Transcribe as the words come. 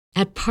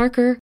At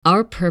Parker,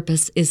 our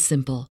purpose is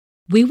simple.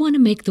 We want to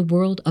make the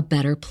world a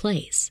better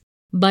place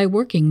by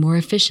working more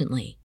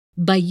efficiently,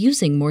 by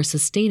using more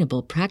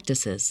sustainable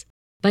practices,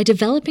 by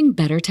developing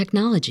better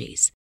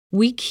technologies.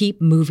 We keep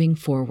moving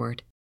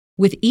forward.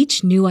 With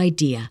each new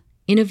idea,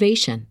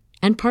 innovation,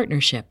 and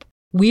partnership,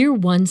 we're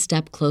one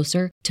step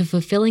closer to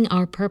fulfilling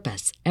our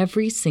purpose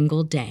every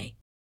single day.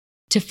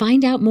 To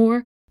find out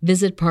more,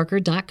 visit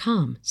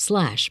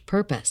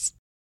parker.com/purpose.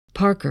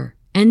 Parker,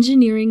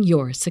 engineering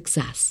your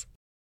success.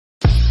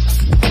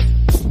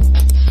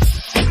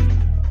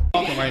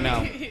 Right now.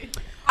 All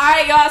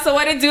right, y'all. So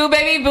what it do,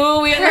 baby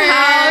boo? We in the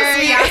house.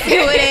 We got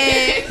to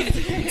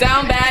it.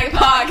 Down Bag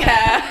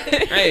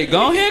Podcast. Hey,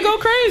 go ahead, go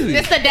crazy.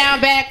 It's the Down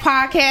Bag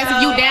Podcast.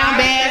 If you down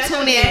bad,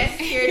 tune in.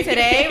 Here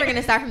today, we're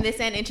gonna start from this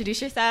end. Introduce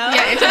yourself.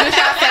 Yeah, introduce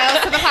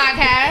yourselves to the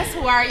podcast.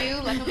 Who are you?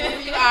 Let them know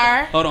who you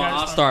are. Hold on,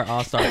 I'll start.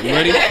 You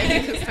ready?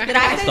 Did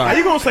I say How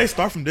you gonna say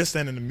start from this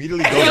end and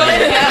immediately go?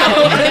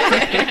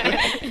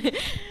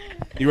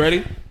 You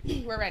ready?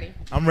 We're ready.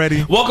 I'm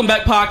ready. Welcome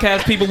back,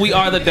 podcast people. We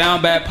are the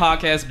Down Bad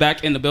Podcast,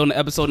 back in the building,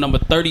 episode number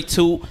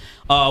 32. We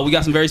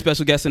got some very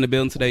special guests in the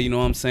building today, you know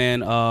what I'm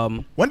saying?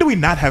 When do we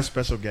not have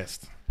special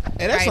guests?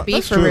 Hey,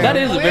 that's true. That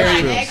is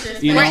very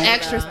true. We're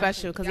extra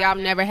special because y'all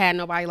never had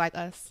nobody like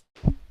us.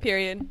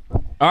 Period.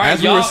 All right,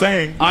 As we were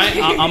saying.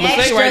 I'm going to say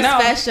extra right now,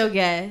 special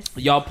guest?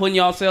 y'all putting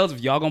yourselves, if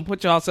y'all going to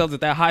put yourselves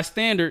at that high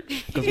standard,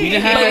 because we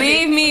didn't have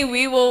Believe me,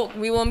 we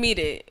will meet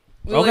it.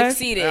 We will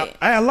exceed it.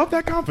 I love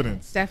that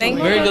confidence.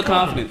 Definitely. very good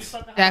confidence.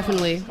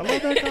 Definitely. I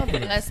love that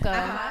confidence. Let's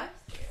go.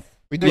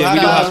 We do Yeah,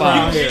 we do high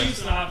five.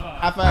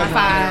 high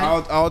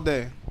five all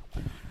day.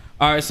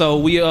 All right, so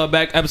we are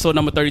back, episode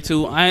number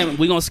 32. We're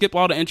going to skip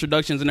all the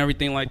introductions and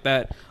everything like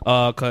that,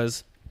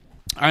 because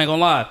I ain't going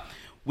to lie.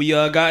 We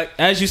got,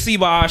 as you see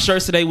by our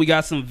shirts today, we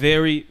got some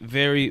very,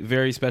 very,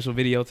 very special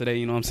video today.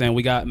 You know what I'm saying?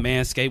 We got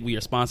Manscaped. We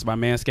are sponsored by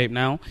Manscaped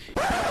now.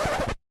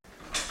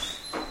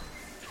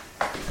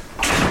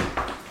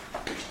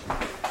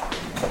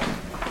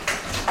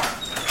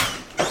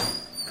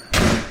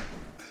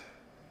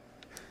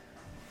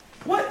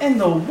 What in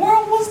the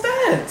world was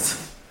that?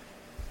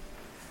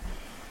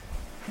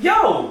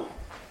 Yo!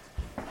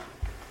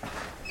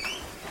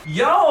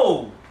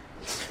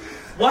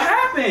 What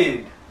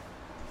happened?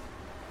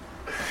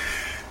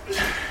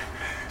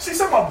 She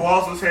said my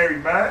balls was hairy,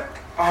 man.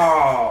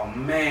 Oh,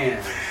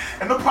 man.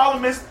 And the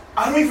problem is,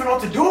 I don't even know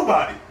what to do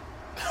about it.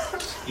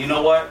 You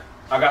know what?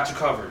 I got you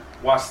covered.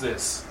 Watch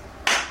this.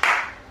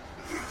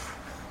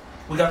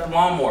 We got the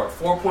lawnmower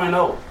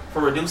 4.0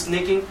 for reduced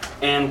nicking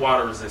and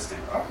water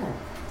resistant. Oh.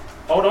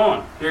 Hold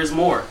on. Here's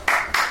more.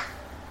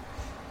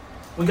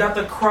 We got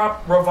the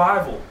crop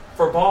revival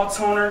for ball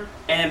toner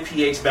and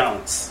pH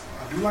balance.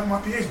 I do like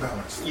my pH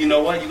balance. You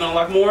know what? You gonna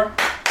like more?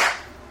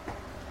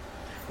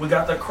 We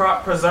got the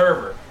crop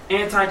preserver,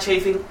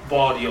 anti-chafing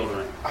ball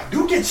deodorant. I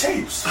do get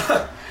chafes.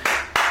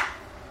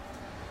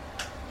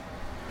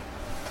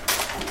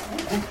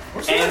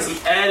 And some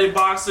added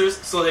boxers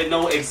so they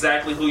know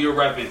exactly who you're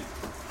repping.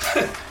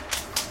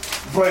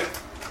 But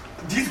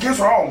these gifts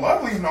are all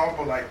lovely and all,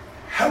 but like,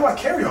 how do I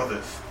carry all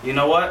this? You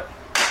know what?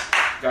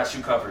 Got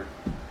you covered.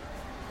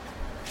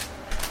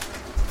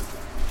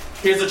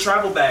 Here's a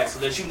travel bag so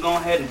that you can go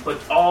ahead and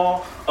put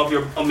all of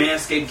your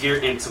Manscaped gear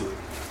into it.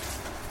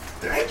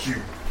 Thank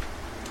you.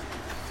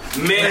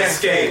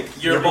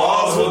 Manscaped, your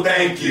balls will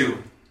thank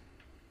you.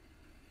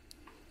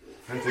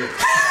 That's it.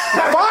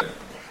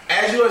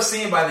 As you have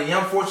seen by the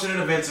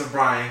unfortunate events of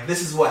Brian,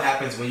 this is what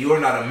happens when you are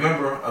not a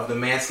member of the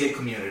Manscaped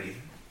community.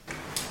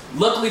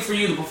 Luckily for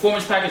you, the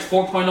Performance Package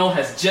 4.0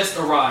 has just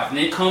arrived, and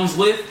it comes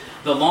with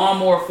the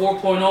Lawnmower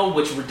 4.0,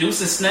 which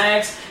reduces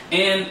snags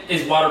and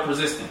is water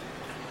resistant.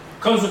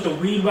 Comes with the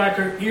Weed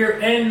Whacker ear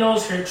and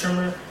nose hair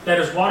trimmer that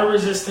is water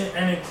resistant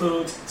and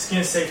includes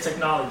skin safe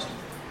technology.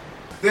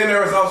 Then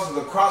there is also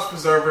the Crop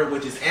Preserver,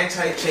 which is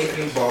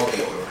anti-chafing ball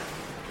deodorant.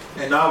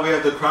 And now we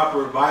have the Crop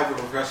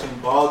Revival Refreshing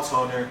Ball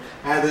Toner.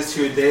 Add this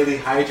to your daily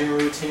hygiene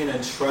routine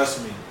and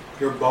trust me,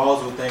 your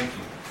balls will thank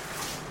you.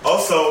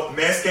 Also,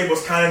 Manscaped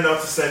was kind enough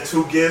to send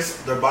 2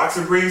 gifts, the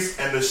boxer briefs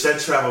and the shed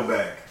travel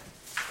bag.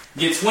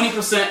 Get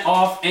 20%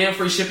 off and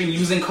free shipping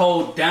using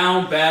code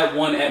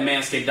DOWNBAD1 at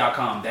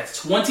manscaped.com.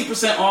 That's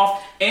 20%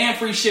 off and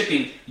free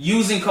shipping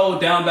using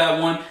code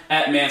DOWNBAD1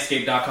 at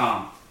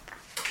manscaped.com.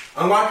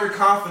 Unlock your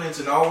confidence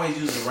and always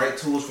use the right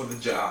tools for the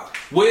job.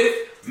 With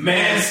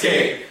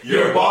Manscaped,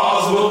 your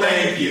balls will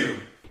thank you.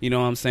 You know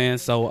what I'm saying?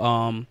 So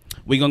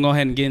we're going to go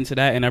ahead and get into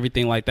that and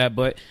everything like that.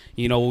 But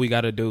you know what we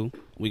got to do?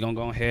 We're going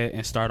to go ahead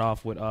and start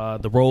off with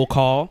the roll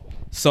call.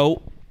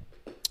 So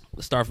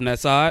let's start from that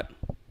side.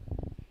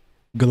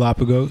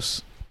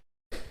 Galapagos.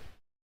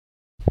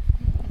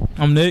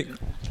 I'm Nick.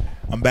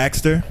 I'm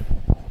Baxter.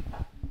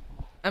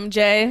 I'm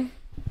Jay.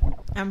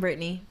 I'm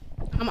Brittany.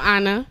 I'm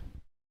Anna.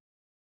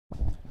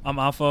 I'm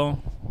Alpha.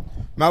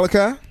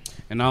 Malachi.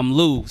 And I'm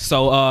Lou.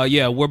 So,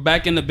 yeah, we're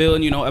back in the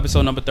building, you know,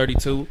 episode number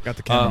 32. Got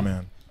the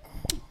cameraman.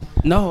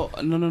 No.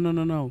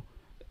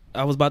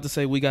 I was about to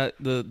say we got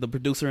the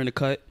producer in the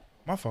cut.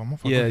 My fault.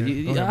 Yeah,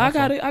 Go ahead,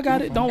 I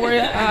got it. Don't worry.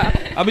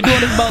 I've been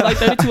doing this about like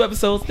 32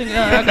 episodes.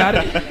 I got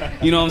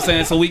it. You know what I'm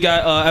saying? So we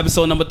got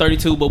episode number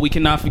 32, but we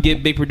cannot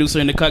forget big producer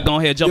in the cut. Go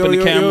ahead, jump in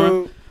the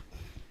camera.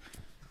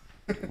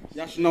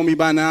 Y'all should know me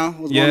by now.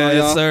 What's Yeah, going on,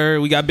 y'all? yes, sir.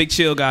 We got Big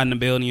Chill guy in the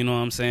building. You know what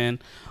I'm saying?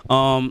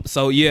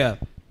 So yeah.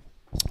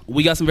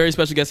 We got some very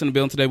special guests in the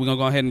building today. We're going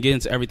to go ahead and get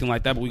into everything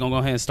like that, but we're going to go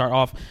ahead and start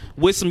off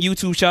with some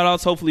YouTube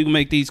shout-outs. Hopefully we'll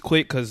make these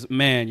quick because,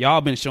 man, y'all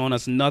been showing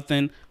us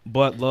nothing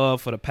but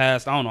love for the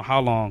past, I don't know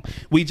how long.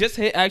 We just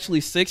hit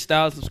actually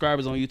 6,000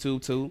 subscribers on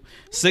YouTube, too.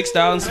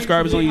 6,000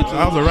 subscribers on YouTube.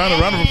 That was a round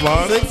of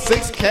applause.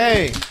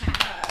 6K.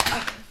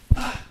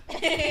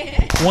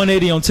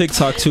 180 on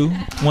TikTok, too.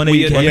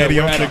 180K. 180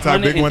 on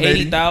TikTok, big 180.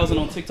 180,000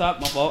 on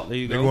TikTok, my fault. There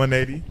you go. Big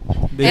 180.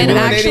 And 180 on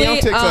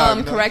actually,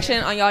 TikTok,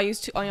 correction on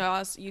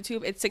y'all's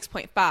YouTube, it's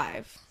 6.5.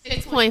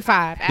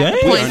 6.5. Dang.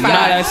 We are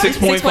not at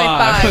 6.5.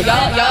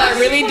 Y'all are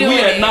really doing We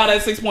are it. not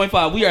at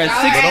 6.5. We are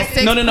at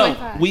 6.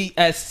 No. We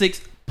at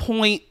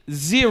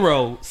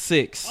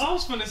 6.06. I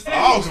was finna say.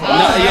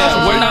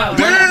 Yeah, we're not.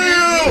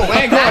 Damn! We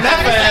ain't going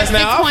that fast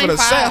now. I'm finna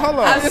say, hold I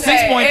on. was gonna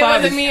say, 6.5 it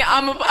wasn't is- me.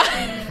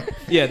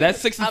 Yeah,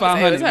 that's I was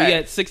 6,500. saying, We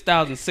at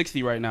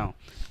 6,060 right now.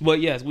 But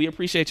yes, we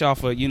appreciate y'all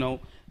for, hey,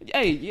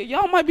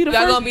 y'all might be the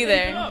Y'all first. gonna be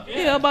there.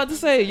 Yeah, I'm about to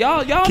say,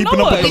 y'all Keeping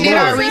know up us. with We did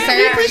our Lord.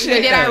 research.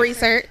 We did our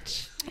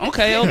research.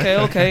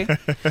 Okay.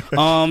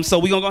 So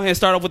we gonna go ahead and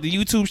start off with the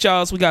YouTube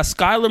shoutouts. We got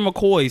Skylar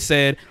McCoy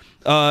said,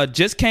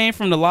 just came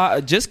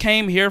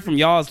here from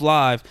y'all's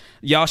live.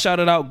 Y'all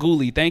shouted out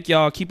Ghoulie. Thank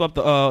y'all. Keep up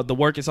the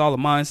work. It's all a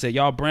mindset.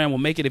 Y'all brand will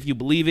make it if you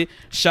believe it.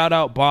 Shout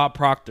out Bob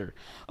Proctor.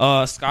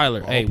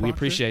 Skylar, hey, we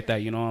appreciate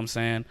that. You know what I'm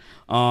saying?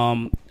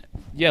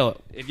 Yo,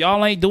 if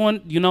y'all ain't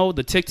doing,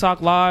 the TikTok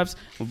lives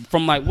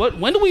from like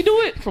when do we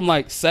do it? From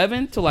like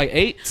 7 to like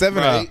 8?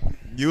 7 or 8.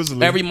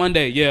 Usually. Every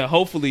Monday, yeah.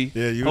 Hopefully.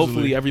 Yeah, usually.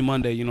 Hopefully every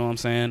Monday, you know what I'm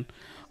saying?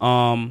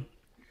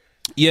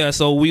 Yeah,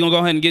 so we're going to go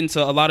ahead and get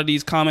into a lot of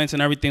these comments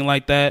and everything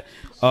like that.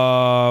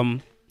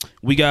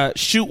 We got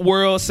Shoot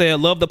World said,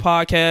 love the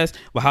podcast,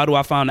 but how do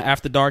I find the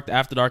After Dark? The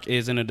After Dark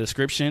is in the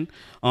description.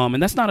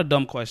 And that's not a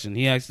dumb question.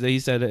 He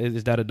said,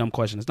 is that a dumb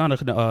question? It's not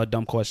a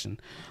dumb question.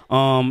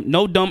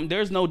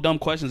 There's no dumb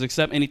questions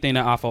except anything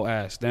that Afo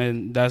asked.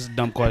 And that's a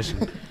dumb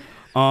question.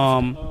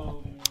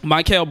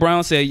 Michael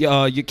Brown said,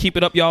 you keep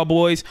it up, y'all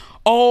boys.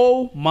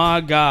 Oh my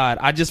God.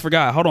 I just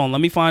forgot. Hold on.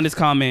 Let me find this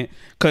comment.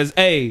 Cause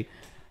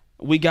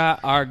we got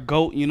our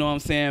GOAT, you know what I'm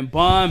saying?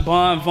 Bon, the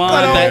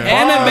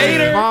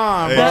animator.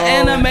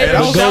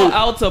 Hey, shout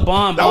out to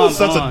Bon. That was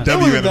such a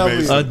W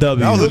animation. A W.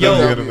 That was a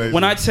W animation.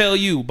 When I tell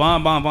you,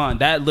 Bon,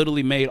 that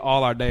literally made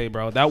all our day,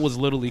 bro. That was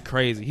literally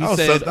crazy. He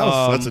said, that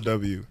was such a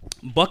W.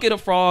 bucket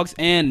of frogs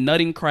and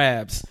nutting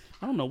crabs.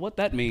 I don't know what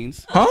that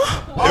means. Huh?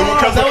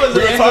 Because we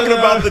were talking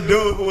about the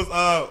dude who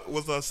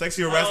was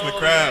sexy harassing the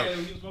crab.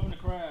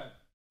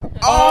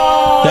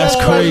 Oh, that's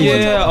crazy.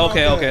 Yeah,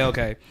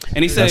 okay.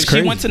 And he said, That's if she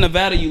crazy. went to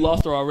Nevada, you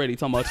lost her already.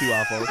 Talking about you,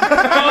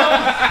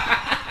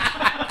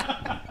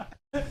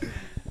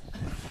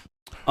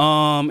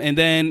 Alfo. And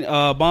then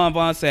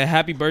Bon said,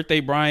 happy birthday,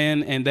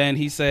 Brian. And then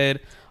he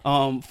said,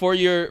 for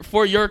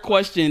your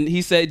question,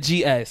 he said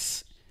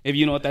GS, if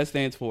you know what that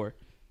stands for.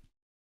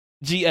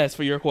 GS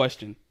for your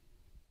question.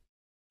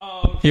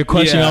 Your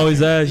question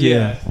always asks?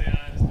 Yeah,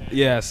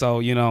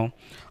 so, Trust me, you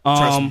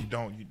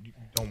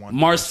don't want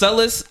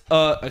Marcellus,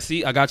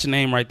 see, I got your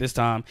name right this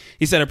time.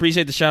 He said,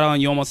 appreciate the shout out,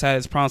 and you almost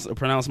had it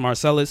pronounced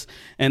Marcellus.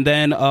 And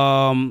then,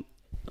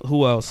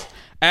 who else?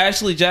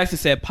 Ashley Jackson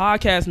said,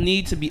 podcasts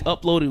need to be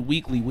uploaded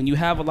weekly. When you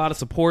have a lot of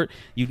support,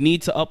 you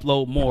need to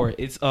upload more.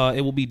 It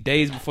will be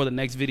days before the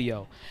next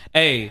video.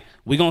 Hey,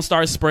 we're going to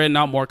start spreading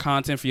out more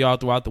content for y'all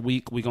throughout the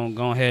week. We're going to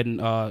go ahead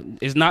and,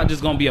 it's not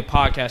just going to be a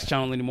podcast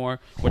channel anymore.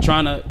 We're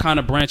trying to kind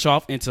of branch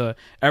off into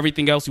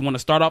everything else. We want to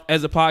start off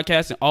as a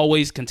podcast and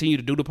always continue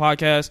to do the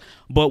podcast,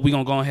 but we're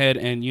going to go ahead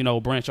and,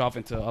 branch off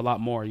into a lot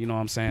more, you know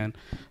what I'm saying?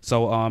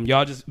 So,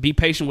 y'all just be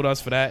patient with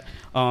us for that.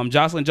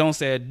 Jocelyn Jones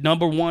said,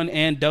 #1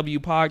 and W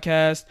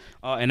podcast.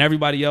 And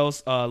everybody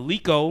else,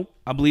 Lico,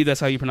 I believe that's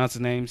how you pronounce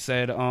his name,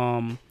 said,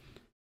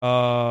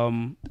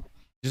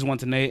 just want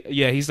to name,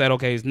 he said,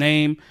 okay, his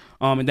name.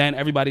 And then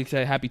everybody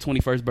said, happy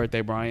 21st birthday,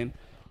 Brian.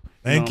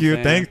 Thank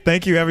you.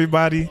 Thank you,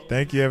 everybody.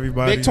 Thank you,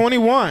 everybody. Big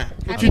 21.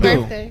 What you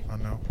do? Birthday. I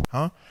know.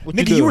 Huh? What Nigga,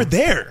 you do? you were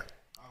there.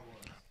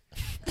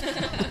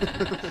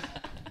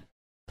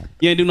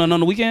 You ain't do nothing on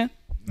the weekend?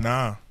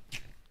 Nah.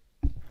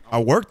 I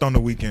worked on the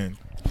weekend.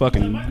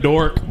 Fucking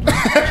dork.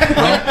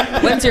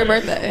 When's your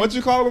birthday? What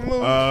you call him, Lou?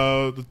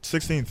 The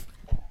 16th.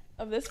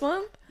 Of this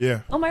month?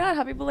 Yeah. Oh my God,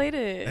 happy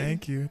belated.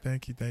 Thank you.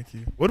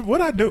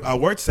 What I do? I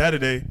worked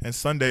Saturday and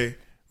Sunday.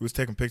 We was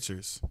taking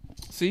pictures.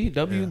 See,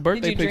 W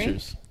birthday Did you drink?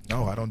 pictures.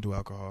 No, I don't do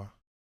alcohol.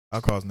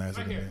 Alcohol's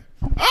nasty to me. She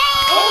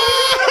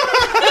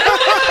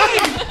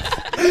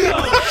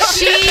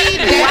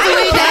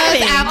definitely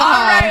does alcohol.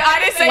 All right, I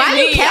didn't say Why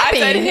me. you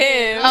capping? I said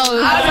him.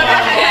 Oh. I was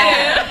like, him.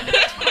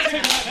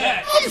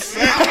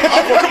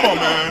 Oh, come on,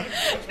 man.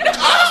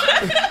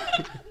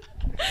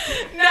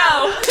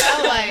 No.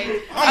 Like,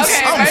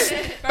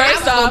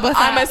 First off,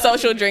 I'm a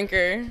social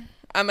drinker.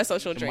 The mic,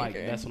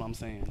 drinker. that's what I'm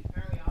saying.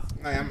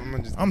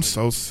 I'm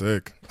so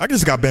sick. I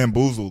just got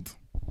bamboozled.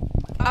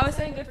 I was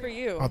saying good for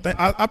you.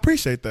 I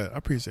appreciate that.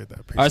 All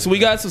right, so we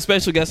got some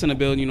special guests in the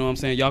building. You know what I'm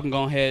saying? Y'all can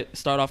go ahead,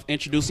 start off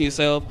introducing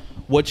yourself,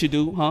 what you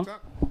do, huh?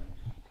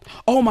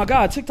 Oh my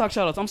God, TikTok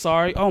shoutouts. I'm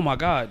sorry. Oh my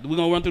God, we're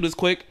gonna run through this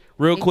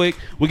real quick.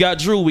 We got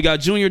Drew, we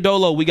got Junior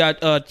Dolo, we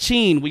got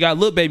Cheen, we got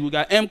Lil Baby, we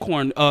got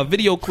Mcorn,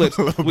 video clips,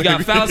 we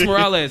got Phallus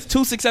Morales,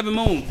 267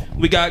 Moon,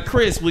 we got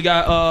Chris, we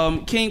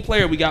got King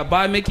Player, we got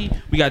Bye Mickey,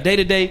 we got Day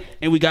to Day,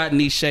 and we got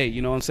Niche.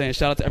 You know what I'm saying?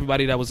 Shout out to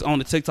everybody that was on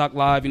the TikTok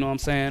live. You know what I'm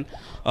saying?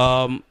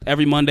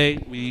 Every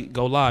Monday we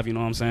go live. You know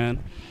what I'm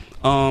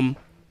saying?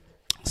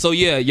 So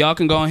yeah, y'all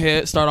can go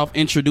ahead, start off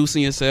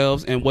introducing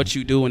yourselves and what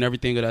you do and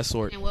everything of that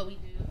sort. And what we do.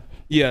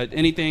 Yeah,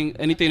 anything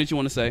that you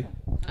want to say.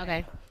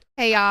 Okay.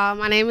 Hey y'all,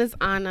 my name is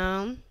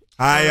Anna.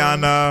 Hi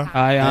Anna.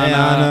 Hi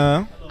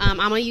Anna. I'm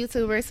a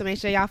YouTuber, so make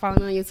sure y'all follow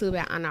me on YouTube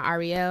at Anna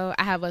Ariel.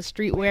 I have a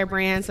streetwear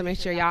brand, so make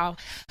sure y'all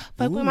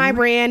fuck with my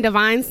brand,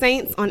 Divine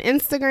Saints, on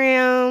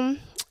Instagram.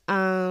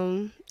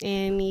 And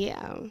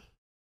yeah,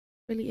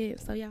 really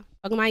is. So yeah,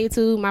 fuck with my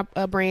YouTube, my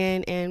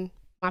brand, and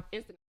my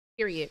Instagram.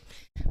 Period.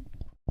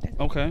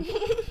 Okay.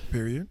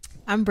 Period.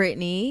 I'm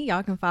Brittany.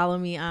 Y'all can follow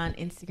me on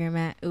Instagram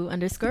at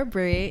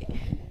 @oo_Brit.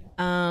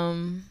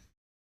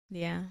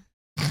 Yeah.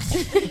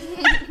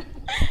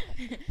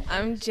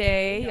 I'm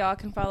Jay. Y'all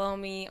can follow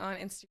me on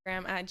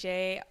Instagram at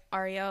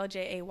JAYYARIEL,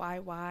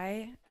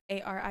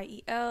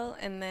 JAYYARIEL,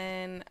 and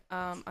then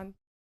on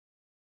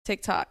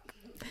TikTok.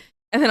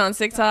 And then on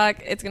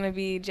TikTok, it's gonna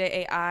be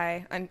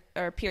JAI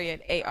or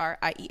period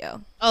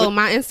ARIEL. Oh,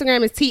 my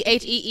Instagram is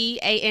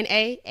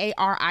TheeANAARIEL.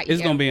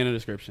 It's gonna be in the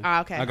description. Oh,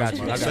 okay. I got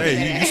you. I want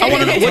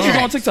to know what you do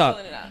on TikTok.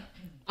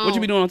 What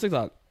you be doing on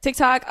TikTok?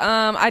 TikTok,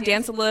 I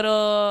dance a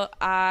little.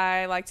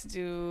 I like to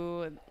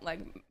do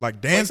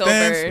like dance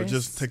or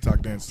just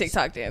TikTok dances?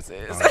 TikTok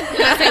dances.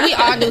 I say we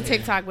all do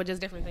TikTok, but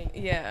just different things.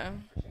 Yeah.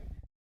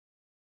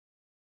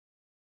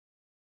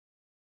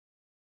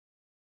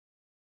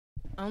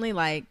 Only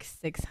like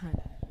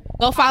 600.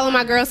 Go follow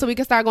my girl so we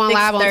can start going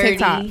live on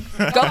TikTok.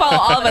 Go follow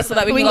all of us so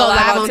that we can go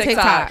live on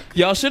TikTok.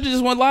 Y'all should have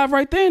just went live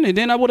right then, and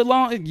then I would have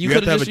long. You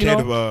have to have a K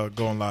to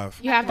going live.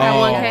 You have to have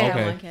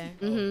 1K. Okay.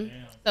 Mm-hmm.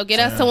 So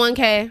get us to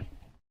 1K.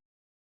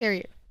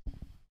 Period.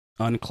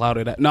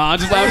 Unclouded. No, I'm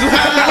just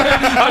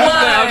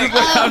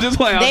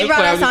playing. They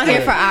brought us on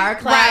here for our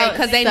clout, right?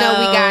 Because they know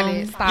we got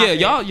it. Stop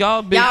yeah,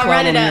 y'all big y'all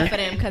run it up here. for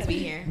them because we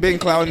here.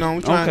 Big cloud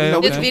on.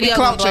 This video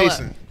clout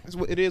chasing.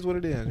 It is what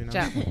it is. You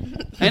know?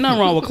 Ain't nothing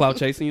wrong with clout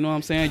chasing. You know what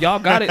I'm saying? Y'all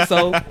got it,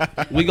 so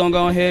we gonna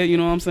go ahead. You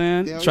know what I'm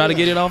saying? Try to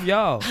get it off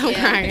y'all.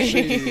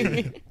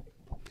 Okay.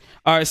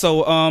 All right,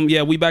 so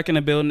yeah, we back in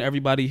the building.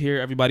 Everybody here,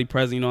 everybody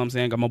present. You know what I'm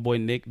saying? Got my boy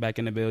Nick back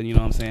in the building. You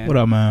know what I'm saying? What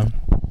up, man?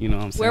 You know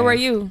what I'm saying? Where were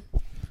you?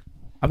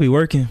 I be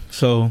working,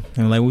 so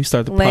and like we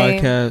start the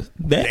podcast.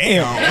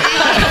 Damn.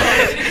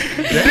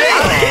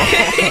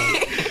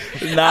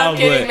 I'm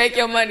kidding. Make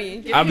your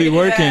money. I be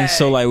working,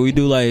 so like we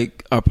do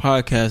like our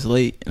podcast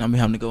late, and I be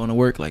having to go into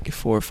work like at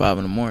 4 or 5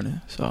 in the morning.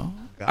 So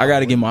I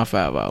got to get my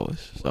 5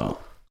 hours. So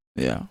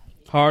yeah.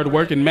 Hard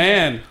working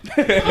man.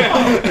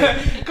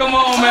 Come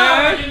on,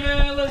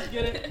 man. Let's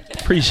get it.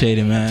 Appreciate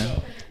it,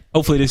 man.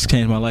 Hopefully this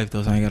changed my life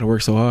though, so I ain't got to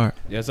work so hard.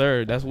 Yes,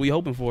 sir. That's what we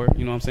hoping for.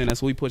 You know what I'm saying?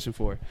 That's what we pushing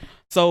for.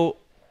 So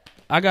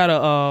I gotta,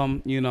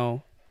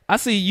 I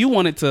see you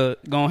wanted to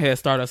go ahead and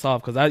start us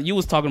off because you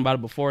was talking about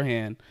it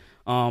beforehand.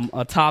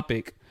 A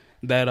topic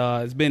that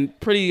has been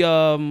pretty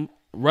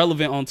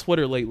relevant on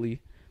Twitter lately.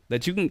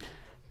 That you can,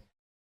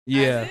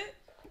 yeah,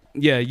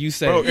 you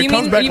said. Bro, it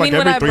comes back like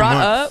every 3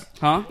 months.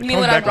 Huh? You mean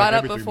what I brought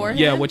up beforehand?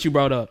 Yeah, what you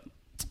brought up.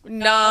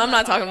 No, I'm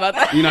not talking about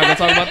that. You're not gonna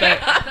talk about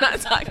that? I'm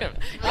not talking.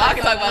 Y'all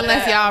can talk about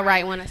unless that.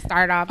 y'all want to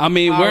start off. I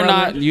mean, we're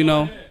not,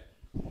 Yeah,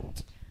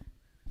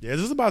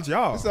 it's just about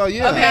y'all. So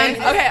yeah. Okay.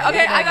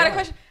 I got a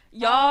question.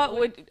 Y'all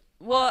would.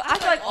 Well, I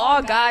feel like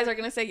all guys are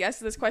gonna say yes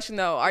to this question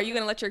though. Are you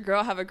gonna let your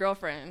girl have a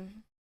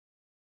girlfriend?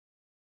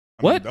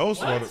 What? That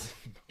wasn't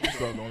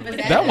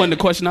the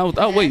question I was.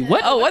 Oh wait,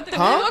 what? Oh, what?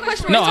 What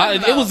question? No,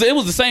 it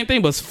was the same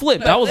thing, but it's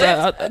flipped. I was.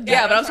 Yeah,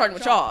 but I'm starting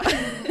with y'all.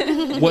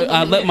 What?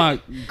 I let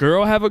my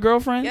girl have a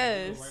girlfriend?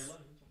 Yes.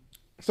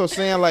 So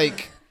saying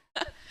like,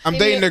 I'm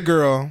dating a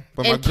girl,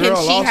 but my girl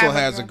also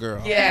has a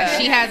girl. Yeah,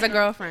 she has a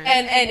girlfriend,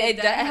 and it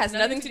has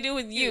nothing to do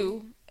with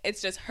you. It's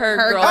just her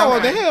girl. Oh,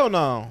 the hell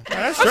no.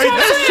 That's straight.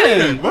 That's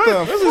cheating.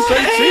 What? This is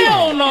straight cheating.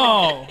 Hell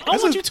no. I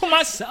want you to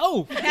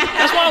myself.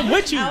 That's why I'm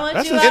with you. It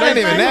ain't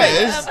even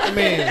that. I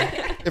mean,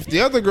 if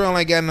the other girl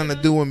ain't got nothing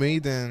to do with me,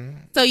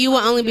 then. So you will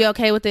only be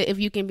okay with it if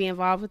you can be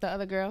involved with the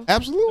other girl?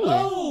 Absolutely.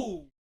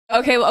 Oh.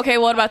 Okay.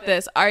 What about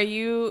this?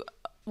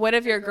 What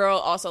if your girl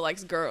also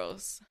likes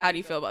girls? How do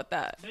you feel about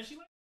that?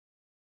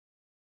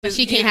 But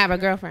she can't have a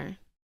girlfriend.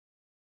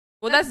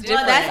 Well, that's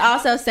different. Well, that's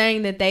also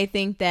saying that they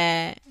think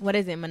that, what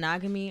is it,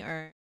 monogamy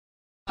or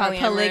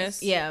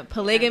polyamorous?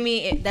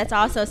 Polygamy. That's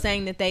also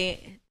saying that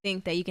they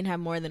think that you can have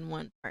more than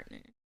one partner.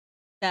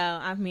 So,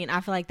 I mean,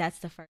 I feel like that's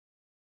the first.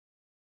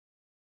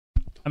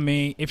 I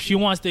mean, if she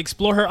wants to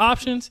explore her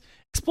options,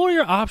 explore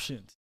your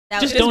options.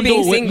 Just don't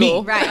do it with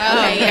me. Right.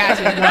 Okay.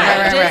 Gotcha.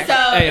 Right. Just so.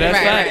 Hey, that's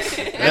Right. facts.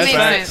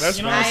 That makes sense.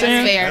 You know what I'm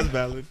saying? Fair. That's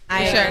valid.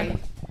 I Sure. agree.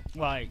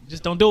 Like,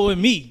 just don't do it with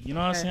me. You know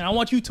what I'm saying? I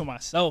want you to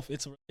myself.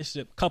 It's a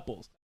relationship,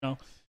 couples. You know,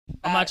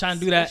 I'm not trying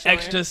to do that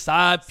extra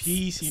side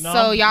piece. You know.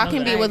 So y'all None can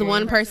of be that. with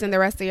one person the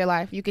rest of your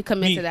life. You could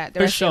commit Me, to that the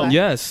for rest sure. of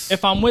your life. Yes.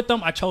 If I'm with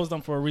them, I chose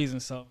them for a reason.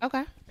 So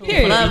Okay.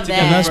 Period. Love that.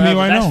 And that's me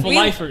right That's now. for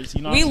lifers.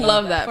 You know. We what I'm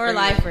love that For you.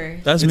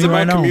 lifers. That's It's me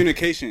right about now.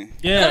 communication. saying?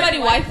 Yeah. Somebody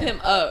wipe him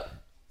up.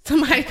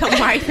 Somebody come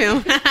wipe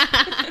him.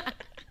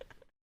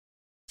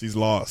 She's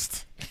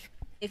lost.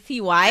 Is he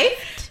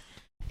wifed?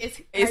 Is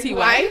he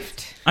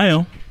wifed? I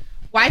am.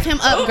 Wipe him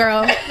up,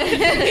 girl. Wipe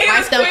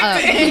them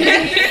up.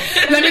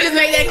 Let me just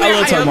make that I clear.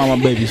 love talking about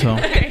my baby, so.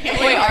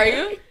 Wait, are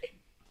you?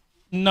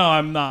 No,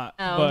 I'm not.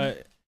 No.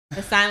 But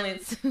The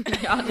silence.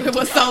 It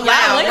was so loud,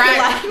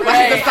 right?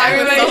 Right.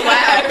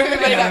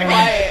 Everybody got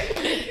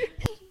quiet.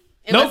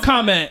 no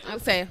comment. I'll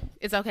say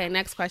it's okay.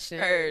 Next question.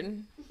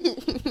 Heard.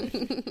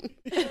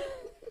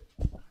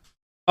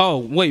 Oh,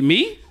 wait,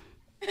 me?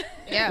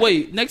 Yeah.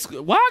 Wait, next.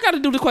 Why I got to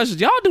do the questions?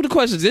 Y'all do the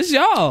questions. It's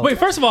y'all. Wait,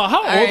 first of all, how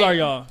old right. are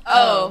y'all?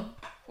 Oh,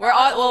 we're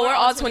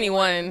all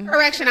 21.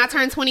 Correction. I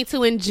turned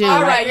 22 in June.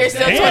 All right, you're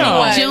still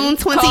Damn. 21. June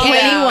 28. Calm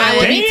down. I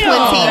will be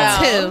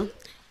Damn. 22.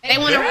 They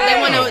want to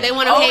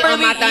hate on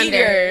my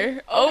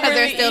thunder because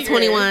they're still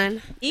 21.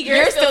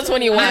 You're still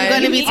 21. I'm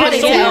going to be So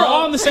 22. we're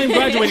all in the same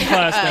graduating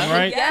class then,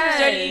 right?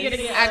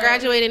 Yes. I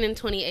graduated in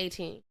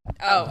 2018.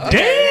 Oh, okay.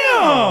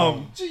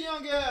 Damn.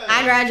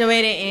 I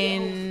graduated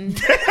in. You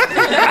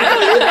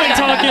ain't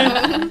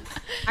talking.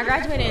 I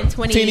graduated in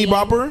 20. Teeny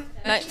bopper.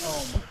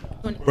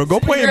 Bro, go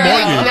play in Girl,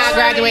 mortgage. Not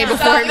graduate before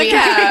Stop the me.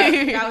 cap.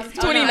 That was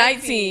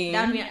 2019.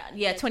 That would be,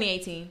 yeah,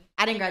 2018.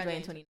 I didn't graduate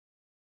in 2019.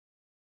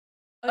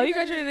 Oh, you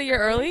graduated a year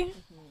early?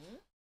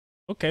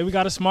 Okay, we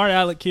got a smart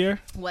aleck here.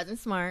 Wasn't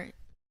smart.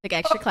 Took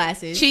extra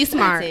classes. She's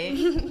smart. That's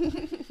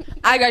it.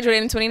 I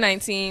graduated in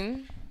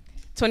 2019.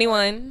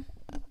 21.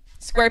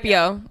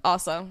 Scorpio,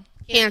 also.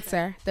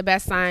 Cancer, the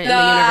best sign in the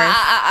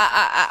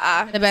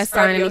universe. The best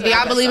sign. Do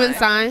y'all believe in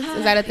signs?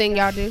 Is that a thing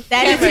y'all do?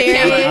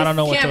 Sagittarius. I don't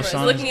know what your Cameras,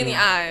 signs looking in do. the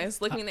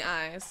eyes. Looking in the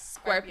eyes.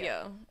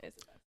 Scorpio.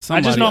 I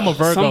just know I'm a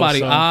Virgo. Somebody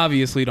so.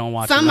 obviously don't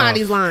watch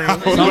Somebody's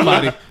enough.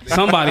 lying.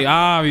 Somebody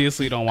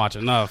obviously don't watch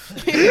enough.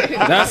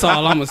 That's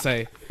all I'm gonna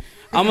say.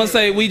 I'm gonna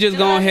say we just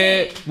go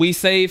ahead, we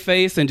save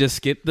face and just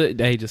skip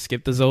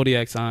the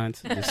zodiac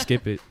signs. Just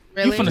skip it.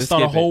 Really? You finna Just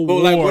start a skip it. whole But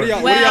war. like, what do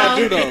y'all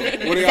do though?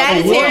 What do y'all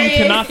A do? war you Sagittarius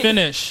cannot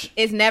finish.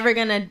 is never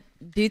gonna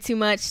do too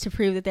much to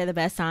prove that they're the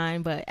best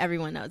sign, but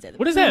everyone knows they're the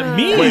What does best that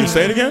mean? Wait,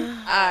 say it again.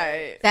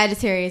 Alright.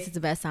 Sagittarius is the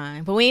best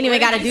sign, but we ain't even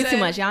What gotta did you do say?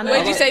 too much. Y'all know. What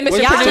did you say, that. Mr.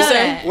 Y'all know Producer?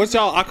 that. What's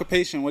y'all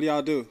occupation? What do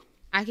y'all do?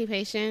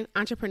 Occupation,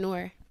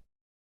 entrepreneur.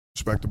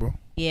 Respectable.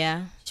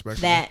 Yeah,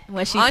 Respectable. that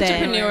what she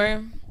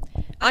Entrepreneur.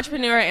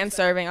 Entrepreneur and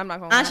serving. I'm not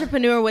gonna lie.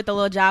 Entrepreneur with a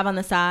little job on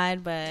the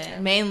side, but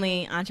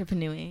mainly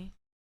entrepreneuring.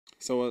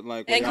 So what,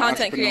 like And y'all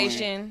content entrepreneuring?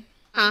 creation.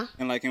 Huh?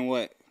 And like in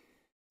what?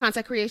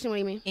 Content creation. What do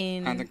you mean?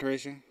 In Content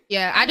creation?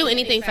 Yeah, I do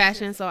anything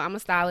fashion. So I'm a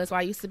stylist. Well,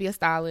 I used to be a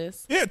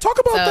stylist. Yeah, talk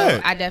about So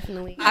that. I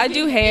definitely. I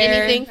do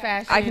hair. Anything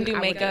fashion. I can do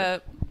would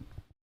makeup.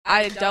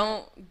 I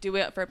don't do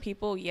it for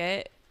people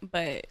yet,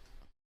 but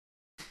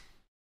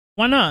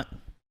Why not?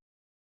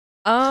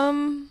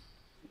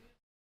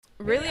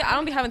 really, I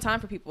don't be having time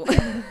for people.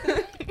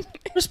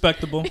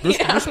 Respectable. Yeah.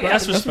 That's I don't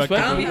be respectable.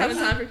 having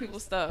time for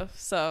people's stuff.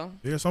 So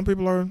Yeah, some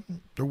people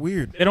they're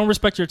weird. They don't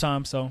respect your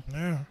time, so.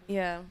 Yeah.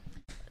 yeah.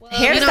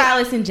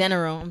 hairstylists in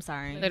general, I'm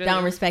sorry, Literally.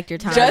 don't respect your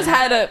time. Just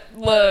had a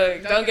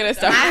look. Don't get us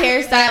started. My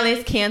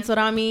hairstylist canceled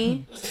on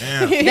me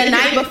Damn. the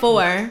night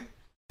before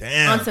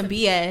Damn. on some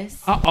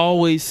BS. I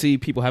always see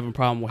people having a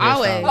problem with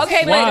Always. hairstyles.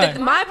 Okay, Why? but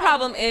my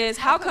problem is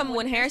how come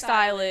when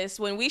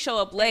hairstylists, when we show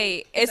up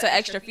late, it's an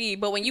extra fee,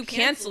 but when you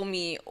cancel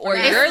me or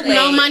you're late,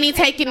 No money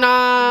taken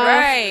off.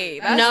 right?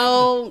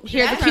 No,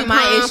 here's a That's where my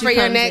coupon issue for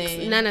your comes next.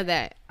 in. None of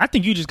that. I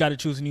think you just got to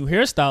choose a new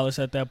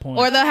hairstylist at that point.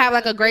 Or they'll have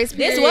like a grace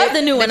period. This was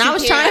the new one. that you I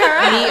was can't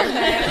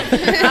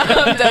trying her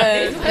out. I'm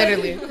done.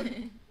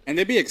 Literally, And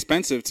they be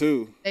expensive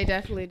too. they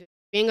definitely do.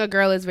 Being a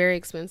girl is very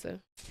expensive.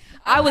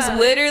 I was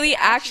literally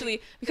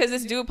actually, because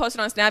this dude posted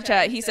on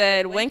Snapchat, he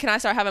said, when can I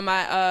start having my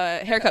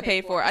haircut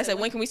paid for? I said,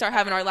 when can we start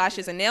having our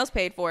lashes and nails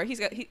paid for? He's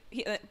got,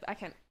 I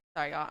can't,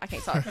 sorry y'all, I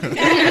can't talk.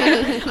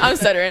 I'm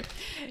stuttering.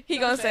 He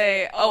gonna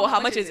say, oh,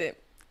 how much is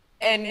it?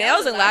 And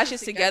nails and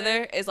lashes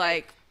together is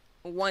like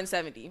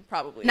 $170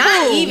 probably.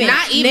 Not even.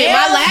 Not even. Nails,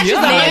 My lashes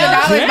are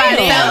 $100 by nails,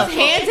 themselves.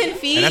 hands and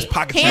feet. And that's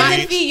pocket hands change.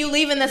 and feet. You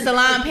leave in the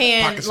salon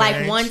paying Pocket like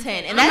change.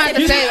 110, and I'm about that's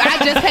to if say I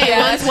just paid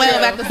that's $112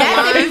 true. at the that's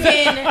salon. if you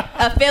getting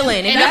a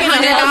filling. If And you that's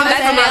getting $100 nails,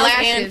 for my nails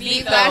lashes. and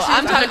feet though. Lashes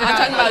I'm are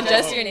talking about $100.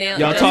 just your nails.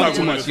 Y'all talk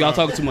too much. Y'all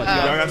talk too much.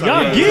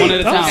 Y'all geek. One at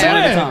a time. One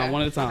at a time.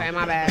 One at a Okay, time.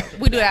 my bad.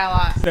 We do that a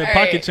lot. That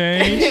pocket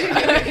change.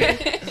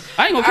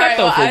 I ain't gonna cap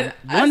though for I said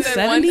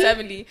 170.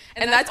 170,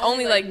 and that's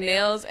only like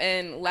nails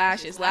and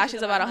lashes.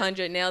 Lashes about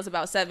 100, nails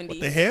about 70.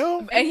 The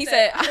hell? And he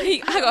said,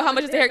 I go, how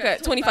much is the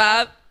haircut?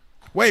 25.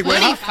 Wait.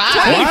 25.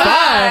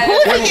 25.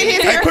 Who's taking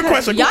his Hey, quick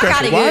question. Y'all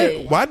got it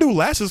good. Why do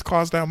lashes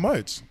cost that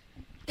much?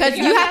 Because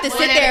you have to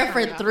sit there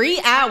for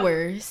 3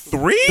 hours.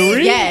 3?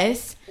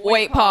 Yes.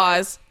 Wait,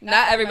 pause.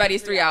 Not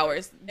everybody's 3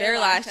 hours. Their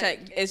lash tech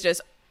is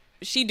just,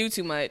 she do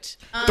too much.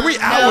 3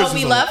 hours. No,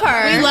 we love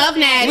her. We love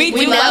Natty.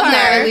 We love her.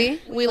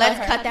 Natalie. We love Let's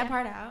her. cut that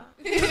part out.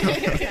 Don't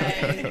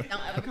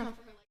ever come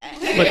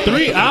for me. But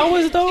 3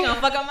 hours You though? gonna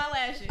fuck up my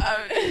lashes.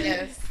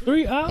 Yes.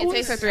 3 hours? It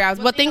takes her 3 hours.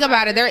 But think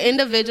about it. They're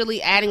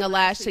individually adding a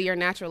lash to your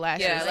natural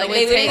lashes. Yeah, So like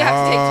it they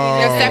have to take 2 they're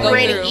years to go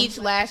separating through. each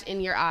lash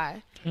in your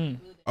eye.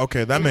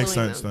 Okay, that makes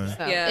sense then.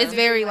 So Yeah. it's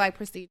very like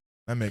prestigious.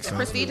 That makes sense.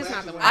 Prestigious,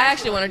 not the word. I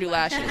actually want to do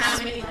lashes.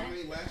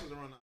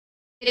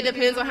 It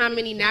depends on how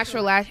many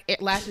natural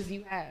lashes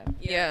you have.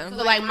 Yeah. So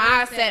like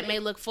my set may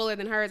look fuller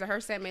than hers, or her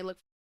set may look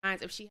fuller than mine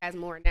if she has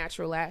more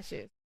natural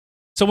lashes.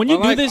 So when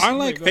you do this, aren't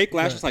like fake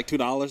lashes like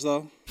 $2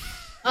 though?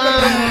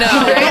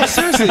 No.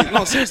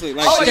 Seriously.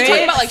 Like, Oh, you're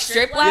talking about like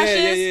strip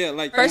lashes? Yeah.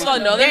 Like, First of all,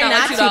 no, they're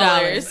not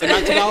 $2. They're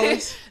not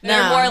 $2.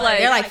 They're more like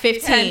they're like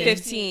 15.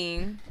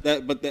 15.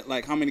 But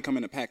like, how many come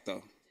in a pack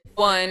though?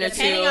 1 or 2.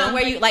 Depending on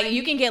where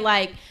you can get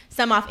like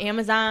some off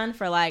Amazon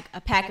for like a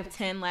pack of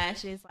 10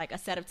 lashes, like a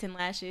set of 10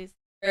 lashes.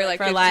 They're like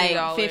for $15. like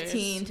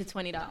 $15 to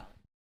 $20.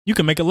 you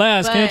can make it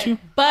last, can't you?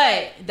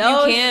 But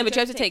those You can, but you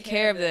have to take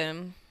care of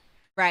them.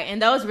 right,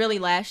 and those really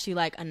last you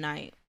like a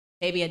night,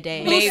 maybe a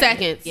day, 2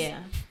 seconds. Yeah,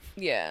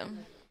 Yeah.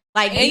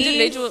 like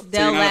Individual- these, So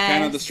you're they'll not a fan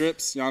of last. the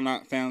strips? Y'all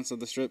not fans of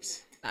the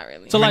strips? Not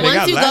really. So like,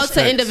 Once you go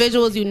to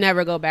individuals, you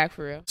never go back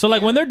for real. so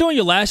like when they're doing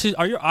your lashes,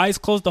 are your eyes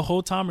closed the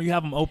whole time or you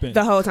have them open?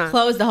 The whole time.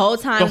 Close the whole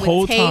time. The with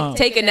whole tape, time.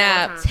 Take a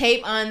nap.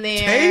 Tape on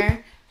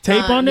there.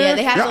 Tape on there? Yeah,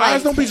 they have Your to like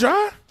eyes don't be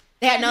dry?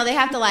 They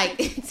have to like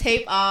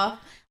tape off.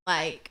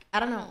 Like I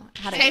don't know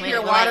how to Tape explain your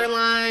it, but, like, water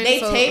line. They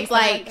so- tape stuff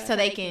like that. so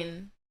they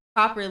can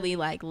properly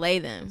like lay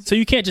them. So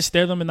you can't just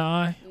stare them in the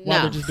eye while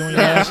No. they're just doing your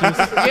lashes?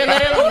 You're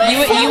literally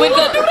You would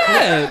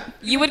go.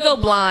 You would go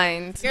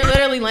blind. You're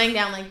literally laying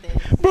down like this.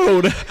 Bro,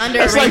 Under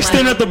that's a ring like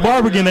standing light. at the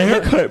barber getting a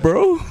haircut,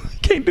 bro.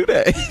 Can't do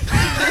that.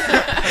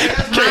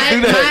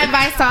 My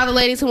advice to all the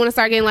ladies who want to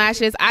start getting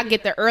lashes, I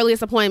get the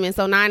earliest appointment,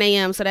 so 9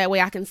 a.m. so that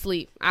way I can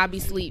sleep. I'll be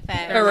sleep.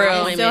 For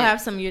real. You still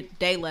have some of your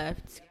day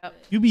left.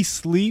 You be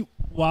sleep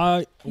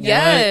while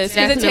Yes,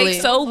 because it Definitely.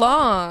 takes so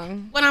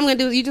long. What I'm gonna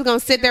do? You just gonna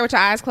sit there with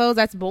your eyes closed?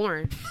 That's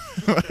boring.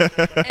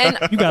 And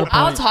You got a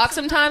I'll point. talk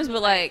sometimes,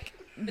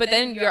 but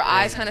then your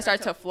eyes kind of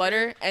start to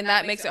flutter, and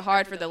that makes it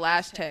hard for the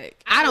lash tech.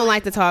 I don't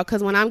like to talk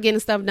because when I'm getting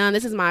stuff done,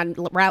 this is my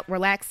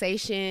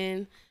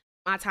relaxation,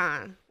 my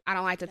time. I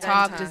don't like to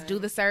talk. Just do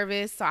the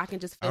service so I can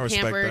just I feel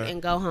respect pampered that.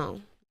 and go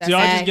home. So y'all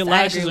just get I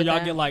lashes agree or with y'all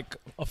that. get like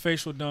a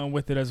facial done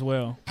with it as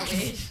well?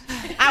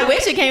 I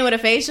wish it came with a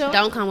facial.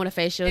 Don't come with a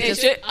facial. It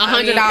Just should-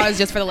 $100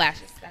 just for the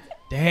lashes.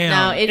 Damn.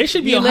 No, it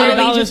should be you literally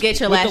 $100 just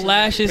get your with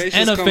lashes. the lashes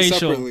and a come facial.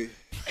 separately.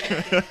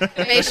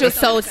 Facial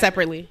sold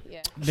separately.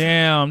 Yeah.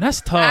 Damn, that's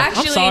tough. I'm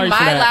Actually, sorry my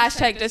for that. lash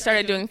tech just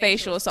started doing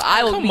facials, so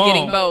I will Come be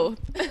getting on. both.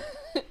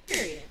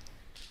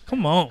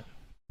 Come on.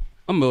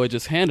 I'm really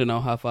just handing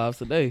out high fives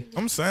today.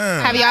 I'm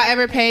saying. Have y'all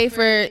ever paid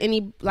for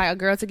any like a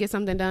girl to get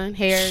something done?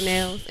 Hair,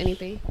 nails,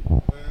 anything?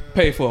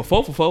 Pay for a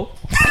 4 for 4.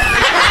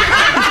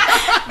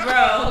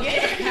 Bro.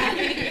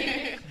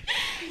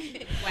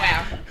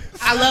 Wow.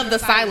 I love the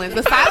silence.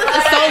 The silence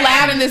is so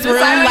loud in this room.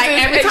 silence Like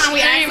is every time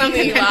we ask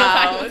something, extremely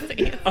loud. nobody will say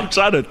it. I'm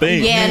trying to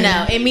think. Yeah,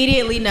 no.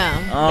 Immediately, no.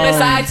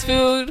 Besides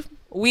food,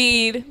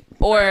 weed,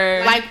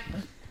 or Like,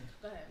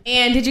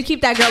 And did you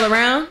keep that girl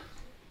around?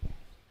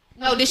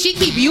 no, did she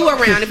keep you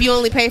around if you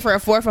only pay for a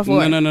 4 for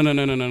 4? No. No.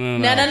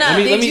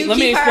 Did you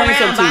keep her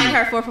around buying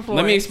her 4 for 4?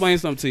 Let me explain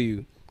something to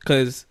you,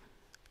 because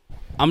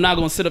I'm not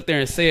gonna sit up there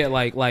and say it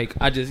like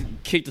I just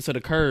kicked it to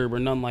the curb or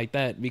nothing like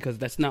that, because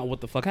that's not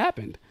what the fuck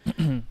happened.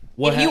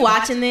 If you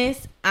watching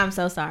this, I'm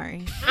so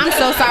sorry. I'm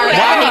so sorry.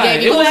 Why? He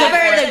gave you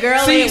Whoever the girl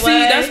See, it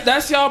was.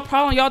 that's y'all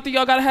problem. Y'all think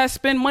y'all gotta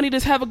spend money to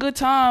have a good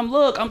time.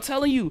 Look, I'm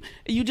telling you,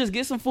 you just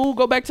get some food,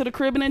 go back to the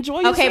crib, and enjoy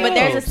yourself. Okay, but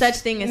there's a such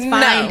thing as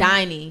fine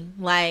dining.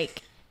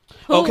 Like,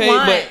 who Okay,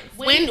 wants?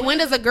 but when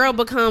does a girl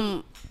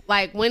become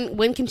like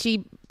when can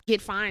she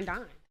get fine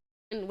dine?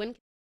 And when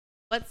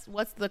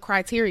what's the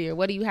criteria?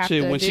 What do you have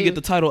shit, to when do? she get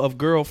the title of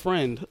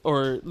girlfriend,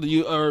 or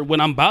when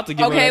I'm about to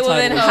give her okay, that well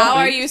title then, or how something.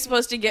 are you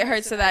supposed to get her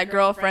to that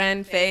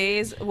girlfriend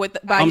phase by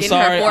I'm getting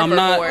sorry, her 4 I'm for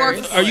not.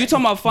 4s? Are you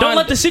talking about fine? Don't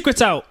let the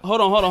secrets out. Hold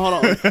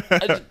on.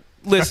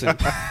 Listen,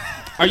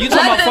 are you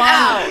talking about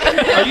fine?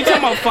 Are you talking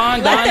about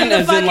fine dining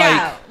as in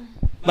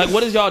like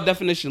what is y'all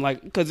definition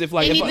like? Because if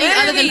anything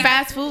other than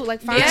fast food,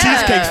 like fine.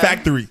 Cheesecake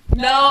Factory.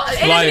 No, Like-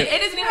 it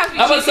doesn't even have to be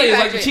I was about to say, Cheesecake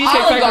like the Factory.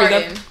 Cheesecake Olive Factory,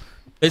 Garden.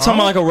 They talking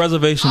about like a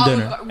reservation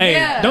dinner. Hey,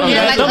 Yeah. don't do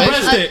Yeah, that. Don't like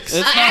breadsticks.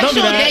 An Don't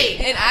do actual that. date.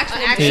 An actual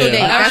An actual date. date.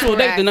 An That's actual what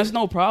date, we're then that's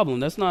no problem.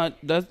 That's.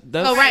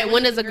 Oh right,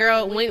 when does a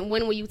girl? When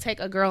will you take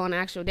a girl on an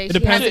actual date? It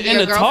depends- She has to be in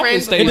your the talking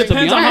girlfriend. stage, It to be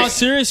depends on how honest.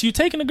 serious you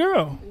taking a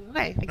girl.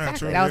 Okay, exactly.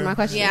 true, That was yeah. my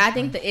question. Yeah, I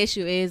think the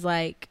issue is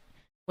like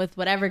with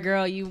whatever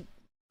girl you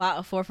bought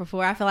a 4 for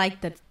 4. I feel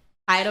like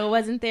title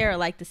wasn't there or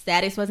like the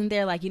status wasn't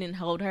there, like you didn't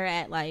hold her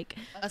at like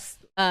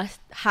a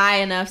high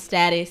enough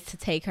status to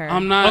take her.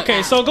 I'm not.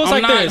 Okay, so it goes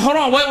like this. Hold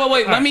on,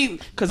 wait. Let me,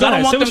 because I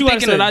don't want them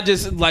thinking that I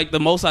just like the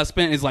most I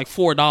spent is like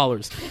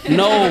 $4.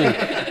 No,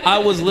 I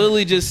was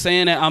literally just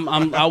saying that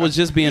I was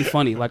just being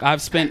funny. Like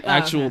I've spent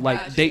actual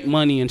like date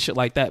money and shit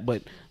like that,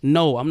 but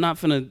no, I'm not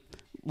finna.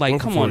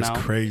 Like, come on now.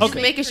 Crazy.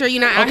 Okay. Making sure you're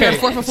not out here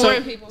 4 for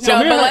 4 people.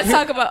 So no, but let's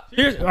talk about.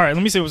 All right,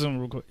 let me say something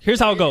real quick. Here's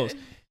how it goes.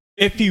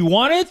 If he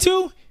wanted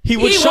to, he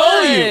would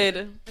show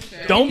you.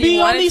 Don't be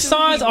on these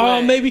signs.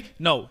 Oh, maybe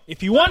no.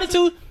 If he wanted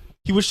to,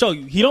 he would show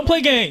you. He don't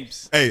play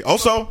games. Hey,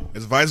 also,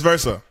 it's vice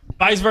versa.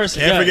 Vice versa.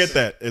 Can't forget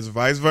that. It's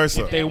vice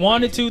versa. If they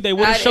wanted to, they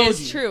would have showed you.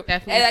 That is true.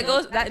 And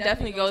that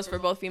definitely goes for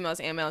both females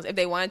and males. If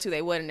they wanted to,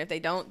 they would, and if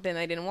they don't, then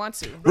they didn't want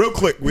to. Real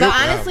quick. But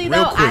honestly,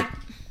 though,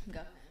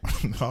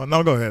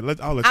 No, go ahead.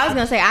 I was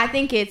gonna say I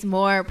think it's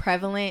more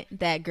prevalent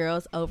that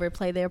girls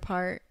overplay their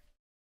part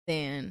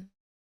than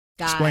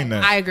guys. Explain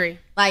that. I agree.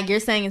 Like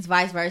you're saying, it's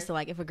vice versa.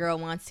 Like if a girl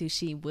wants to,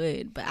 she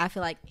would. But I feel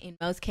like in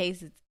most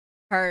cases,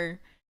 her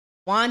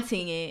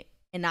wanting it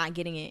and not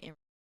getting it.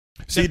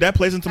 See, that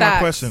plays into my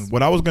question.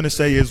 What I was gonna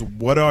say is,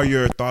 what are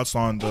your thoughts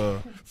on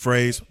the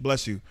phrase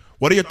 "bless you"?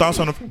 What are your thoughts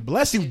on the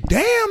 "bless you"?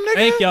 Damn, nigga.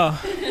 Thank y'all.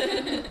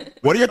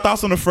 What are your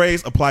thoughts on the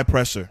phrase "apply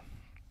pressure"?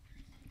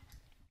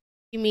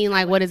 You mean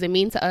like what does it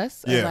mean to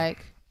us? Yeah. Or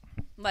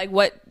like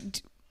what?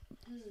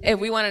 If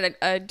we wanted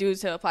a dude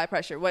to apply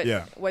pressure, what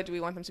do we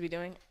want them to be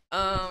doing?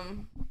 I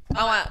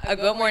want a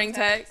good morning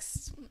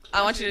text.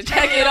 I want you to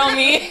check it on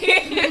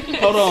me.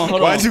 Hold on.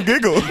 Why'd you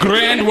giggle?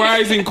 Grand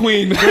rising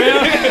queen.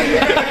 Grand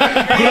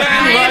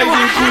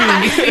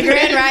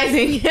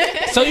rising.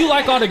 So you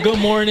like all the good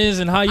mornings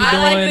and how you doing?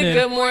 I like the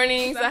good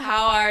mornings, the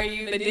how are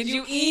you, the did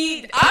you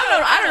eat?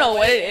 I don't know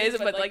what it is,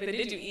 but like the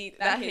did you eat,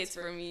 that hits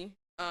for me.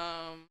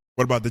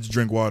 What about did you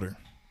drink water?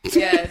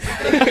 Yes,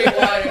 drink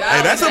water.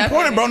 Hey, that's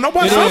important, bro.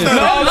 Nobody says that.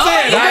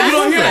 No, you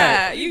don't hear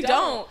that. You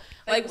don't.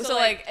 Like so,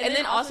 like, and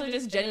then also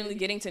just genuinely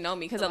getting to know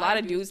me, because a lot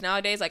of dudes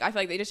nowadays, like, I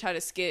feel like they just try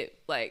to skip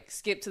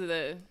to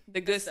the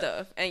good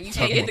stuff, and you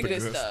can't get the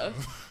good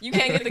stuff. You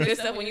can't get the good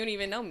stuff when you don't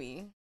even know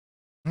me.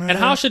 And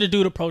how should a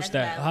dude approach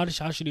that? How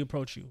should he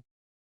approach you?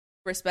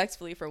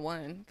 Respectfully, for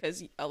one,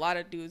 because a lot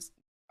of dudes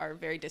are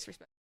very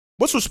disrespectful.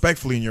 What's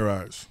respectfully in your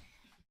eyes?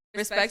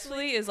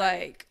 Respectfully is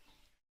like,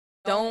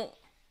 don't.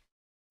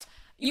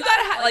 You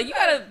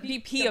gotta be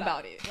P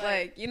about it,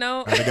 like, you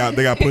know. They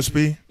got push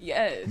P.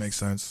 Yes, makes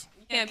sense.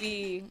 Can't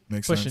be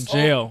pushing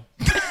jail.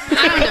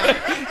 I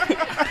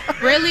don't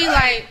know. Really,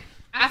 like,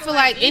 I feel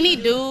like any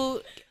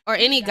dude or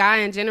any guy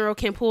in general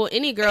can pull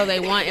any girl they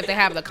want if they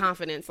have the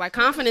confidence. Like,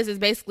 confidence is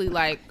basically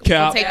like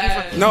Cap. take you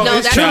from, no,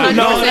 that's it's true. 100%.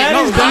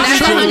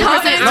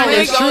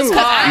 That's true.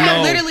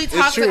 I literally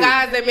talk to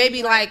guys that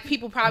maybe like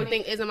people probably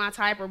think isn't my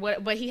type or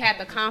what, but he had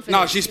the confidence.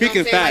 No, she's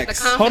speaking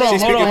facts. Like, hold on.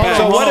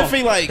 So what if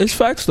he like? It's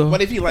facts though.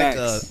 What if he like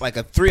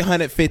a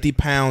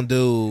 350-pound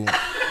dude?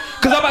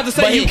 Because I'm about to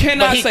say, you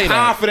cannot say that.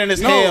 Confident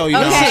as hell. You know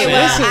what I'm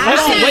I'm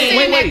saying?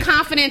 saying that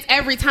confidence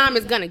every time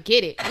is gonna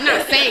get it. I'm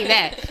not saying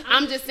that.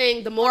 I'm just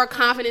saying the more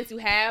confidence you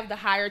have, the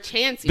higher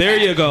chance you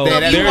have. You go. So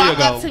if you walk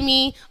up to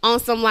me on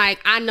some like,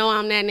 I know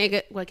I'm that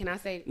nigga. What can I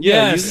say?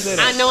 Yes.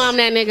 I know I'm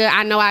that nigga.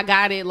 I know I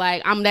got it.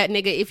 Like, I'm that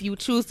nigga. If you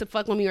choose to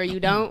fuck with me or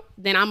you don't,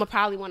 then I'ma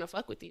probably want to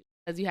fuck with you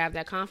because you have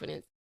that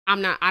confidence. I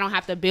don't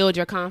have to build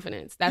your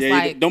confidence. That's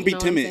like, don't be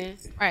timid.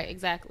 Right,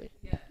 exactly.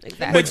 Yeah,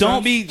 exactly. But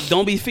don't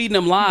be feeding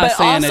them lies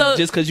saying that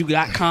just because you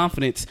got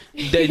confidence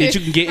that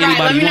you can get anybody you want.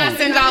 Let me not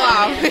send y'all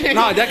off.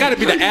 No, that got to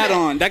be the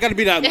add-on. That got to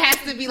be the. It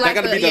has to be like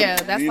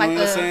that's like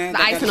the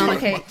icing on the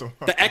cake.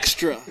 The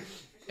extra.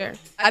 Sure.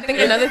 I think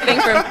another thing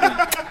for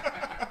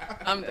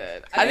I'm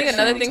good. I think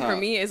another thing for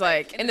me is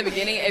like in the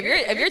beginning,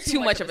 if you're too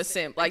much of a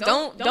simp, like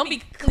don't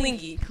be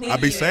clingy. I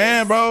be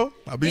saying, bro.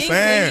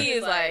 Clingy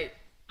is like.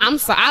 I'm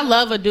sorry. I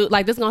love a dude.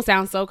 Like, this is gonna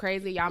sound so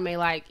crazy. Y'all may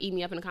like eat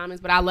me up in the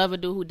comments, but I love a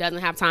dude who doesn't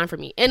have time for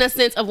me. In a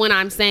sense of when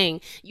I'm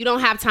saying you don't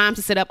have time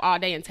to sit up all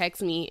day and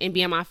text me and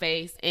be in my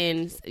face,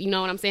 and you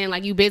know what I'm saying.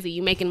 Like, you busy,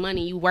 you making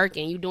money, you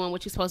working, you doing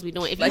what you're supposed to be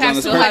doing. If you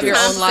still have time to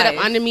sit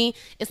up under me,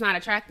 it's not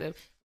attractive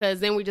because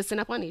then we just sit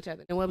up under each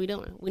other. And what we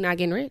doing? We're not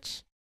getting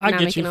rich. We're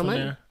not making no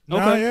money.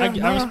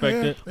 Okay, I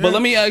respect it. But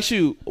let me ask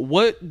you,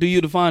 what do you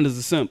define as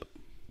a simp?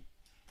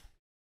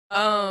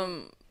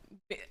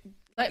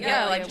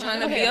 Like trying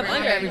to be up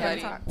under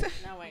everybody. No,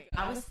 wait.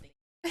 I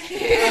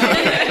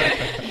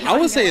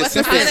would say it's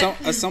simply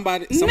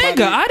somebody.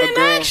 Nigga, I didn't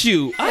ask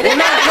you. Not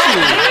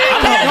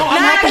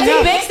because he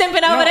big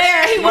simping over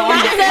there. He was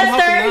my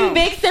sister. He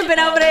big simping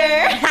over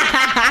there.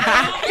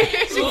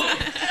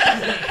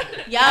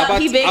 Yo,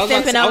 he big simping over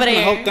there. I was gonna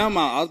help them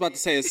out. I was about to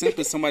say it's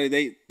simply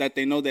somebody that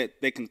they know that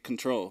they can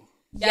control.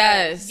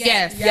 Yes.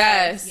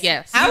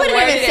 I wouldn't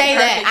even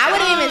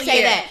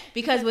say that.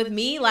 Because with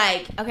me,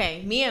 like,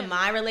 okay, me and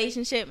my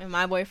relationship and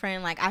my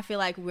boyfriend, like, I feel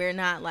like we're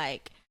not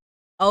like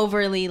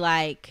overly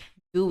like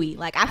gooey.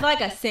 Like, I feel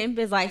like a simp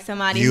is like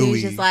somebody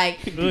who's just like,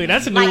 gooey,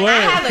 that's a new word.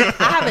 I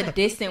have a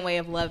distant way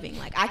of loving.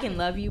 Like, I can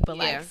love you, but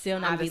like still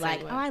not be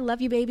like, oh, I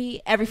love you,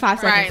 baby, every 5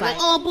 seconds. Like,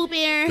 oh, boop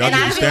here. Y'all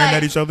just staring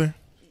at each other.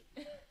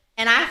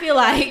 And I feel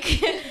like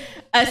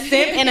a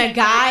simp and a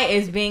guy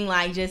is being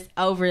like just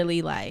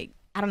overly like,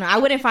 I don't know. I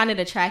wouldn't find it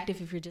attractive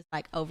if you're just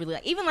like overly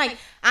like, even like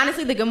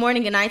honestly the good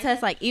morning, good night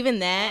test, like even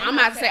that. I'm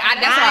about to say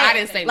that's why I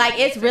didn't say like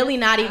it's really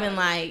not even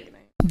like.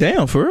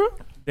 Damn, for real?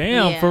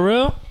 Damn, for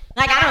real?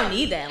 Like I don't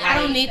need that. Like, I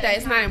don't need that.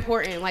 It's not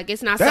important. Like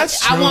it's not That's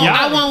something true.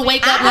 I won't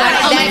wake up like,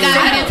 oh my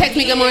god, he didn't text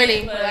me good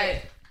morning.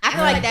 I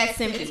feel like that's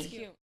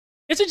simply.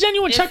 It's a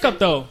genuine checkup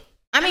though.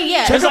 I mean,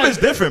 yeah. Checkup is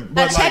different.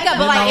 But a checkup,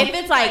 but like if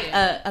it's like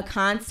a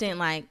constant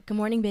like, good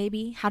morning,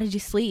 baby. How did you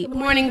sleep? Good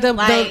morning,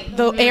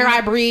 the air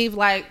I breathe.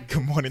 Like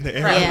good morning, the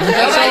air.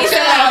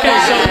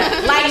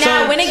 Yeah. Like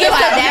now, when it gets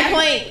to that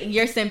point,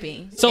 you're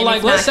simping. So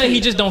like, let's say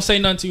he just don't say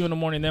nothing to you in the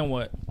morning. Then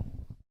what?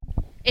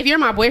 If you're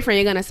my boyfriend,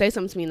 you're gonna say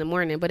something to me in the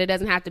morning, but it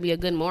doesn't have to be a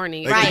good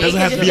morning. Right. It doesn't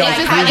have to be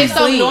it's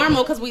so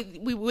normal because we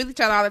with each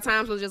other all the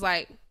time. So it's just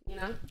like, you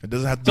know. It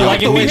doesn't have to be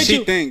like the way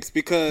she thinks,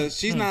 because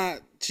she's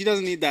not. She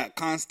doesn't need that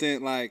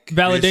constant like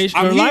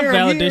validation or like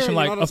validation,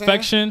 like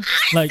affection.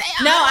 Like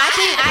no,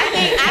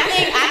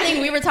 I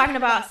think we were talking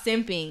about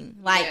simping.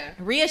 Like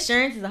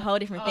reassurance is a whole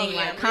different thing.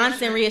 Like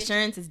constant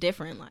reassurance is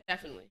different. Like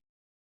definitely.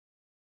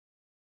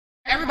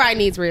 Everybody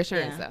needs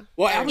reassurance though.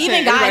 Well, I'm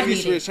saying everybody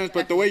needs reassurance,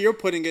 but the way you're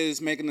putting it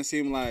is making it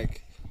seem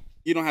like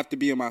you don't have to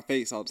be in my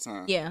face all the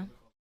time. Yeah.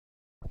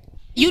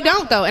 You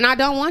don't though, and I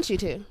don't want you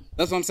to.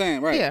 That's what I'm saying,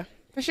 right? Yeah,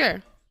 for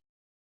sure.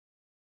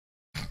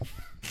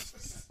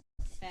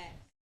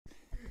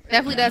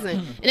 Definitely doesn't.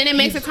 And then it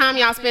makes the time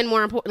y'all spend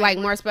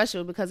more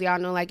special because y'all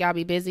know like y'all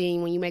be busy,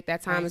 and when you make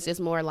that time it's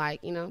just more like,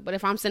 you know. But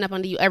if I'm sitting up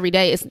under you every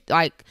day, it's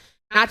like,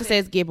 not to say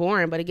it's get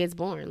boring, but it gets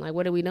boring. Like,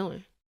 what are we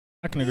doing?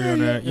 I can agree on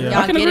that. Yeah, y'all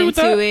I can get agree with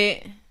into that.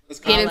 it.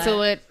 Get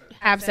into it.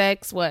 Have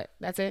sex. What?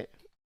 That's it.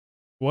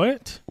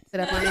 What? Sit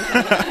up on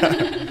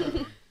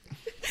it.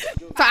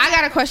 So I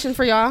got a question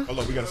for y'all. Hold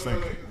on, we gotta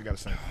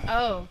sync.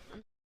 Oh.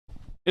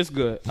 It's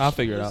good. I'll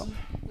figure it out.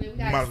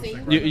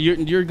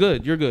 You're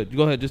good. You're good.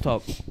 Go ahead. Just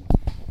talk.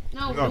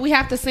 No, we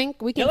have to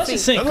sync. We can let's sync.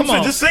 just sync. Come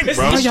on, just sync,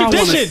 bro. It's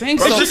tradition.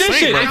 It's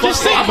tradition. It's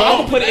just sync, I'm bro.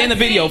 gonna put it in the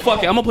video.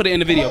 Fuck it. I'm gonna put it in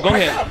the video. Go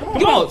ahead.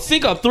 Come on.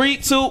 Sync up. 3,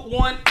 2,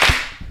 1.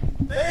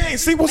 Dang,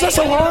 see, was that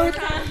so hard?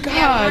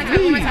 God,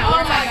 Oh my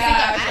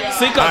god.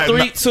 Sync up.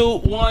 3, 2,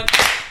 1. All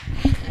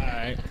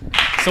right.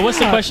 So what's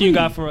the question you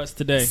got for us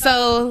today?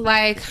 So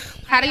like,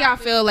 how do y'all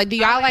feel? Like, do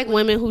y'all like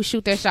women who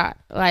shoot their shot?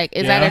 Like,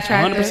 is that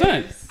attractive?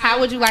 100%. How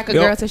would you like a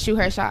girl to shoot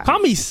her shot? Call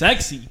me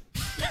sexy.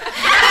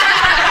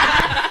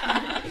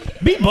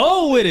 Be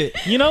bold with it,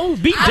 you know.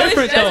 Be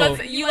different though.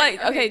 You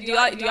like okay? Do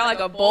y'all like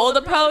a bold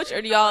approach or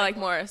do y'all like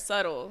more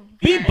subtle?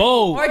 Be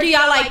bold. Or do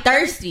y'all like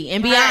thirsty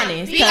and be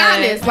honest? Be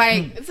honest.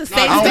 Like, it's a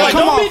safe I space.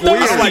 don't Don't be like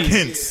thirsty. I like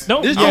hints.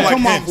 Don't This I don't don't like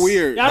come hints. off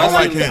weird. I don't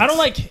like. hints. I don't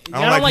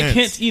like hints.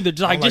 hints either.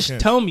 Just I don't like like just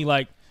hints. tell me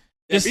like.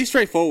 Yeah, be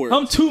straightforward.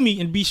 Come to me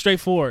and be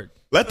straightforward.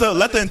 Let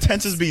the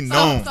intentions be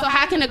known. So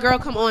how can a girl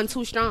come on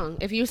too strong?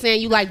 If you're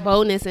saying you like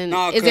boldness and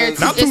Nah, is there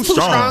Not is too too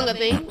strong. strong a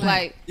thing?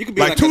 Like, You could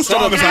be Like, like too a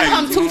strong setup is guy, like-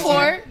 come you know too what I'm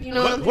saying? forward. You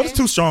know what I'm What's saying?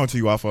 too strong to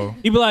you, Afo?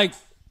 You be like,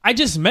 I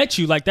just met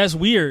you. Like that's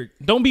weird.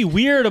 Don't be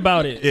weird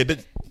about it. Yeah,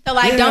 So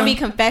like, Yeah. don't be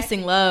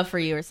confessing love for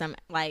you or something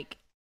like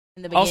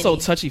in the beginning. Also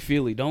touchy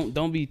feely.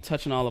 Don't be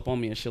touching all up on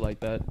me and shit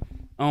like that.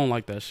 I don't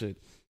like that shit.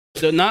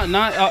 Not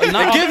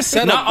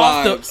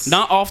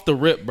off the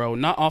rip, bro.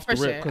 Not off the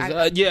For rip. sure.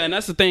 'Cause, yeah, and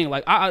that's the thing.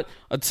 Like, I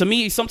to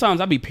me,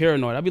 sometimes I be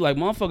paranoid. I be like,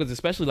 motherfuckers,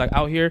 especially like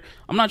out here.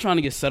 I'm not trying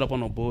to get set up on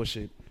no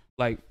bullshit.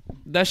 Like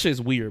that shit's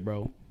weird,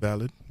 bro.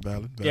 Valid.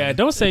 Yeah,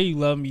 don't say you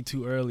love me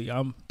too early.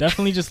 I'm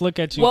definitely just look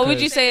at you. What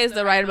would you say is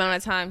the right amount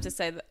of time to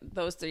say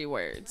those 3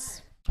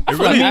 words? I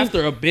feel like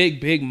after a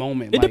big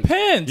moment. It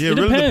depends. Yeah, It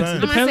it really depends. depends.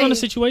 It depends I'm on the gonna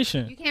say-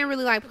 situation. You can't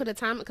really like put a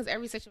time because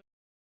every situation.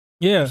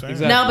 Yeah.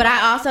 Exactly. No, but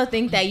I also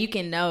think that you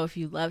can know if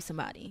you love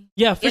somebody.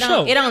 Yeah, for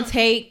sure. It don't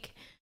take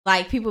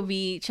like people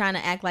be trying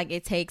to act like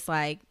it takes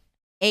like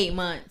 8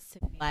 months to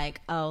be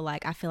like, oh,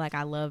 like I feel like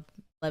I love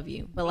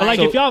you. But But, like,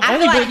 if y'all I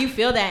only feel like been- you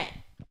feel that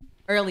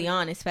early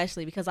on,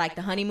 especially because like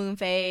the honeymoon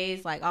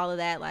phase, like all of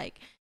that, like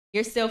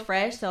you're still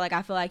fresh. So like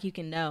I feel like you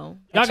can know.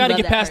 Y'all got to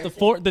get past the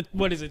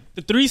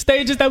 3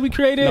 stages that we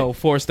created. No,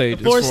 4 stages.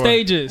 The 4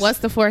 stages. What's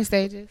the 4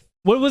 stages?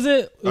 What was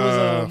it? It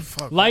was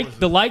fuck, like what was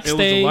the like It was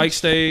stage. the like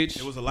stage.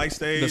 It was a like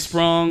stage. The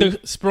sprung. The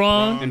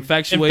sprung.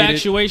 Infatuated.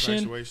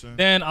 Infatuation.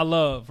 Then I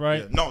love.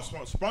 Right. Yeah. No,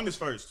 sprung is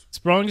first.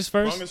 Sprung is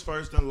first. Sprung is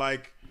first, then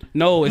like.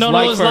 No, it's No,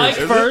 like it's first.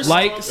 like first.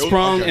 Like, It was-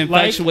 sprung, okay.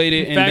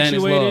 infatuated, and then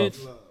it's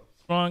love.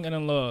 Sprung and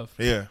then love.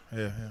 Yeah.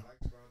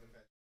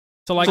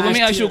 So like, So let me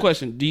this ask you a tier-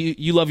 question. Do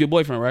you love your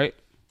boyfriend, right?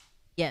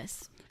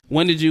 Yes.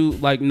 When did you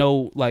like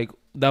know like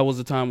that was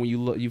the time when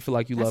you feel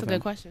like you That's love a him?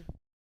 good question.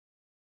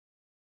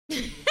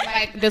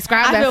 Like,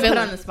 describe I that feel feeling.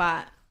 put on the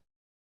spot.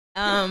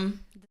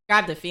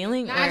 Describe the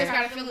feeling, Nah, I just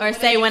got a feeling. or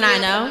What say do when you I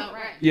feel? know.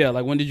 Right. Yeah,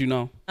 like when did you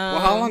know? Well,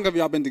 how long have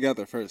y'all been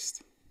together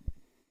first?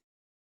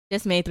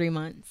 Just made 3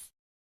 months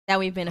that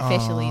we've been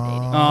officially dating.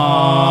 Congrats.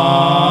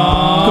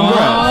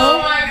 Oh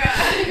my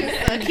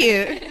god, so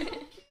cute.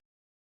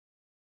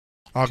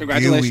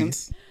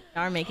 Congratulations.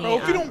 Y'all are making Bro,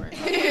 it if you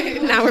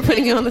awkward. Now we're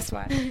putting you on the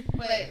spot. But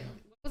what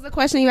was the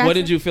question you asked? What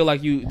did you feel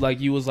like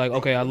you was like,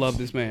 okay, I love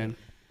this man?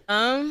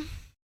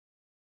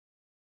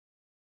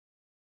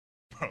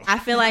 I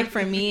feel like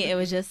for me, it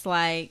was just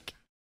like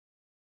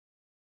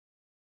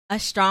a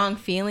strong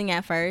feeling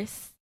at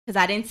first because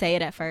I didn't say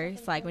it at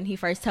first. Like when he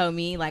first told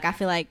me, like I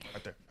feel like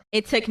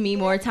it took me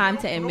more time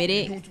to admit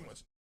it.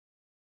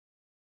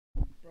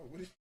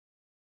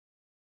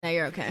 No,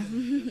 you're okay.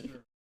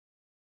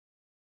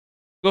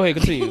 Go ahead,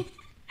 continue.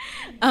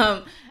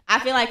 I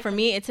feel like for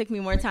me, it took me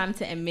more time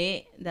to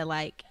admit that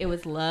like it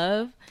was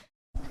love,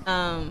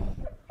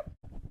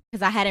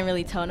 because I hadn't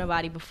really told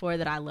nobody before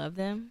that I loved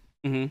them.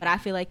 Mm-hmm. But I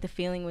feel like the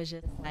feeling was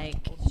just like,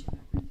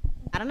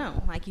 I don't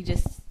know, like you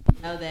just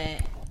know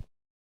that.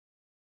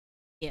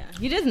 Yeah,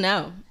 you just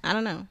know. I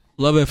don't know.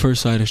 Love at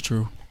first sight is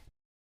true.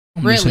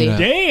 Really?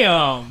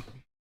 Damn.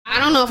 I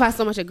don't know if I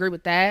so much agree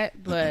with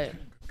that, but.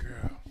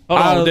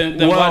 Then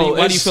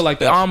why do you feel like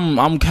that?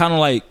 I'm kind of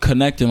like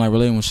connecting, like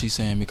relating what she's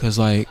saying because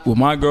like with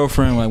my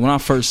girlfriend, like when I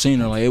first seen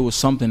her, like it was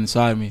something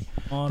inside me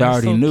that I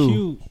already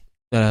knew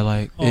that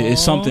like it's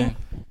something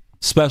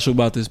special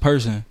about this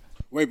person.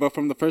 Wait, but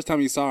from the first time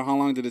you saw her, how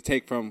long did it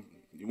take from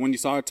when you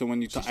saw her to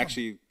when you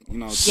actually, you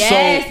know?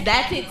 Yes,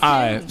 that's it too.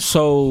 All right,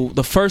 so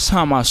the first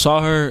time I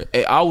saw her,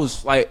 I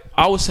was like,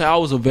 I would say I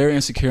was a very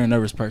insecure and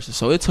nervous person,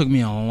 so it took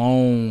me a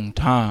long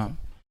time.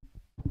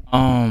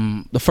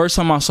 The first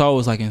time I saw her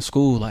was like in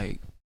school,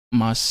 like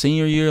my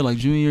senior year, like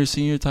junior year,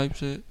 senior type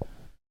shit.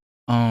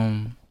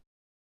 And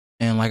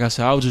like I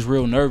said, I was just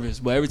real nervous.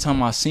 But every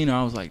time I seen her,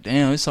 I was like,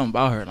 damn, there's something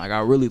about her. Like I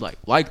really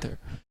liked her.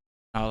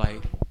 I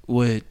like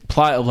would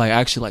plot of like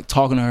actually like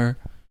talking to her.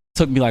 It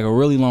took me like a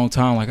really long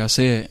time, like I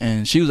said.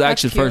 And she was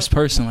actually the first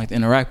person like to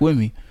interact with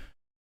me.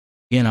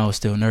 And I was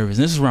still nervous.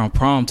 And this is around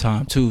prom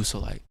time too, so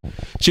like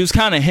she was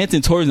kind of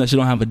hinting towards that she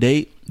don't have a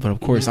date, but of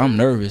course I'm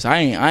nervous. I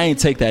ain't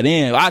take that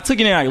in. I took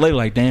it in like later,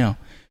 like damn,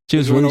 she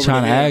was really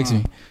trying to ask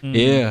me. Mm-hmm.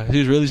 Yeah, she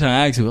was really trying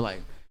to ask me, but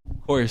like,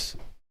 of course,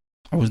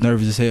 I was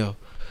nervous as hell.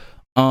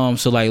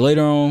 So like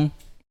later on,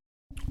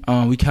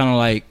 we kind of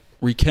like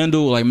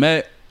rekindled, like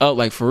met up,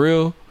 like for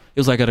real. It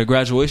was like at a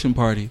graduation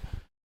party,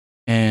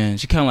 and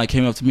she kind of like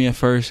came up to me at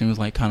first and was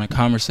like kind of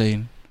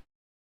conversating,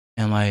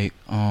 and like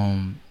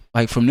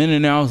from then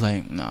and there, I was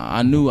like, nah,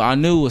 I knew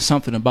it was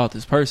something about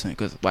this person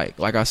because, like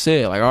I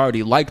said, like I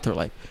already liked her.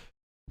 Like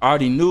I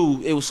already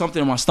knew it was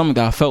something in my stomach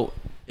that I felt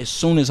as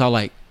soon as I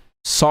like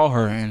saw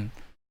her, and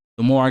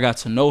the more I got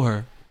to know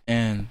her,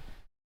 and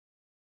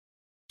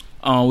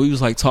we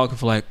was like talking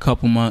for like a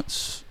couple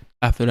months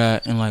after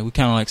that, and like we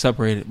kind of like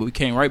separated, but we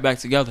came right back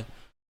together,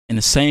 and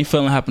the same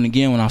feeling happened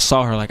again when I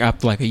saw her like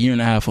after like a year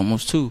and a half,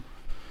 almost 2.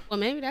 Well,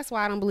 maybe that's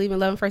why I don't believe in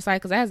love at first sight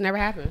because that has never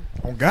happened.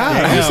 Oh God!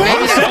 Maybe that's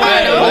why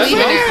I don't believe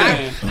in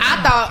it.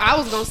 I thought I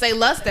was gonna say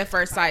lust at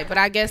first sight, but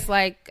I guess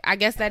that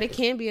it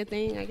can be a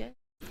thing. I guess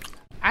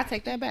I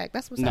take that back.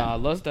 That's what's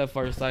up. Lust at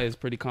first sight is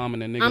pretty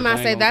common in niggas. I'm not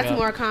saying that's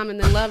more common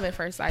than love at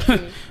first sight. To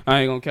me.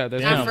 I ain't gonna cap.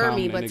 That's not for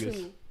me, but to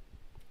me.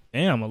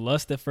 Damn, a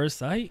lust at first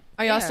sight.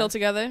 Are y'all still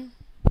together?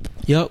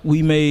 Yep,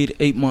 we made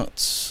 8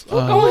 months. Go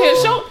ahead,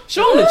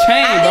 show him the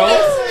chain, bro.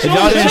 If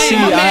y'all didn't see,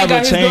 I have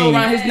a chain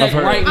around his neck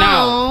right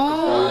now.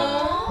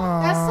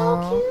 That's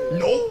so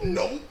cute.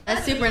 No.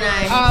 That's super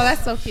nice. Oh,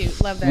 that's so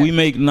cute. Love that. We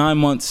make 9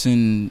 months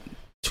and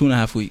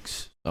 2.5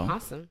 weeks. So.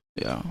 Awesome.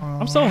 Yeah.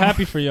 I'm so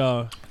happy for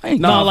y'all.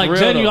 No, like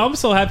genuinely, I'm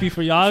so happy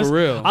for y'all. For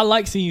real. I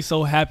like seeing you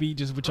so happy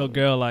just with your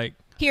girl. Like,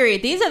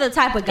 period. These are the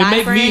type of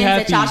guy friends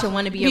that y'all should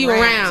want to be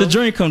around. It's a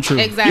dream come true.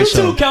 Exactly.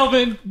 You too,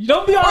 Kelvin. You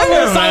don't be on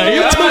there silent.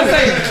 You too.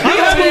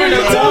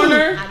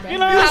 You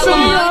know what I'm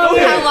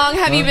saying? How long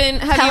have you been?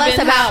 Tell us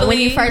about when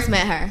you first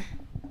met her.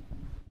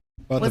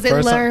 Was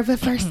it love at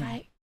first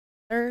sight?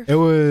 It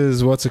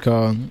was, what's it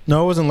called?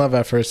 No, it wasn't love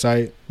at first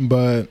sight,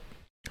 but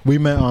we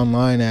met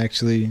online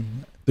actually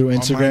through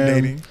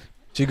Instagram.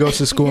 She goes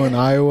to school in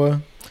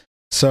Iowa.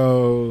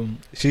 So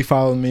she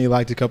followed me,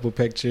 liked a couple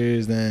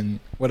pictures, then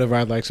whatever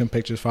I'd like some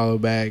pictures,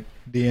 followed back,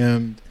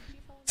 DM'd,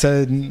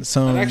 said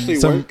some. That actually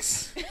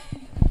works.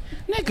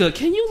 Nigga,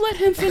 can you let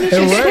him finish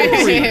his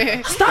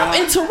story? Stop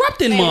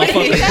interrupting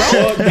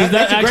motherfuckers, bro.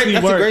 That's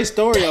a great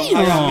story.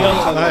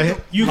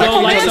 You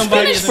go like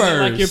somebody and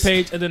then like your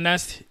page, and then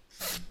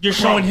you're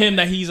showing him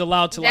that he's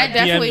allowed to like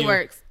that definitely DM you.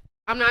 Works.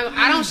 I'm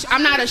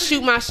not a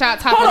shoot my shot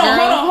type of girl.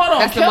 Hold on.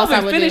 That's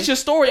Kelvin, finish your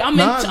story. I'm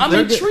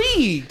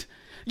intrigued.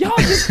 Y'all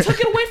just took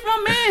it away from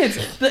my man's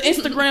the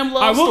Instagram love.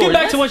 All right, we'll get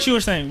back to what you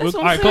were saying. All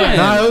right, go ahead.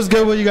 Nah, it was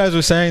good what you guys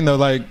were saying though.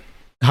 Like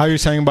how you're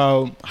saying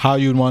about how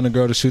you'd want a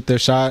girl to shoot their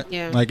shot.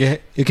 Yeah. Like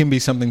it can be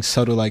something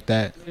subtle like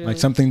that. Like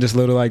something just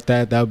little like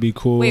that. That would be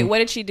cool. Wait, what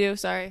did she do?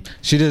 Sorry.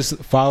 She just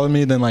followed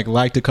me, then like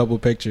liked a couple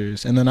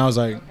pictures, and then I was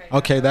like,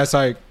 okay, that's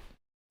like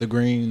the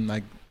green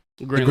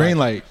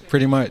light,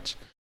 pretty much.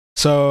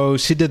 So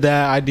she did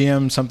that. I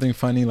DM'd something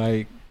funny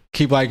like,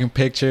 keep liking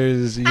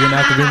pictures. You didn't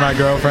have to be my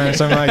girlfriend or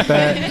something like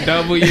that.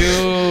 W.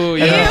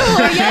 Wait.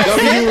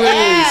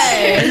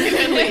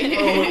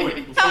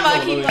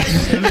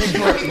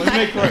 Let me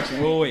make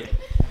correction. Wait.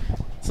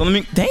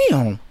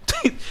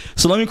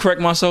 So let me correct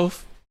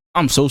myself.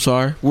 I'm so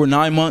sorry. We're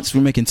 9 months.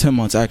 We're making 10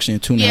 months actually in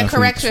 2.5 weeks. Yeah,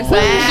 correct yourself.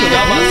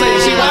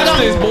 She watched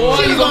this, boy.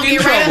 She's gonna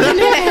get right on I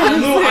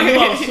knew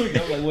I was sweet. I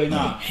was like, wait,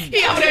 nah.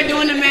 He over there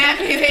doing the math.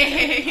 I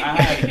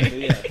had to,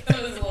 yeah.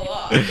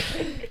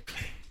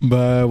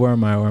 But where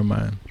am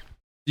I?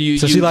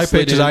 So she liked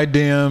pictures. I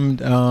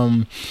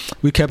DM'd.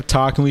 We kept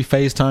talking. We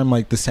FaceTime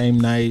like the same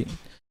night.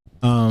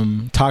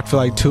 Talked for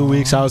like 2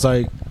 weeks. I was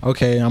like,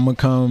 okay, I'm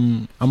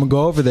gonna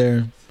go over there.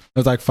 It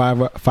was like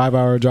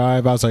 5-hour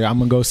drive. I was like, I'm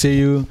gonna go see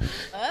you.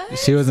 What?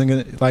 She wasn't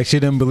gonna, like, she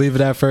didn't believe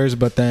it at first,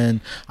 but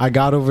then I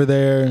got over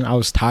there and I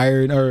was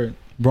tired. Or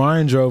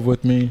Brian drove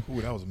with me.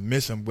 Ooh, that was a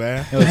mission,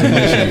 boy. It was a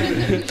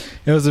mission.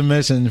 It was a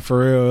mission for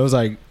real. It was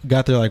like,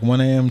 got there like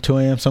 1 a.m., 2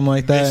 a.m., something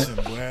like that.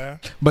 Mission, boy.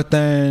 But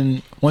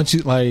then once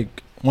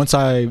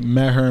I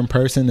met her in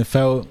person, it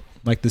felt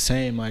like the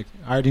same. Like,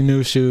 I already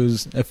knew she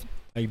was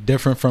like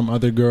different from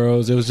other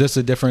girls. It was just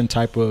a different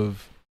type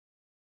of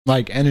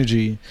like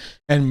energy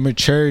and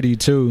maturity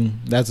too.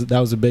 That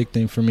was a big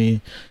thing for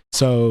me.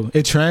 So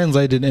it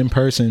translated in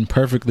person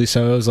perfectly.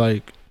 So it was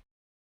like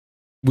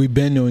we've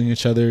been knowing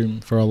each other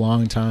for a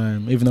long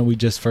time, even though we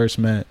just first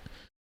met.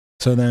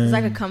 So then it's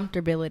like a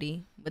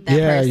comfortability with that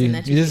person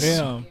that you just.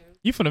 Yeah.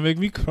 You finna make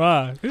me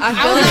cry.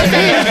 I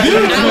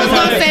was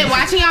gonna say,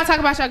 watching y'all talk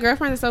about your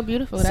girlfriend is so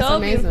beautiful. That's so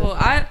amazing. Beautiful.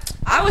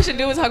 I wish a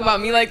dude would talk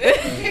about me like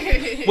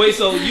this. Wait,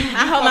 so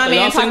I hope my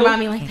man talk about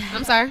me like that.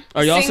 I'm sorry.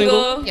 Are y'all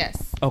single?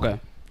 Yes. Okay.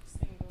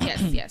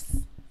 Yes.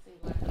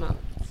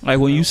 Like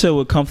when you said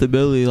with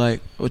comfortability,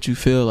 like what you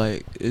feel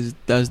like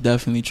that's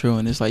definitely true,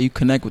 and it's like you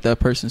connect with that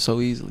person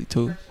so easily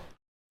too.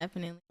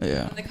 Definitely.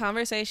 Yeah. The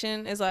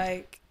conversation is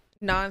like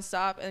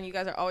nonstop, and you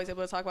guys are always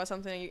able to talk about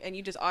something, and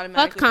you just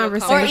automatically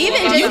conversation, or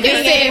even just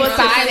being able to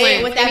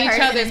silent with that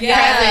each other's presence.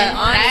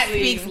 That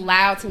speaks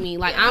loud to me.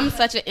 Like, I'm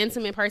such an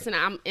intimate person.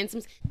 I'm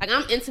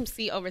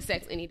intimacy over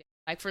sex any day.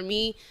 Like, for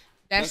me,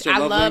 I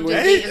love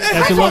just being in the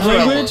That's your love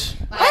language.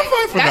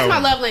 That's my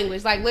love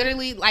language. Like,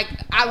 literally, like,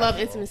 I love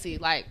intimacy.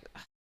 Like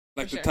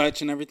the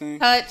touch and everything.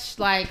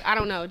 Like, I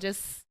don't know,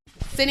 just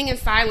sitting in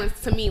silence.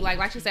 To me,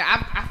 like you said,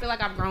 I feel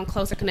like I've grown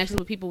closer connections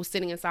with people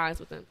sitting in silence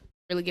with them.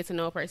 Really get to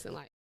know a person,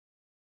 like.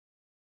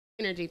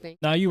 Energy thing.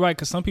 Nah, you're right,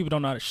 because some people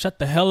don't know how to shut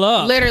the hell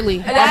up. Literally.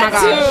 Oh my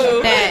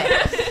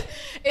gosh.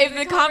 If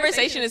the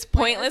conversation is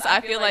pointless,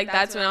 I feel like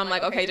that's when I'm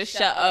like, okay, just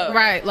shut up.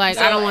 Right. Like,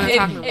 so I don't want to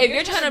talk no more. If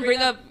you're trying to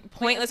bring up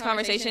pointless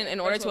conversation in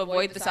order to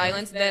avoid the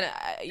silence, then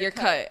you're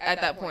cut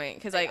at that point.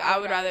 Because, like, I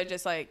would rather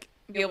just, like,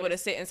 be able to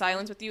sit in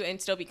silence with you and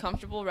still be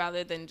comfortable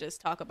rather than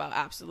just talk about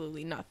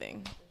absolutely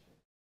nothing.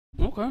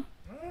 Okay.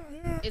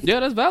 Yeah,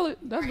 that's valid.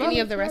 That's valid. Any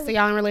of the rest of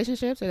y'all in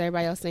relationships, or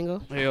everybody else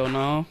single? Hell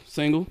no.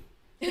 Single.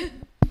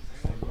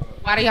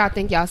 Why do y'all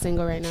think y'all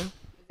single right now? Is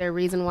there a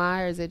reason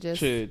why, or is it just?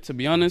 Shit, to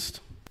be honest,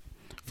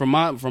 from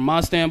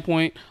my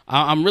standpoint,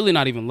 I'm really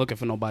not even looking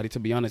for nobody, to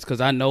be honest, because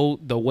I know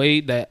the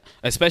way that,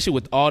 especially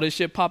with all this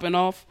shit popping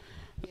off,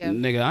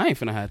 nigga, I ain't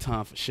finna have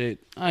time for shit.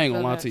 I ain't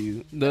gonna lie to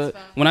you.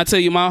 When I tell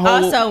you my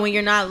whole, also when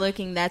you're not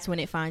looking, that's when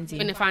it finds you.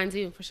 When it finds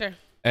you, for sure.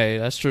 Hey,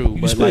 that's true.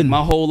 But like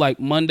my whole like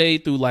Monday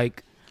through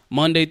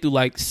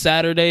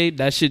Saturday,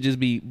 that shit just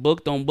be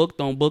booked on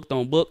booked on booked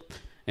on booked.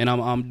 And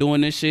I'm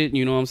doing this shit,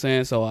 you know what I'm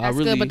saying? So that's I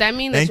really good, but that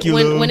means that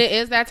when it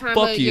is that time,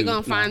 you're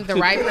gonna find the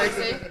right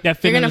person.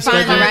 You're gonna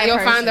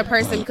find the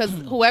person, because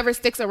whoever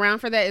sticks around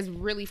for that is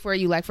really for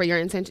you, like for your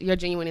intention, your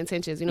genuine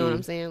intentions. You know what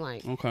I'm saying?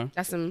 Like, okay,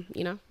 that's some,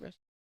 you know.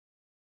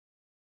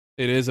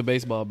 It is a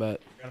baseball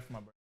bat.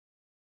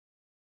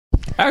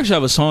 I actually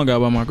have a song out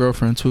by my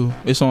girlfriend too.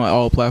 It's on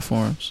all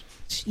platforms.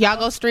 Y'all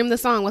go stream the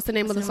song. What's the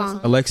name of the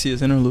song?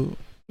 Alexia's Interlude.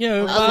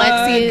 Yeah,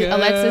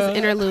 Alexis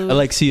Interlude.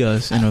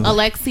 Alexia's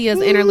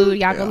Interlude.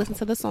 Y'all go listen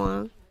to the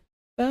song.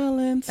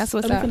 Balance. That's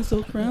what's up.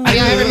 So have y'all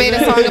ever made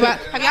a song about?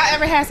 Have y'all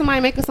ever had somebody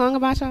make a song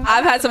about y'all?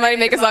 I've had somebody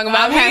make a song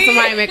about me. I've had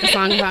somebody make a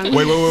song about me.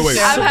 Wait.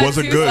 Was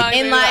it good?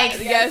 In like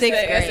yes,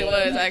 it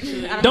was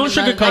actually. Don't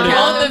sugarcoat it.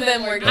 Both of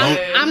them were good.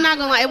 I'm not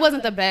gonna lie, it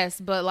wasn't the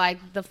best, but like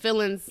the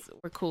feelings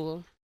were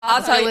cool.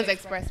 I'll tell you,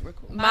 expressed were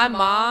cool. My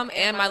mom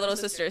and my little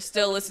sister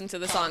still listen to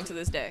the song to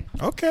this day.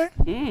 Okay.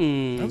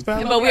 That's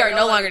valid. But we are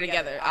no longer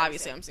together.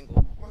 Obviously, I'm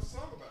single. What's the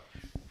song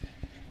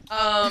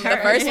about? The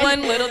first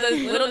one, little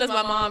does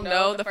my mom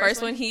know. The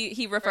first one,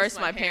 he refers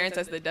to my parents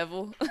as the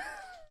devil.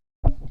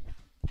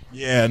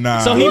 Yeah, nah.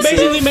 So he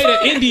basically made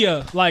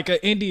an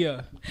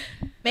India.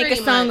 Make a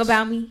song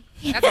about me.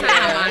 That's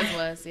how mine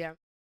was. Yeah.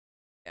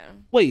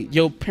 Wait,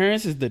 your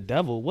parents is the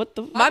devil? What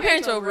the? My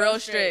parents were real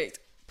strict.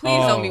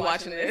 Please don't be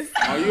watching this.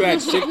 Oh, you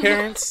had strict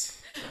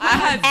parents? I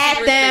had super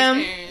strict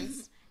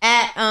parents.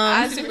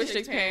 I had super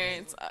strict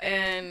parents,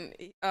 and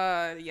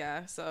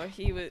yeah. So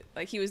he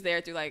was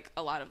there through like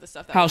a lot of the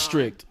stuff. That How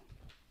strict?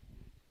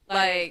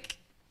 Like,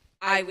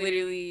 I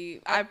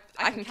literally I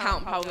can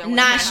count probably on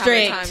not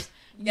strict. Times.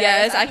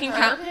 Yes, I can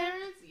count.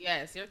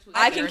 Yes, you're too.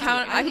 I can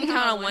count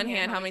on one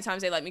hand how many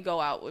times they let me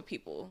go out with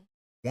people.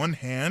 One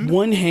hand.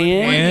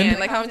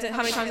 Like how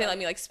many times they let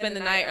me like spend the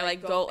night or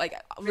like go like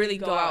really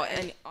go out,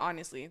 and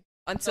honestly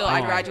until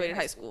I graduated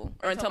high school,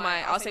 or until until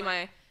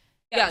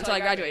I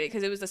graduated,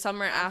 because it was the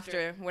summer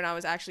after when I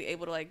was actually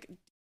able to like.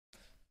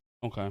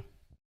 Okay.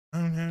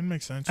 That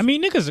makes sense. I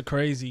mean, niggas are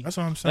crazy. That's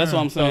what I'm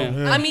saying.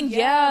 Yeah. I mean,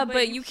 yeah,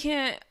 but you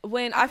can't.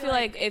 When I feel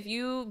like if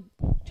you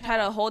try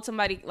to hold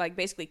somebody like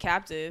basically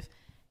captive,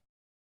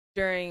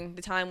 during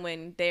the time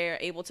when they're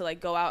able to like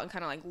go out and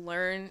kind of like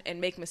learn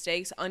and make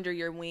mistakes under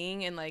your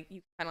wing, and like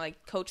you kind of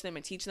like coach them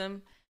and teach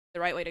them the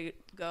right way to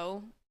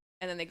go,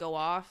 and then they go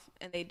off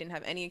and they didn't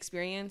have any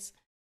experience,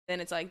 then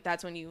it's like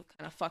that's when you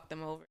kind of fuck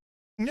them over.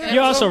 Yeah,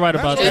 you're also right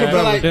about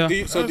that. Do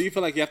you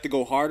feel like you have to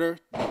go harder,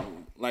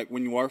 like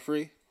when you are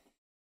free?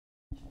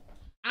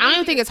 I don't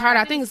even think it's hard.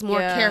 I think it's more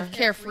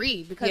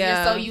carefree because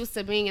you're so used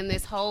to being in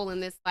this hole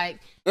and this like.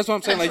 That's what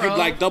I'm saying. Like you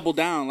like double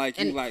down. Like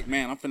you like,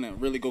 man, I'm finna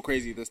really go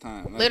crazy this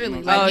time. Like, literally,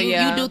 you know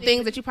you do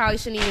things that you probably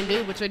shouldn't even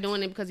do, but you're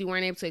doing it because you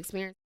weren't able to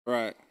experience.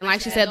 Right. And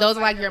like she said, those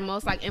are like your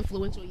most like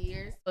influential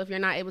years. So if you're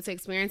not able to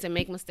experience and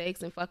make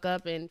mistakes and fuck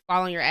up and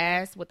fall on your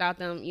ass without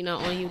them,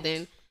 on you,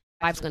 then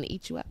life's gonna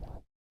eat you up.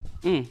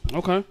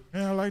 Okay.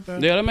 Yeah, I like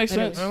that. Yeah, that makes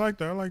sense. I like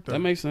that. That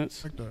makes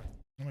sense. I like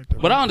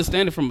that. But I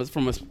understand it from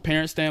a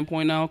parent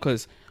standpoint now,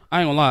 because I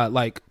ain't gonna lie,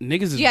 like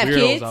niggas is weirdos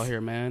kids? out here,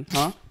 man.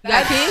 Huh? You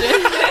got kids?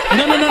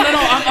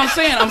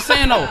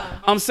 No.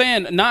 I'm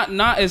saying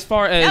not as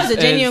far as that was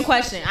a genuine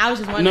question. I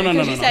was just wondering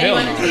because you said you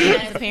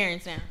understand as a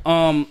parent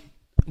now.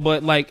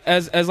 But like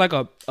as like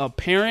a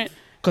parent,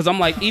 because I'm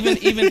like even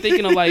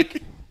thinking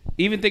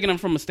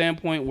of from a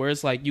standpoint where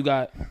it's like you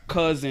got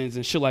cousins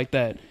and shit like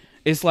that.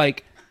 It's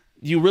like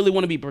you really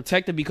want to be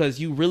protected because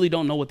you really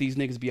don't know what these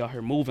niggas be out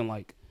here moving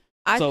like.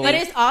 But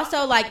it's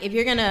also like if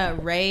you're gonna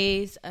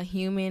raise a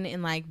human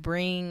and like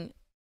bring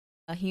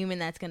a human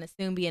that's gonna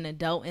soon be an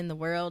adult in the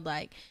world,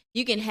 like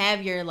you can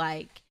have your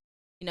like,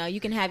 you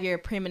can have your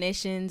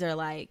premonitions or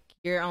like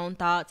your own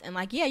thoughts, and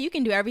like you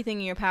can do everything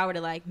in your power to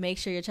like make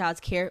sure your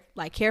child's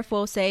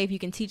careful, safe. You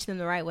can teach them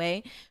the right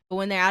way, but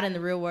when they're out in the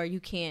real world,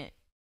 you can't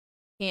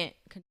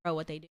control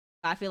what they do.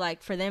 I feel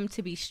like for them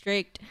to be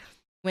strict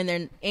when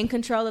they're in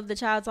control of the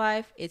child's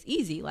life, it's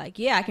easy. Like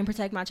I can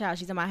protect my child.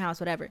 She's in my house,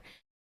 whatever.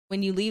 When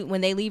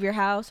they leave your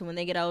house and when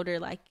they get older,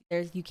 like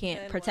you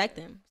can't protect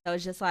them. So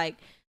it's just like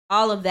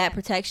all of that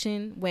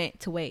protection went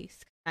to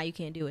waste. Now you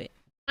can't do it.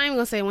 I'm not even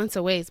gonna say it went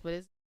to waste,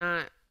 but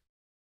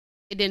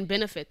it didn't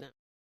benefit them.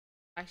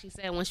 Like she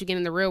said, once you get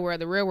in the real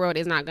world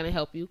is not gonna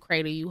help you,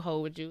 cradle you,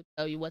 hold you,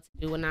 tell you what to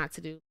do and not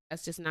to do.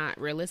 That's just not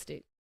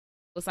realistic.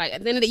 It's like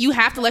at the end of the day, you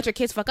have to let your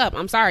kids fuck up.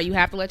 I'm sorry, you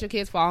have to let your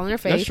kids fall on their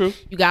face. That's true.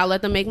 You gotta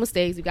let them make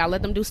mistakes. You gotta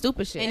let them do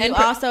stupid shit. And you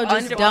also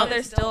just don't.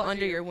 They're still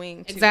under your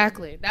wing. Too.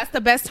 Exactly. That's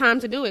the best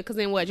time to do it. Because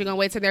then what? You're gonna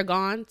wait till they're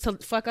gone to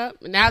fuck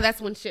up. Now that's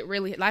when shit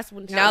really.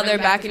 Now they're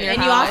back in your house.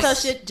 And you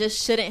also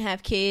shouldn't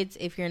have kids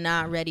if you're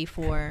not ready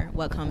for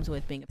what comes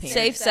with being a parent.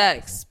 Safe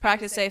sex.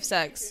 Practice safe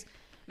sex.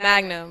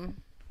 Magnum.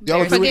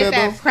 Y'all agree with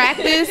that though?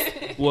 Practice.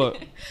 What?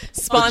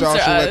 Sponsor y'all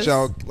should us. let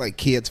y'all like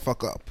kids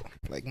fuck up,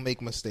 like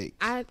make mistakes.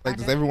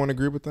 Does everyone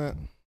agree with that?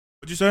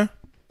 What'd you say?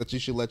 That you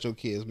should let your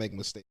kids make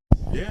mistakes.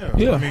 Yeah.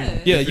 I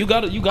mean, you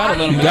gotta let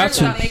them. You got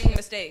to making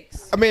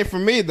mistakes. I mean, for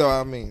me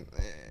though,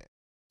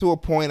 to a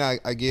point,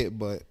 I get,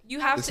 but you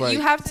have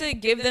to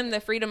give them the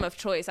freedom of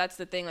choice. That's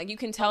the thing. Like you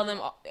can tell them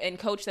and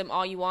coach them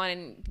all you want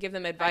and give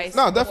them advice.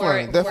 No,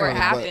 definitely, before it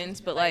happens.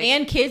 But like,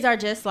 and kids are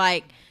just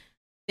like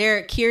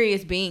they're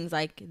curious beings.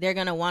 Like they're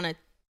gonna want to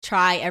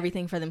try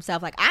everything for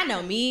themselves. Like I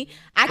know me,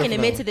 I can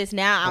admit to this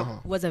now.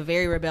 I was a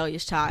very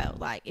rebellious child.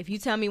 Like if you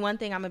tell me one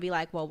thing, I'm gonna be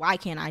like, well, why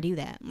can't I do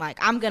that? Like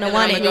I'm gonna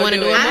want to do it.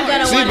 I'm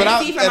gonna want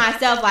to see for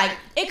myself. Like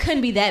it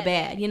couldn't be that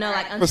bad,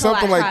 Like for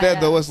something like that,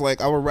 though, it's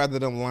like I would rather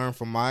them learn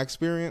from my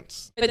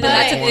experience. But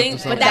that's the thing.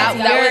 But that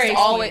was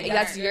always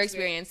that's your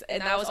experience,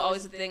 and that was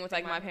always the thing with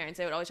like my parents.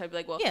 They would always try to be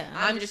like, well,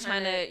 I'm just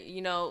trying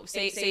to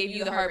save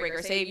you the heartbreak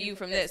or save you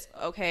from this.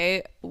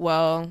 Okay,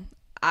 well.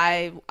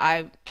 I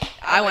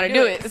want to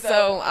do it,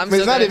 so I'm. But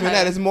it's not even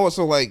that. It's more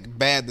so like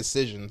bad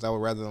decisions. I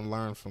would rather them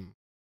learn from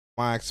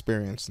my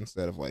experience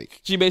instead of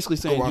like. She basically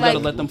saying you gotta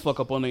let them fuck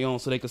up on their own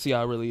so they can see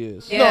how it really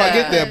is. Yeah. No, I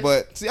get that,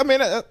 but see, I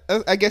mean,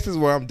 I guess it's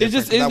where I'm different.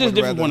 It's just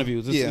different point of view.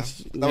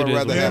 I would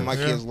rather have my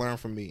kids learn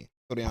from me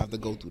so they don't have to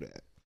go through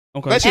that.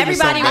 Okay.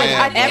 Everybody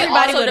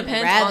also would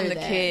depends on the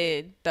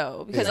kid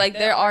though, because like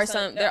there are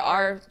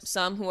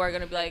some who are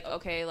gonna be like,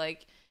 okay,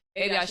 like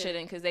maybe I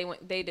shouldn't because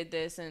they did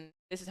this and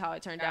this is how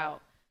it turned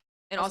out.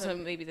 And also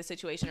maybe the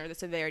situation or the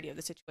severity of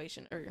the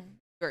situation or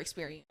your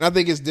experience. And I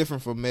think it's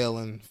different for male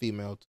and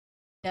female.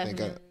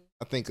 Definitely.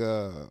 I think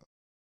in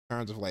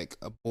terms of like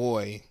a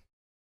boy,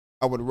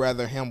 I would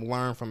rather him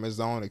learn from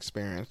his own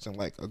experience than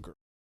like a girl,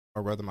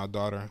 or rather my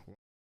daughter.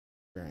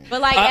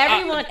 But like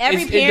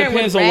every parent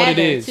would rather on what it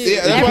is. Too.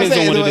 Yeah, that's what I'm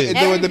saying.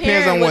 It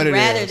depends on what it is.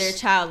 Rather their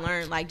child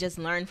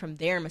learn from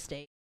their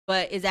mistake.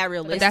 But is that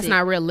realistic? But that's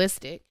not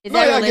realistic. Is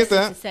that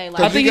realistic to say?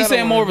 Like, I think he's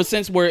saying more of a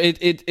sense where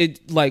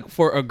it like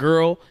for a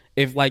girl,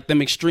 if like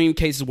them extreme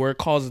cases where it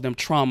causes them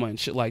trauma and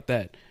shit like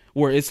that,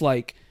 where it's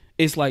like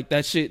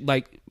that shit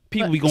like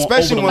people be going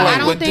especially over when the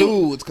line. with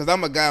dudes, because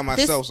I'm a guy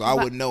myself, so I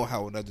would know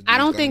how another dude. I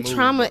don't think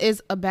trauma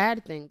is a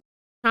bad thing.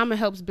 Trauma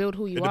helps build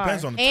who you are. It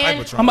depends on the type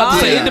of trauma. I'm about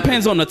to say it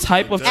depends on the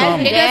type of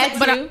trauma.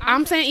 But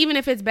I'm saying even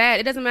if it's bad,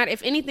 it doesn't matter.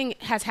 If anything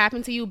has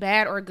happened to you,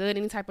 bad or good,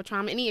 any type of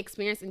trauma, any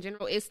experience in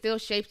general, it still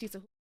shapes you to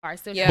who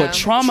But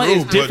trauma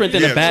is different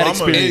than a bad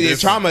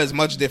experience. Trauma is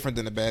much different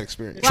than a bad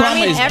experience. Well,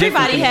 trauma is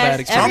everybody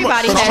has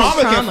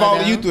trauma can follow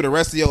though. you through the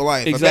rest of your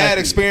life. Exactly. A bad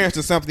experience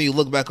is something you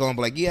look back on and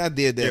be like, yeah, I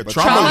did that. But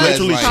trauma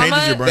literally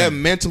changes your brain. That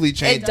mentally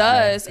changes. It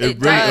does. It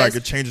really does.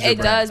 it changes your brain.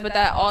 It does, but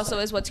that also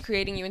is what's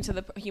creating you into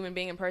the human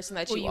being and person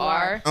that you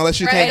are. Unless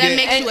you can't and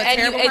get. that makes you a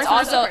terrible person. It's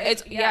also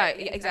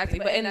exactly.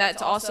 But and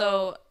that's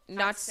also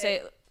not to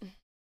say.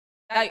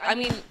 I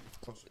mean,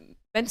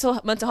 mental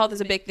health is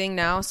a big thing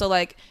now. So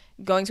like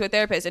going to a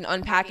therapist and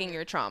unpacking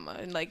your trauma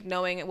and like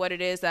knowing what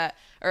it is that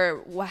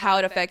or how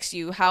it affects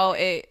you, how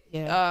it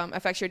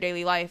affects your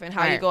daily life and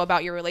how you go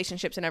about your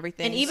relationships and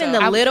everything. And even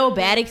the little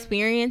bad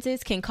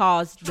experiences can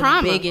cause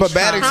trauma. The biggest But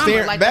bad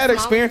trauma.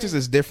 experiences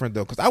is different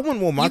though, because I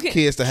wouldn't want my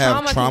kids to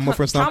have trauma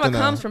for something. Trauma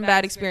comes from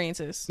bad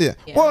experiences. Yeah.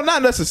 Well,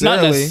 not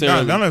necessarily.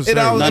 Not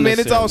necessarily. I mean,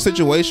 it's all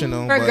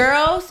situational. For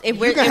girls, if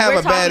we're have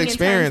a bad talking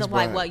experience, in terms of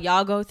like what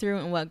y'all go through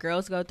and what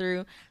girls go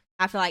through,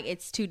 I feel like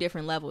it's two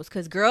different levels.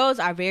 Because girls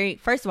are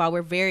first of all,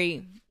 we're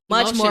very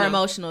much more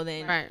emotional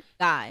than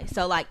guys.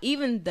 So like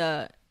even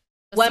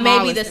what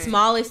may be the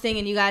smallest thing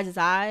in you guys'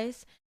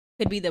 eyes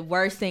could be the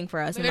worst thing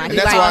for us. And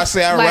that's why I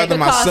say I'd rather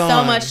my son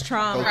so much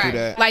trauma. go through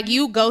that. Like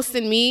you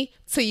ghosting me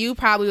to you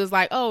probably was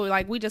like, oh,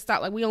 like we just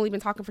thought like we only been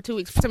talking for 2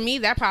 weeks. To me,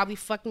 that probably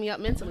fucked me up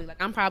mentally. Like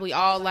I'm probably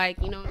all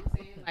like, you know what I'm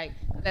saying? Like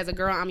as a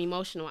girl, I'm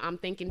emotional. I'm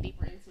thinking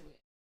deeper into it.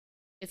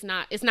 It's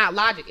not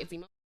logic. It's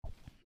emotional.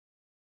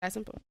 That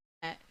simple.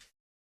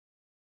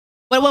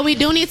 But what we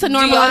do need to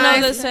normalize. Do y'all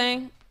know the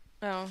saying?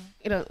 No,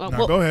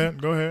 go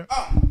ahead.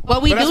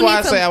 What we that's do why need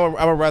I to say I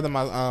would rather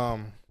my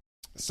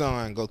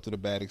son go through the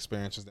bad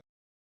experiences.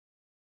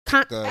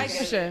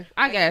 Sure,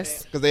 I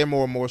guess because they're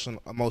more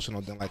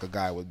emotional than like a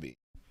guy would be,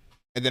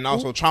 and then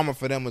also trauma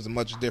for them is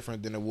much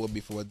different than it would be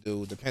for a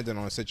dude, depending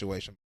on the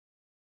situation.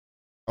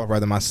 I would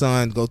rather my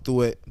son go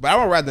through it, but I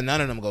would rather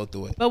none of them go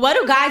through it. But what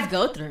do guys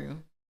go through?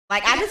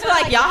 Like I just feel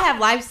like y'all have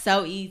life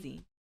so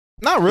easy.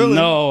 Not really.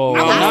 No,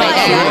 I not feel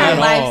like true y'all at have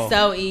life all.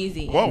 so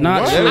easy. Whoa,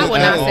 Not what? true I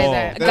would at not say all.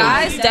 that.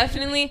 Guys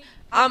definitely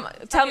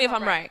tell me if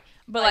I'm right,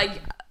 but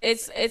like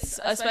it's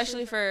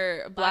especially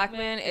for black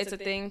men, it's a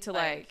thing to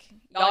like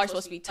y'all are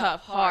supposed to be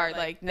tough, hard,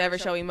 like never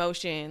show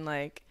emotion.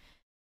 Like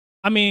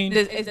I mean,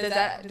 does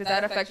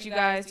that affect you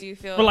guys? Do you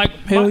feel but like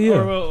Hell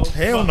yeah.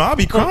 Hell no, I'll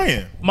be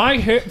crying. For my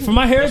heritage,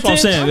 That's what I'm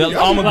saying.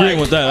 I'm agreeing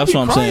with that. That's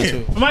what I'm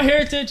saying too. For my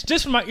heritage,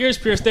 just for my ears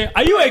pierced there.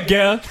 Are you a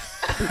girl?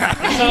 So, come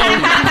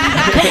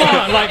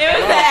on, like It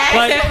was the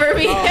accent for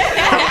me.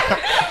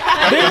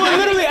 they would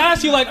literally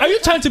ask you, like, "Are you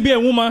trying to be a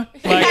woman?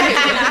 Like,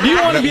 do you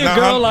want to be a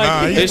girl?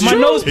 Like, it's my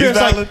true. nose pierced.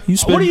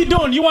 He's Like, valid. what are you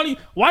doing?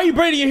 Why are you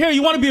braiding your hair?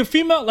 You want to be a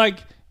female?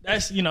 Like,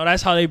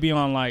 that's how they be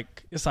on.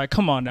 Like, it's like,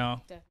 come on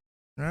now.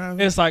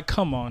 It's like,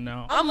 come on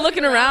now. I'm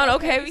looking around.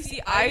 Okay, we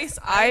see ice.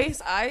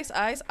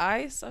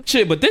 Okay.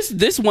 Shit, but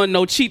this one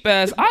no cheap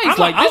ass ice. I'm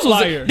like an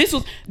outlier.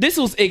 this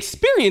was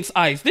experience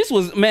ice. This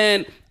was,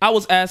 man, I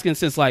was asking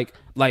since like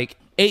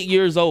 8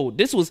 years old.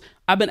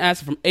 I've been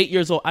asking from 8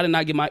 years old. I did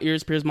not get my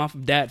ears pierced. My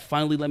dad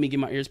finally let me get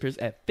my ears pierced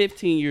at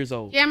 15 years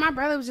old. Yeah, my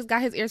brother just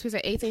got his ears pierced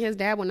at 18. His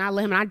dad would not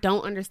let him, and I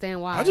don't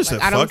understand why. I just said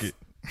fuck it.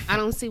 I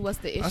don't see what's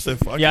the issue. I said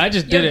fuck it. Yeah, I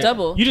just did it.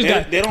 Double. You just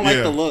got. They don't like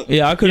the look.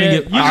 Yeah, I couldn't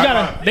get. You just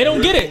gotta. They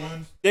don't get it.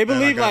 They Man, I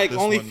believe got like this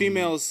only one,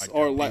 females like,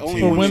 or like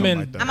only For something women.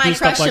 like that. I might Do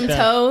stuff crush like them that.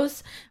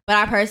 toes, but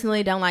I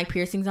personally don't like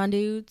piercings on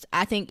dudes.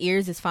 I think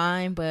ears is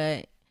fine,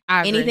 but I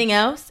agree. anything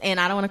else, and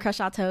I don't want to crush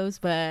y'all toes,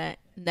 but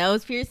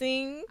nose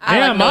piercing.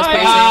 Damn, nose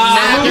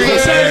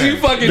You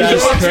fucking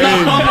That's jerk.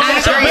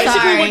 crazy. So Sorry.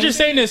 basically, what you're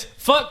saying is,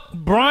 fuck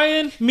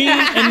Brian, me,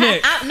 and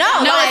Nick.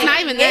 No, it's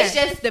not even It's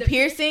that. just the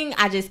piercing.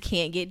 I just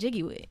can't get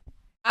jiggy with.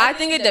 I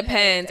think it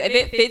depends. If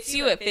it fits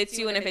you, it fits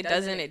you, and if it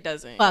doesn't, it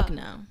doesn't. Fuck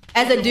no.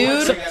 As a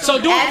dude,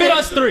 So do it fit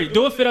us three.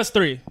 Do it fit us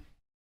three.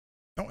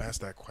 Don't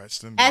ask that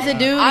question. as a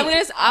dude,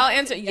 I'll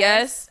answer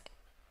yes.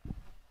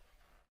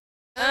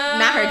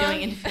 not her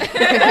doing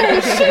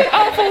it. Shit,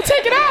 oh, fool,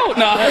 take it out.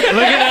 No,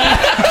 Look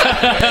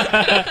at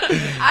that.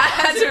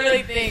 I had to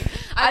really think.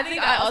 I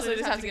think I also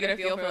just have to get a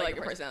feel for like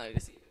your personality to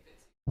see.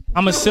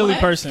 I'm a silly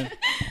person.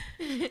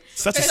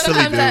 Such a silly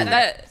Sometimes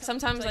dude.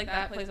 sometimes like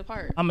that plays a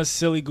part. I'm a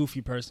silly,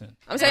 goofy person.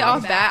 I'm saying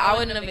off bat, I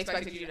wouldn't have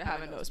expected you to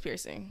have a nose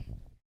piercing.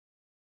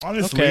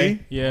 Honestly, Okay,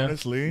 yeah.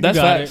 honestly, That's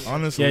You got facts. it.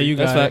 honestly, Yeah, you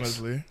got That's it. facts.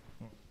 honestly.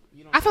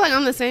 I feel like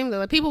I'm the same though.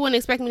 Like, people wouldn't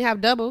expect me to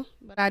have double,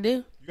 but I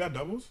do. You got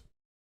doubles?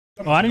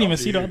 Oh, I didn't even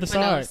see the other My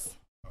side. nose.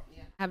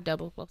 I have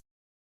double. Both.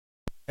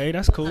 Hey,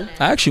 that's cool.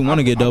 I actually want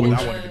to get doubles.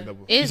 I want to get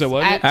doubles. It's, said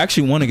what? I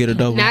actually want to get a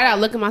double. Now that I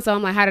look at myself,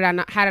 I'm like, how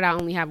did I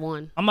only have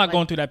one? I'm not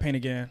going through that pain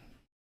again.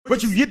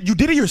 But you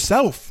did it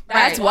yourself.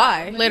 That's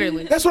why.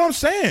 Literally. That's what I'm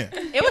saying.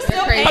 It was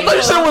still Crazy. I thought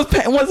you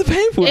said it wasn't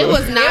painful. It though.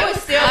 was not. It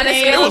was still On a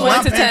painful. scale of It was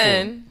 1 to not painful.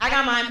 10. I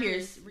got mine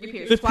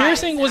re-pierced The twice,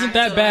 piercing and wasn't I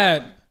that still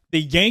bad. The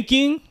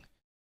yanking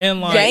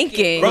and like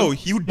Yanking. Bro,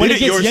 you when did it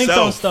it gets yanked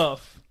on yourself.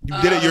 stuff. You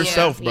did it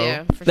yourself, bro.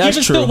 Yeah, for That's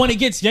Even true. still, when it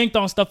gets yanked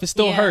on stuff, it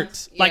still Yeah.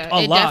 hurts like Yeah,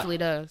 a it lot. definitely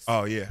does.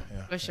 Oh yeah.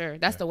 For sure.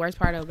 That's the worst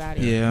part about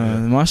it. Yeah,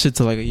 my shit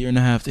took like a year and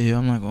a half to heal.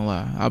 I'm not gonna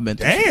lie. I've been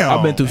through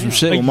Damn. some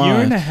shit A with year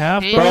and a mine,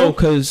 half, Damn. bro. bro.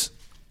 Because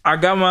I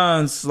got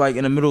mine like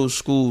in the middle of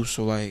school,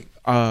 so like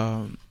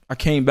I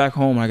came back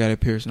home and I got it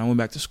pierced, and I went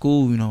back to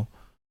school. You know,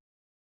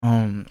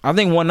 I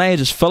think one night it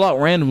just fell out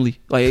randomly.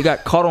 Like it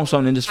got caught on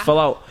something and just fell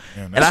out,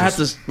 and I had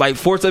to like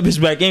force that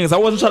bitch back in because I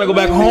wasn't trying to go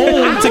back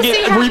home to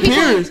get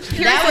re-pierced.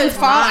 That would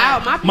fall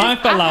out. Mine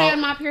fell out. I've had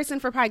my piercing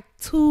for probably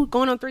 2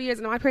 going on 3 years,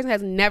 and my piercing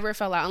has never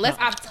fell out unless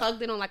I've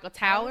tugged it on like a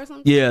towel or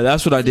something. Yeah,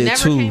 that's what I did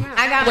too.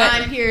 I got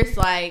mine pierced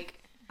like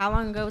how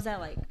long ago was that?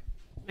 Like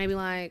maybe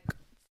like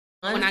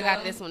when I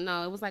got this one.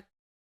 No, it was like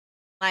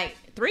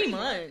 3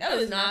 months. That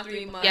was not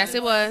 3 months. Yes,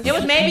 it was. It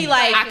was maybe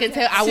like I can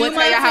tell. I would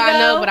tell you how I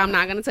know, but I'm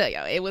not gonna tell you.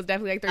 It was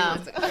definitely like 3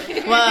 months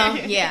ago. Well,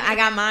 yeah, I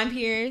got mine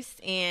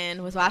pierced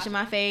and was washing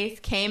my face.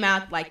 Came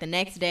out like the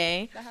next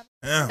day.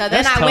 Yeah, so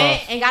then I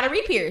went and got it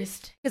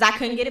re-pierced because I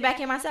couldn't get it back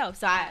in myself.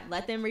 So I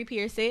let them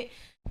re-pierce it.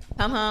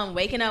 Come home,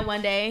 waking up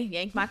one day,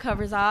 yanked my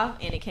covers off,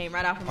 and it came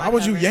right off of my Why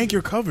would you cover. yank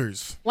your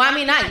covers? Well, I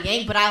mean, not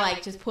yank, but I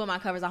like just pull my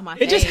covers off my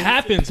face. It just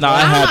happens. No, it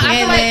happens.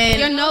 And then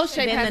your nose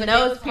shape then has the a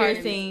nose big part in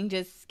it. piercing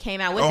just came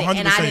out with Oh, it,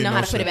 and I 100% didn't know your how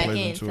to nose put it shape back plays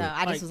in. into So it.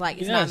 I just was like,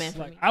 it's yes, not meant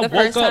for me. I The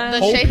woke first up,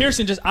 time- whole shape-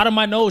 piercing just out of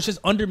my nose, just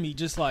under me,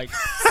 just like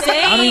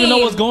Same. I don't even know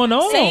what's going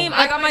on. Same.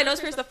 I got my nose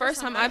pierced the first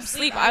time. I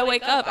sleep. I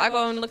wake up. I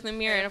go and look in the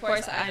mirror, and of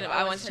course,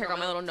 I went to check out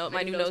my little note,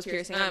 my new nose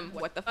piercing.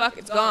 What the fuck?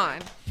 It's gone.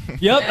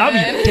 Yep, I'll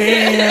be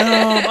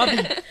damn. I'll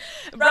be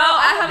Bro,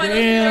 I have my nose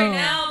pierced Damn. right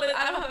now, but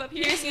I don't have a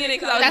piercing in it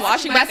because I was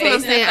washing my That's face. what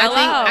I'm saying. And it fell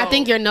out. I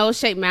think your nose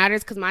shape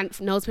matters because my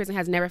nose piercing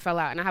has never fell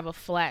out, and I have a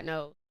flat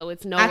nose, so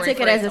it's nowhere. I took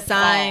for it as a to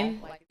sign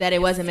fall. Like, that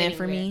it wasn't it's meant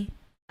for sitting me.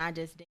 I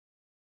just did.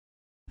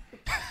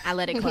 I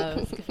let it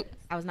close. 'Cause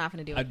I was not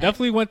gonna do it. I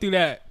definitely went through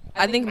that.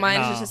 I think mine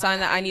is just a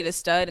sign that I need a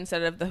stud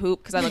instead of the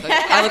hoop because I look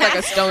like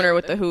a stoner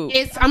with the hoop.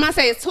 I'm gonna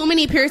say, is too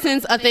many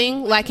piercings a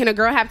thing? Like, can a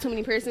girl have too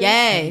many piercings?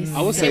 Yes.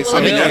 I would say I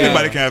so. mean, Yeah.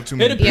 everybody can have too It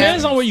many.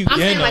 depends on where you I'm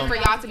get saying, like, them. for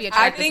y'all to be I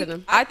attracted to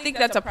them. think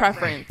that's a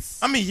preference.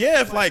 I mean,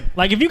 yeah, if like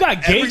Like if you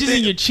got gauges Everything-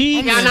 in your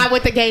cheeks, Y'all not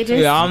with the gauges?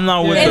 Yeah, I'm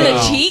not with In the the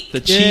cheek? The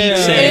cheeks.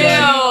 Yeah.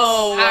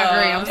 and, like, I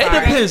agree. I'm it sorry.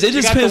 depends. It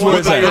just got the depends where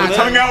ones it's that at. your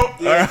tongue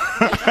out.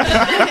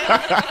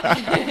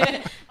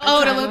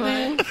 Oh, the little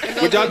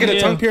thing. Would y'all get a Yeah.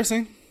 tongue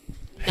piercing?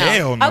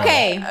 Hell no.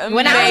 Okay.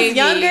 When I was Maybe.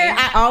 younger,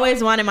 I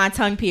always wanted my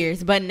tongue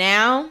pierced, but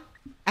now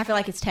I feel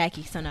like it's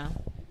tacky. So no.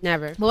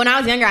 Never. But when I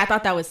was younger, I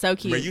thought that was so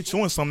cute. Bro, you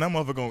chewing something? That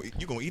motherfucker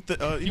gonna eat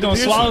the. you gonna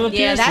swallow the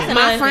Yeah, piercing. that's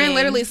My another friend thing.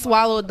 literally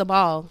swallowed the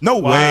ball. No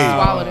way.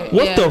 Swallowed it.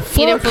 What Yeah. the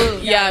Eating fuck?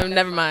 food. Yeah,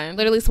 never mind.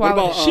 Literally swallowed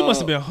about, it. She must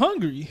have been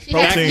hungry. She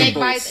had Protein. snake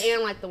bites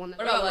and like the one that.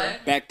 What about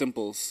what? Back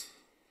dimples.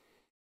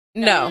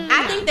 No.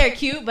 I think they're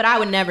cute, but I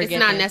would never It's get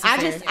not them.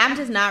 necessary. I'm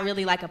just not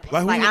really like a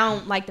Like, like who- I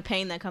don't like the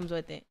pain that comes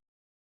with it.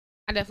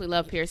 I definitely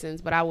love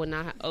piercings, but I would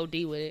not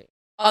OD with it.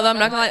 Although I'm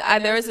not gonna lie,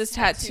 there was this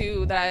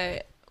tattoo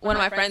that one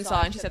of my friends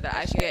saw, and she said that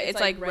I should get. It's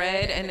like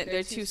red, and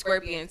they're 2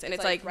 scorpions, and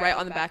it's like right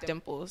on the back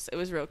dimples. It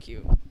was real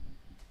cute.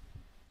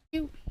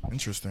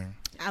 Interesting.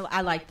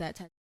 I like that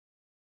tattoo.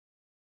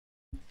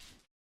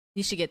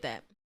 You should get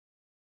that.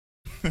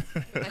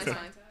 That's mine.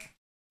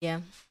 Yeah.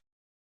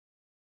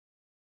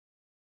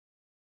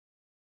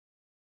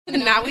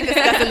 Now we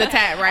discussing the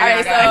tat All right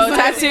right, now. so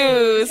guys.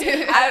 tattoos.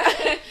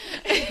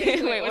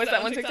 Wait, what's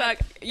that one TikTok?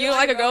 You don't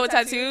like a girl with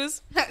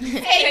tattoos? Take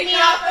me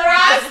off the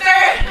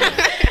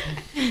roster.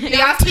 Do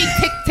y'all speak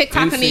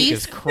TikTokanese?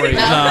 Is crazy.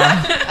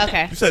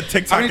 Okay. You said How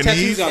TikTok many and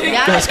tattoos knees? y'all Y'all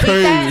got? That's speak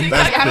crazy. that?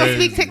 That's Y'all don't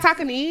crazy. speak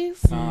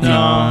TikTokanese?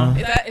 No.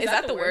 Is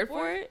that the word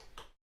for it?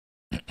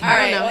 All I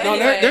right. don't know. Well, No,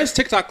 anyway. there's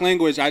TikTok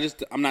language.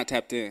 I'm not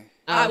tapped in.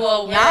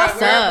 Well, Y'all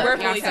suck. we're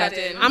fully tapped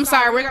in. I'm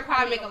sorry, we're gonna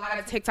probably make a lot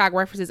of TikTok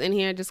references in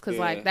here just because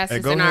like that's Hey,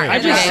 just go in our. ahead. I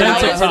just Yeah,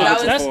 sent that was-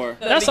 TikToks. that was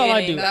That's all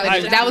I do.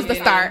 beginning. that was the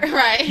start,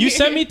 right? You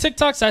sent me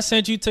TikToks, I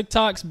sent you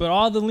TikToks, but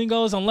all the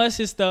lingos, unless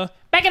it's the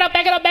back it up,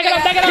 back it up, back it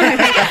up, back it up.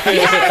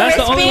 That's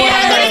the only one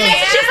I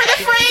know. for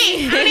the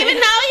free. I didn't even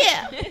know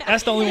you.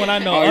 That's the only one I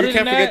know. Oh, Other you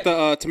can't than forget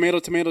that, the tomato.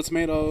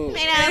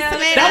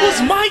 that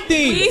was my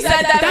thing. We said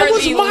that That for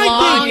was the my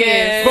longest.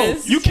 thing.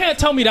 Bro, you can't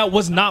tell me that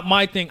was not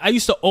my thing. I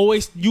used to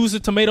always use the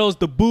tomatoes,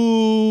 the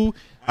boo,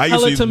 I used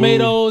hella to use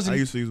tomatoes, Boo. I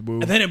used to use Boo.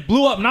 and then it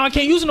blew up. Now I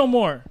can't use it no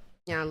more.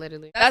 Yeah,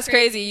 literally. That's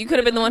crazy. You could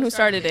have been the one who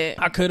started it.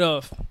 I could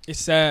have. It's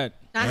sad.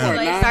 Not Yeah. too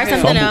late. Not Start him.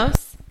 something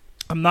else.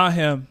 I'm not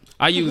him.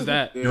 I use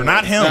that. You're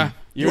not him. Yeah.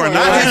 You are You're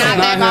not not him. him.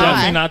 that guy.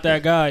 Definitely not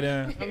that guy.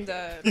 Then. I'm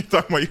dead. You're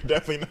talking about you're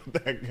definitely not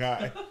that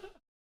guy.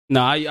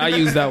 No, I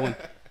use that one.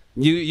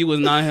 You was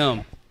not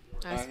him.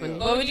 That's funny.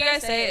 What would you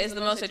guys say is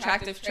the most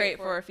attractive trait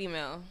for a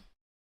female?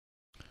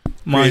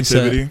 Mindset.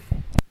 Creativity.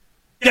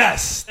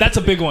 Yes, that's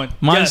a big one.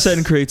 Mindset Yes.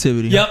 and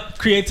creativity. Yep,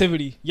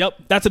 creativity.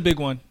 Yep, that's a big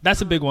one.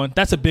 That's a big one.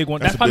 That's a big one.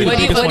 That's That's a probably big the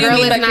one. biggest What do you one.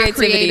 mean Girl by is not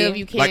creativity? creative.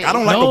 You can't. Like I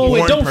don't like a No,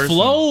 boring it don't person.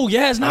 flow.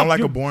 Yeah, it's I not. don't like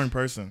a you're- boring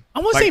person. I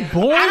want to say Like,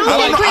 boring. I don't I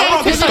think don't know how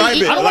to creativity. describe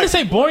it. I don't want Like, to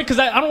say boring because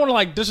I don't want to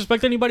like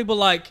disrespect anybody, but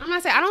like, I'm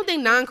gonna say I don't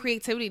think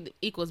non-creativity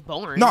equals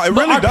boring. no, it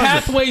but really our doesn't.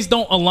 pathways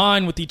don't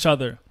align with each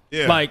other.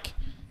 Yeah. Like,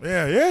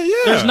 Yeah.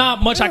 there's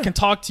not much I can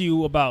talk to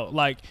you about.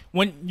 Like,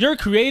 when you're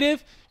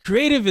creative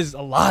is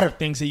a lot of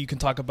things that you can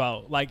talk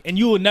about. Like, and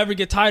you will never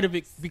get tired of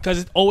it because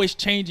it's always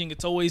changing.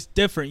 It's always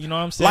different. You know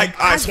what I'm saying?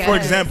 Like, for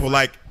example,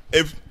 like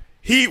if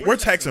we're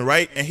texting,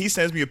 right? And he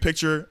sends me a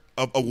picture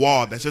of a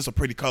wall that's just a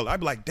pretty color. I'd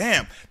be like,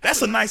 damn,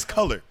 that's a nice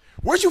color.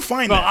 Where'd you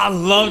find that? I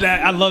love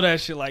that. I love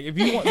that shit. Like if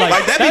you want,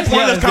 like that'd be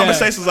pointless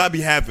conversations I'd be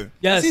having.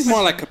 Yes, he's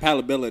more like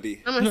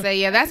compatibility. I'm gonna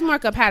say that's more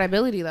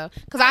compatibility though,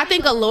 because I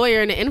think a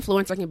lawyer and an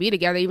influencer can be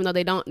together even though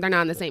they're not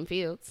in the same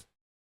fields.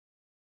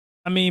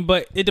 I mean,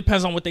 but it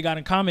depends on what they got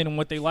in common and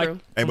what they like.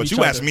 Hey, but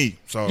you asked me,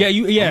 so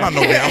yeah, I'm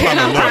not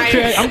no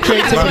lawyer. I'm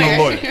creative.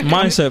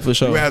 Mindset for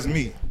sure. You asked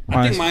me.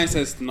 I think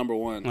mindset's the number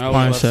one.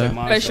 Mindset.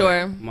 For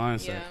sure.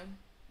 Mindset. Yeah.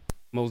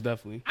 Most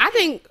definitely. I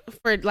think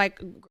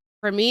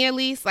for me at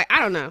least, like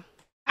I don't know.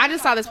 I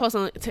just saw this post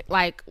on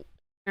like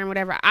and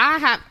whatever.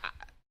 I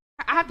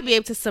have to be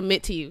able to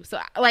submit to you. So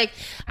like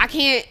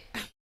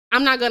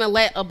I'm not gonna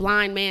let a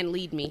blind man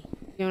lead me.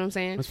 You know what I'm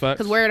saying?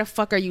 Because where the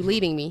fuck are you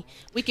leading me?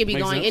 We could be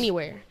going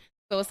anywhere.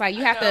 So it's like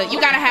you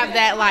gotta have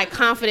that like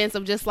confidence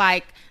of just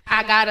like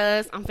I got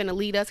us. I'm finna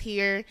lead us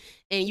here,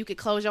 and you could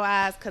close your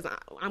eyes because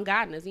I'm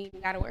guiding us. You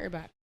ain't gotta worry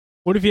about it.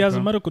 What if he has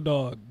a medical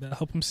dog that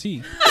help him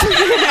see?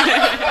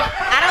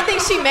 I don't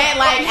think she meant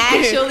like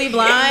actually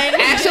blind.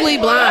 Actually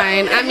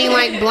blind. I mean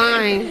like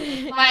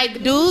blind.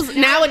 Like dudes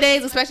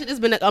nowadays, especially this has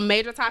been a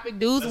major topic.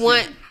 Dudes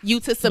want you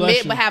to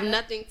submit, but have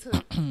nothing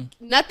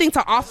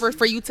to offer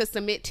for you to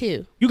submit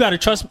to. You gotta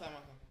trust.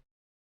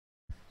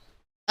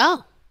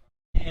 Oh.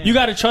 You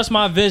gotta trust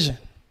my vision.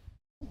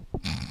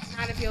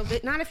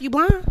 Not if you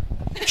blind.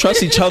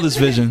 Trust each other's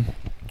vision.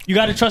 You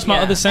gotta trust my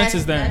other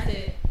senses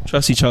then.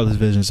 Trust each other's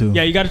vision too.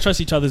 Yeah, you got to trust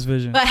each other's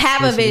vision. But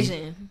have a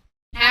vision.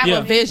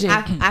 Have a vision.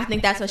 I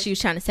think that's what she was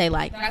trying to say.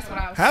 Like, that's what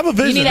I was. Have a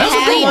vision. You need that's to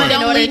a good one.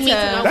 Don't lead me to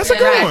that's a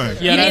good one.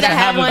 Yeah, you need to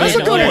have one. That's a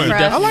good one.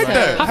 I like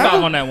that. High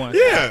five on that one.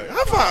 Yeah,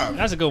 high five.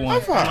 That's a good one.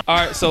 High five. All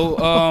right, so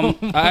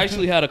I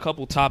actually had a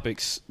couple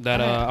topics that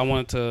I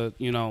wanted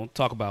to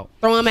talk about.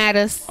 Throw them at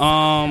us.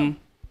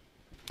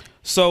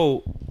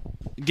 So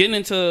getting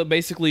into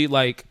basically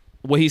like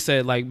what he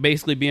said, like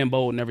basically being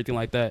bold and everything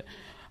like that.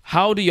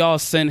 How do y'all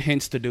send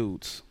hints to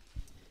dudes?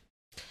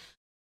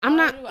 I'm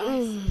not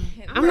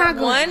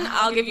going.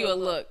 I'll give you a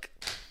look.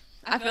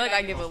 I feel like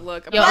I give a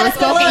look. Your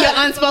unspoken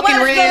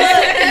riz.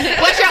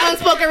 What's your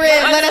unspoken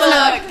riz? Let us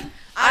know.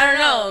 I don't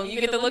know. You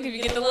get the look if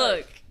you get the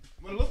look.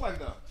 What it look like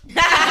though?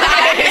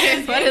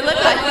 What it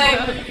look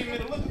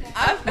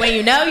like? When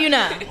you know, you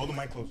know. Hold the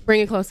mic closer.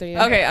 Bring it closer.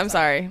 Yeah. Okay, I'm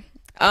sorry.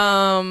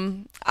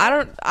 I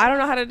don't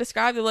know how to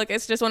describe the look.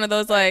 It's just one of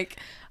those like,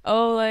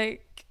 are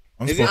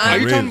you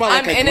talking about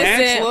like I'm a innocent,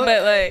 glance look?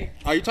 but like,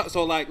 are you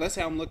so like let's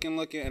say I'm looking,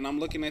 and I'm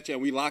looking at you,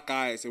 and we lock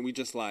eyes, and we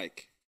just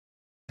like.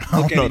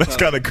 I don't know. That's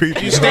kind of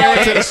creepy. You stare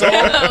into the soul.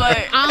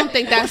 I don't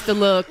think that's the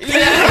look.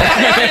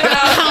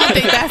 I don't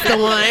think that's the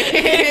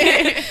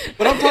one.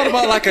 But I'm talking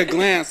about like a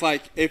glance,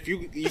 like if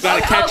you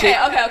gotta catch it.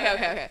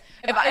 Okay.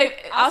 If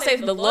I'll say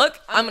the look,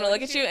 I'm gonna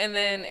look at you, and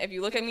then if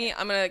you look at me,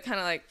 I'm gonna kind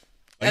of like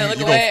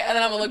look away, and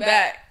then I'm gonna look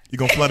back. You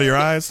gonna flutter your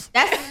eyes?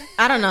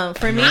 I don't know.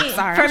 For me,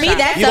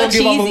 that's you so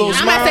cheesy. I'm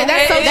gonna say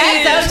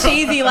that's so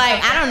cheesy.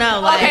 Like, I don't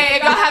know. Like, okay,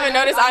 if y'all haven't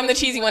noticed, I'm the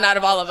cheesy one out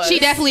of all of us. She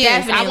definitely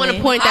is. I want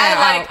to point that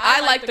out.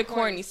 I like the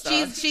corny stuff.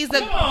 She's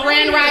the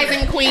grand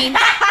rising queen.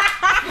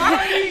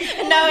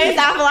 No, it's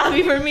not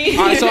floppy for me.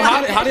 All right, so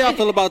how do y'all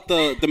feel about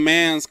the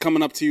mans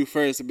coming up to you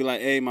first and be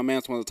like, hey, my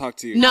mans want to talk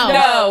to you? No.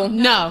 That's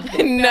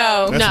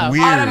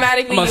weird.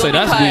 Automatically, I'm gonna say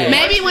that's weird.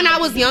 Maybe when I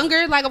was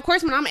younger, like of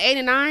course when I'm 8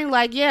 and 9,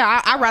 like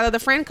I'd rather the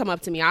friend come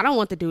up to me. I don't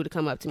want the dude to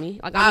come up to me.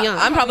 Like I'm young.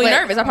 I'm probably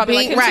nervous. I probably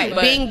like him too.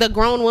 But Being the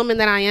grown woman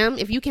that I am,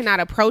 if you cannot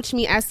approach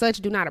me as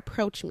such, do not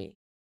approach me.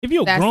 If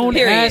you're a grown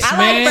ass I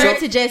man, like for it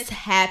to just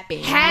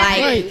happen.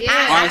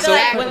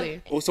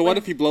 So what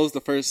if he blows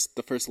the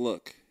first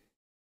look?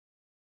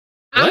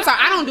 I'm sorry,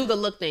 I don't do the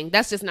look thing.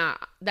 That's just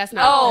not. That's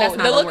not. Oh, that's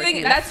not the look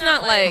thing. That's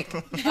not like,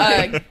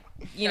 unspoken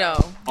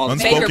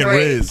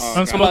riz.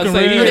 unspoken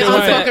riz.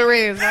 Unspoken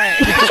riz, right?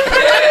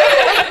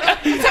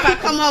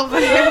 Come over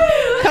here.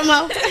 Come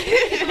over.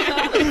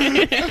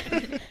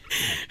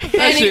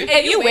 And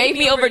if you wave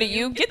me over to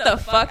you, get the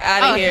fuck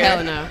out of here.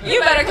 Hell no. You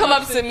better come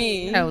up to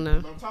me. Hell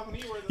no.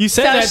 You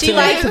said that she to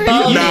likes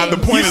both. Nah, the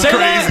point is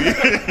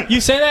crazy.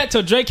 You say that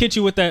till Drake hit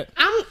you with that.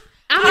 I'm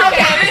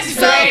okay. This is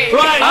great.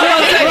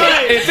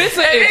 Right. If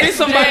it's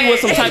somebody with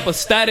some type of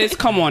status,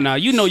 come on now.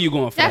 You know you're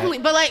going for Definitely,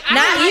 but like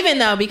not even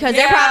though because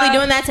they're probably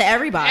doing that to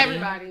everybody.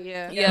 Everybody,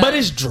 yeah. But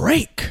it's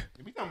Drake.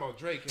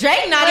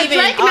 Drake not even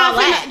all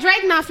that.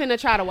 Drake not finna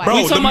try to wipe.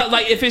 We talking about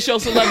like if it's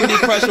your celebrity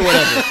crush or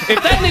whatever. If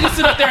that nigga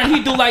sit up there and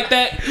he do like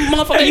that,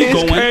 motherfucker, you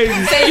going? Crazy.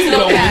 You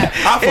going?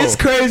 It's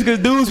crazy because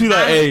dudes be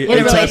like, hey,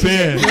 tap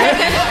in.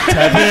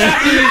 Tap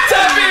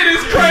in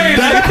is crazy.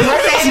 That's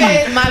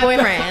crazy. My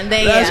boyfriend.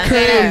 That's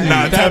crazy.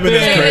 Nah, tap in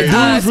is crazy.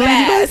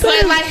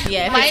 But like,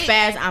 if it's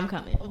spaz, I'm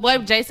coming.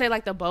 What Jay say,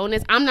 like the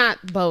boldness. I'm not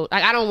bold.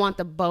 Like I don't want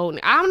the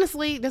boldness.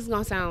 Honestly, this is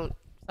gonna sound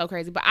so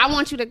crazy, but I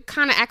want you to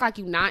kind of act like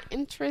you're not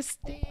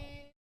interested,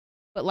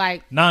 but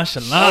like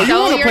nonchalant. Oh, you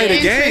want to play the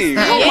game? You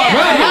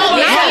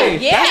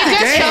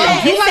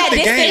like the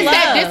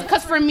game,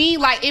 because for me,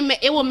 like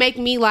it will make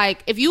me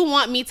like if you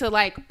want me to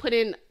like put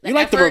in. You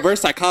like the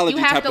reverse psychology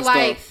you have type to of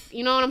like, stuff.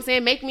 You know what I'm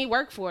saying? Make me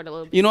work for it a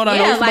little bit. You know what I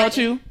noticed about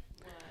you?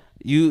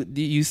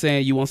 You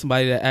saying you want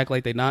somebody to act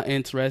like they're not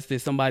interested,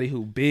 somebody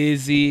who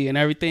busy and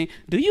everything.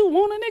 Do you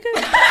want a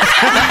nigga?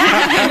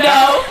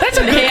 No, that's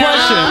a good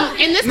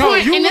question. In this No,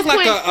 point, you in look this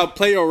like point, a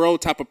play a role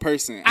type of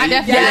person. I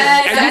definitely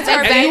Yes,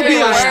 that's and you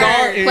be a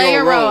star in play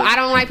your your role. role. I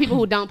don't like people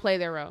who don't play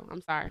their role.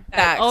 I'm sorry.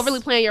 Facts. Overly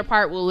playing your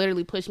part will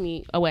literally push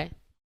me away.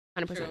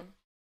 100%. True.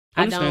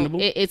 I don't. Understandable.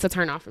 It's a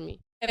turn off for me.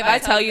 If I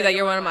tell you that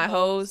you're one of my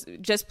hoes,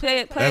 just play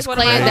it That's one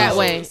Play of it my that hoes.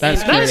 way. That's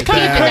That's crazy. kind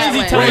of That crazy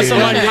way. telling Crazy.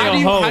 somebody How they're do a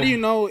you hoe. how do you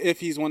know if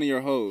he's one of your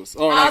hoes?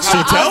 Or I'll like, She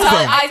how- tells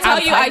them. I tell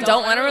you I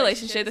don't want a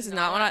relationship. This is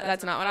not what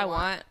that's not what I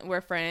want.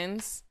 We're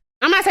friends.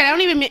 I'm not saying I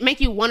don't even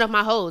make you one of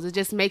my hoes. It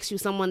just makes you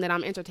someone that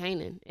I'm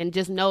entertaining, and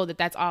just know that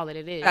that's all that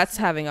it is. That's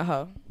having a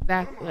hoe.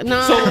 Exactly.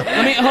 No. So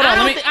let me hold on.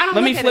 I Let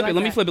don't me look at flip it it. like Let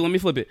me that. flip it. Let me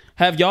flip it.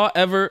 Have y'all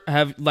ever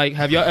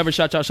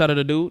shot at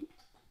a dude?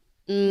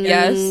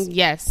 Yes.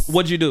 Yes.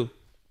 What'd you do?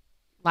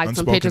 Like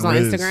some Unspoken pictures on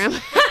riz.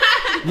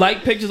 Instagram.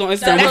 Like pictures on Instagram.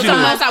 That's What'd you the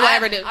do? most I would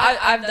ever do.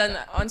 I've done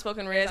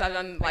unspoken riz. I've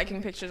done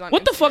liking pictures on.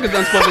 What the fuck is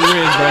unspoken riz,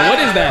 bro? What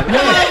is that?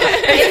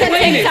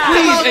 Explain it.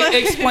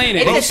 Please explain it.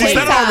 It's a Bro, she said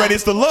TikTok. already.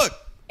 It's the look.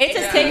 It's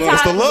a It's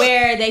TikTok the look.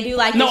 where they do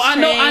like No, this I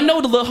trend.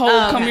 know the little whole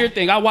Oh, come okay. here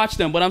thing. I watched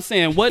them, but I'm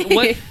saying what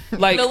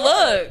like The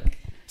look.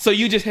 So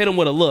you just hit him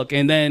with a look,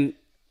 and then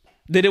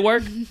did it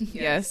work?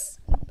 Yes.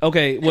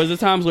 Okay, was there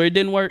times where it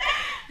didn't work?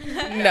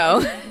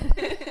 No.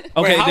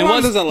 Okay, how then long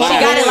what's does it hold last? on,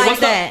 She got it like what's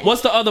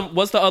that.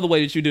 What's the other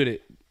way that you did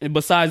it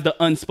besides the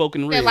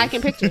unspoken riz? They're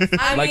liking pictures.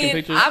 I Liking mean,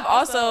 pictures? I've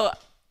also,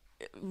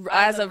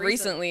 as of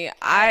recently,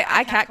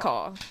 I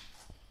catcall.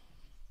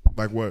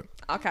 Like what?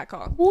 I'll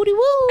catcall. Woody woo.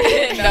 No,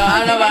 I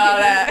don't know about all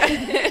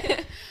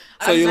that.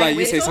 So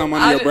you say something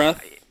under your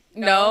breath?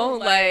 No,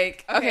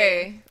 like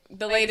okay,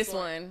 the latest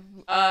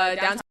one,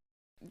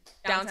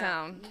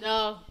 downtown.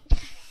 No.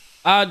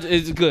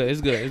 It's good. It's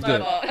good. It's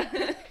good.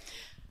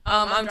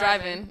 I'm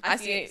driving. I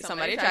see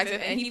somebody attractive,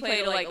 and he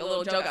played like a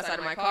little joke outside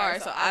of my car.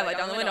 So I like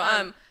down the window.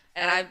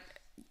 And I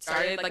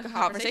started like a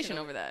conversation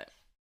over that.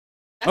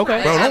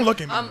 Okay. Bro, don't look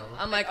at me.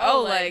 I'm like,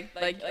 oh, like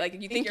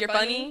you think you're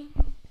funny?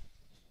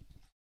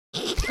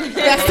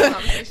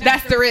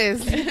 That's the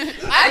riz.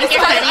 I just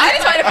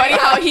find it funny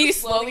how he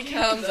slowly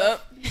comes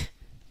up.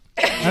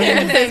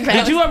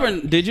 Did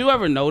you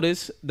ever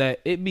notice that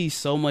it'd be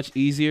so much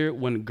easier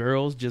when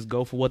girls just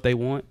go for what they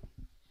want?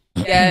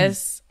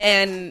 Yes,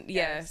 and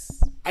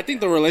yes. I think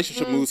the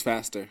relationship moves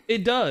faster.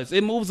 It does.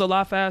 It moves a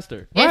lot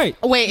faster. Right.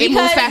 Wait, it Because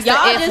moves faster.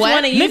 y'all if just what?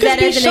 want to use Niggas that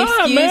be as an shy,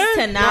 excuse man.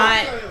 to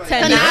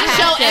not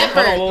show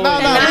effort. No,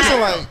 listen,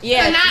 like,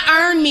 Yeah. To not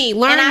earn me,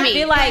 learn And I me.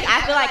 feel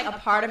like a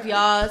part of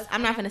y'all's,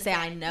 I'm not gonna say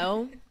I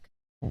know,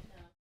 but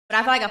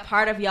I feel like a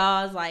part of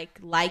y'all's like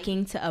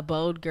liking to a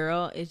bold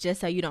girl is just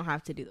so you don't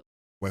have to do the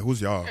wait,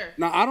 who's y'all?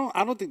 No, I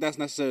don't think that's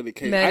necessarily the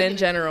case. Men in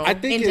general. I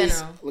think In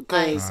it's general.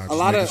 because Like- a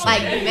lot of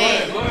like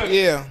men.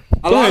 Yeah.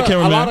 a Go lot ahead, of,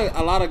 cameraman.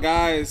 a lot of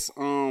guys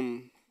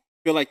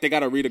feel like they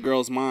gotta read a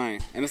girl's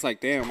mind, and it's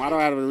like, damn, why do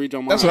I have to read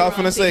your mind? That's what I was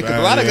finna say. Because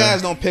a lot of Yeah.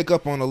 guys don't pick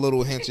up on the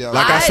little hints, y'all.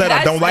 Like I said,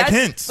 I don't like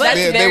that's- hints. that's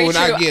They very will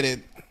not true. get it.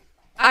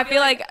 I feel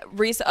like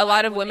a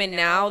lot of women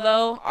now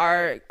though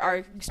are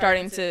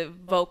starting to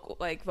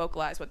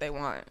vocalize what they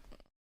want.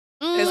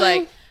 It's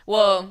like,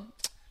 well,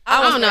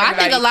 I don't know. I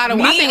think a lot of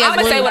me. I think I'm as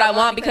gonna say women- what I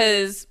want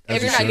because As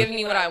if you you're not should. giving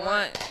me what I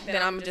want,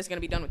 then I'm just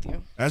gonna be done with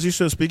you. As you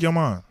should speak your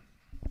mind.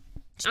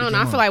 I don't know.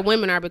 I feel like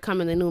women are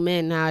becoming the new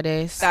men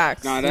nowadays.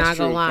 Facts. Nah, Not that's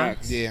gonna true. lie.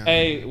 Facts. Yeah.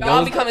 Hey,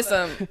 Y'all becoming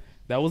some.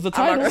 that was the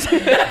I'm not title.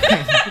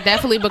 gonna-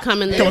 Definitely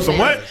becoming the Come new on, some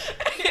men. what?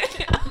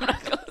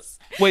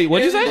 Wait,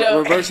 what'd you say?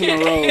 Reversing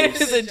the roles.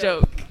 It's a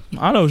joke.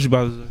 I know what you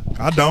about to say.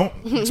 I don't.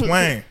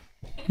 Explain.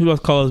 You about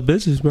to call us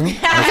bitches, bro?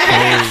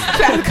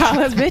 Trying to call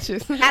us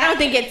bitches. I don't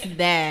think it's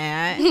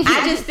that.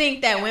 I just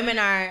think that women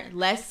are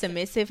less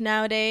submissive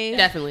nowadays.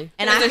 Definitely.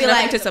 And Because I there's feel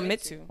nothing like to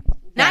submit to.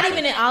 not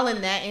even all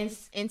in that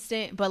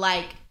instant, but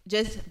like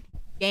just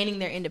gaining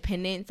their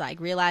independence, like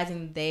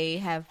realizing they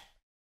have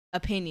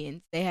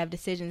opinions, they have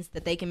decisions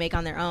that they can make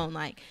on their own.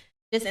 Like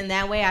just in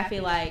that way, I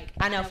feel like,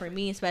 I know for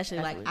me especially,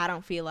 like I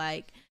don't feel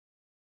like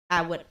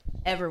I would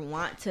ever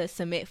want to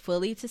submit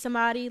fully to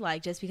somebody,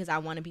 like just because I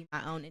want to be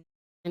my own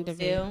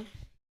individual.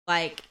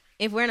 Like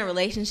if we're in a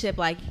relationship,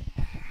 like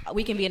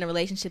we can be in a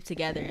relationship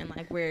together and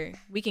like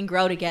we can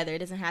grow together. It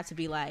doesn't have to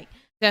be like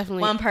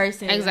Definitely. one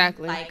person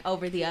Exactly. like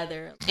over the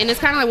other. And it's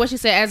kind of like what you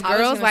said, as I was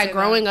girls, gonna like say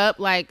growing up,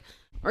 like,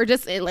 or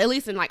just at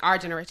least in like our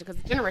generation,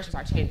 because generations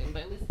are changing,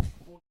 but at least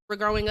we're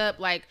growing up,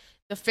 like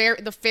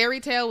the fairy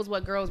tale was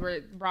what girls were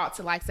brought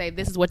to, like, say,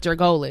 this is what your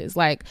goal is.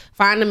 Like,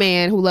 find a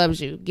man who loves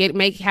you,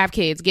 have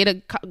kids,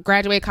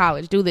 graduate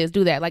college, do this,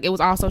 do that. Like, it was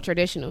also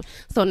traditional.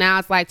 So now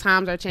it's like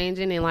times are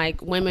changing and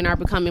like women are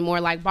becoming more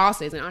like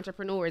bosses and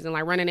entrepreneurs and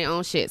like running their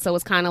own shit. So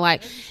it's kind of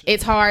like,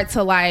 it's hard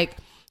to like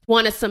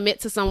want to submit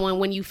to someone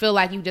when you feel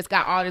like you just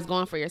got all this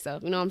going for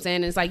yourself. You know what I'm saying?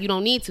 And it's like, you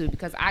don't need to,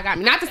 because I got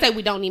me. Not to say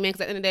we don't need men,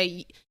 because at the end of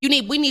the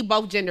day, we need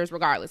both genders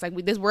regardless. Like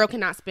this world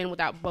cannot spin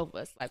without both of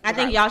us. Like I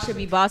think y'all should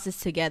be bosses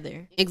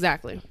together.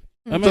 Exactly.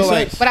 That makes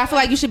sense. But I feel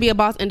like you should be a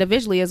boss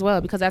individually as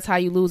well, because that's how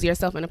you lose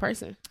yourself in a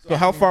person. So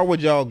how far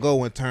would y'all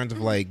go in terms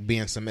of like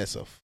being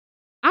submissive?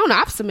 I don't know.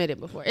 I've submitted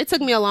before. It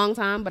took me a long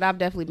time, but I've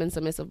definitely been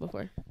submissive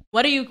before.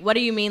 What do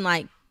you mean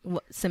like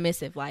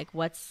submissive? Like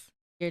what's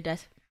your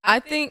I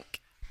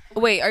think.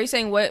 Wait, are you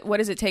saying what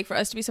does it take for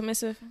us to be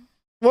submissive?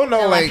 Well,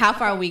 no, like how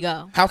far we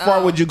go. How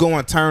far would you go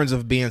in terms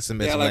of being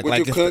submissive? Yeah,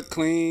 would you cook,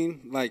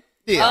 clean, like?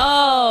 Yeah.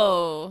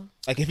 Oh.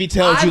 Like if he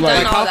tells you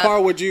like how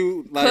far would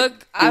you like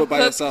cook? do it by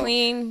I've yourself? cooked,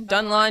 clean,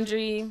 done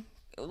laundry.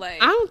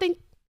 Like I don't think.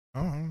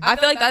 I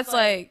feel like that's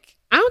like.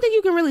 I don't think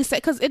you can really say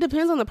because it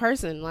depends on the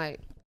person. Like,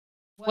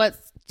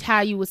 what's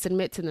how you would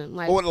submit to them.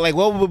 Like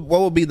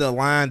what would be the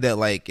line that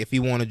like if he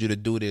wanted you to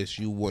do this,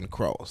 you wouldn't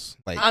cross?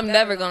 Like I'm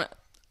never gonna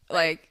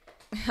like.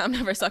 I'm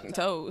never sucking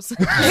toes.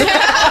 I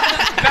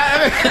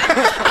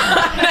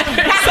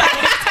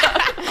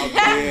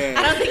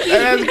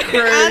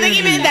don't think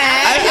he meant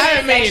that. I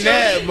didn't mean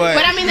that,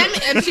 but I mean,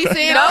 if she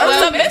said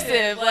no,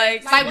 submissive.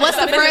 Like what's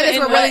the furthest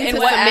we're willing to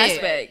what submit?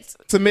 aspect?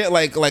 Submit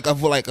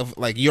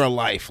like your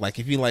life. Like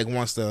if he like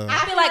wants to.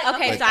 I feel like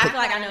okay, so I feel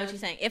like I know what you're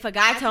saying. If a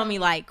guy told me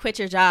like quit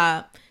your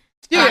job.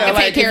 Yeah,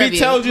 like if he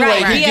tells you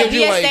like he gives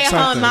you like stay-at-home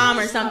something. mom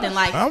or something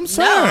like. I'm no,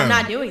 saying. I'm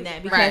not doing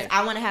that because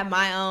I want to have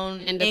my own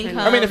income.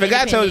 I mean, if a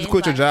guy tells you to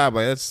quit your job,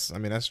 like that's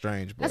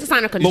strange. That's a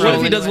sign of control. But what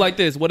if he does it like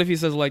this? What if he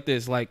says like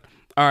this? Like,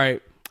 all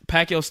right,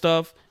 pack your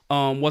stuff.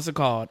 What's it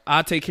called?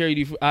 I'll take care of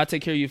you. I'll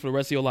take care of you for the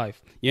rest of your life.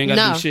 You ain't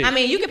got to do shit. I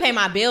mean, you can pay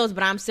my bills,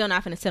 but I'm still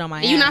not finna sit on my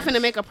ass. You're not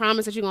finna make a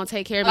promise that you're gonna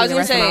take care of me the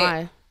rest of my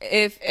life.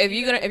 If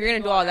you're gonna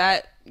do all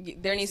that,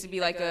 there needs to be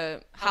like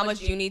how much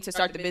do you need to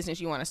start the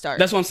business you want to start.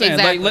 That's what I'm saying.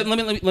 Exactly.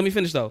 Like let me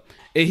finish though.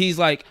 He's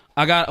like,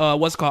 I got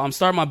what's it called? I'm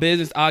starting my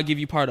business. I'll give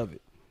you part of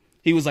it.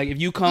 He was like, if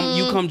you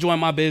come join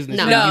my business.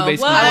 No, you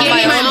basically give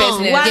me my own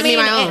business. Well, give me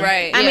my own.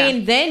 Right. I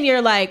mean, then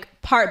you're like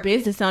part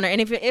business owner, and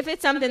if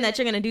it's something that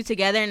you're gonna do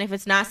together, and if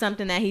it's not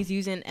something that he's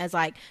using as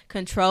like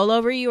control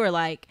over you or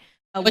like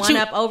a one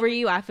up over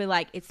you, I feel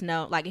like it's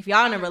no. Like if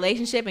y'all in a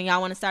relationship and y'all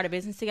want to start a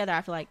business together,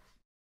 I feel like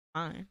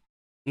fine.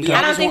 Okay.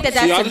 I don't think that's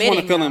submitting. I just want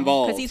to feel though,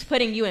 involved because he's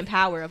putting you in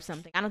power of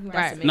something. I don't think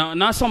that's submitting. No,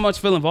 not so much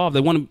feel involved. They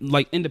want to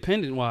like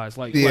independent wise,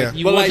 like you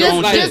but want your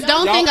own shit. Just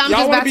don't think I'm y'all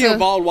just want about to be to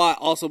involved while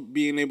also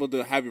being able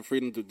to have your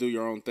freedom to do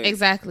your own thing.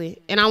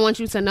 Exactly, and I want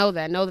you to know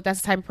that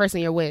that's the type of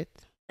person you're with.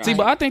 See,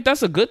 but I think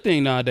that's a good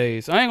thing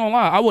nowadays. I ain't gonna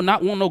lie. I would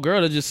not want no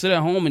girl to just sit at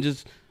home and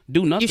just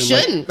do nothing. You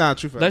shouldn't. Nah,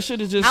 true fact. That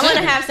shit is just. I want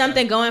to have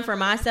something going for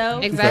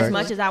myself Exactly. as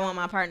much as I want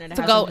my partner to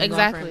have go something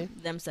exactly going for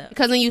themselves.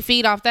 Because then you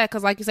feed off that.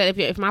 Because like you said,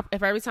 if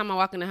every time I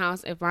walk in the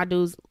house, if my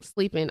dude's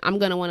sleeping, I'm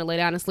gonna want to lay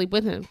down and sleep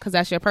with him because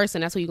that's your person.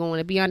 That's who you're gonna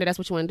want to be under. That's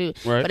what you want to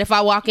do. Right. But if I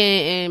walk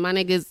in and my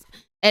nigga's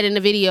editing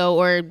a video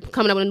or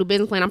coming up with a new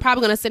business plan, I'm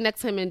probably gonna sit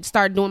next to him and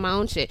start doing my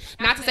own shit.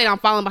 Not to say that I'm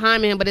falling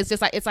behind him, but it's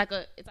just like it's like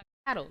a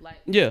battle. Like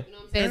yeah, you know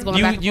what I'm saying? It's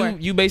going back and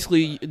forth. You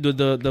basically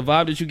the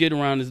vibe that you get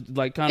around is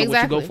like kind of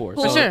Exactly. what you go for.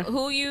 Who, So. sure.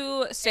 Who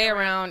you stay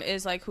around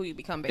is like who you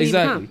become. Basically.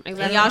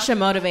 Exactly. And y'all should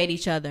motivate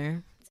each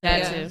other.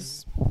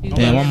 Yes.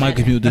 Damn, I might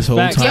confuse this whole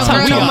time. If your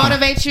girl don't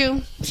motivate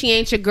you, she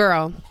ain't your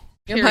girl.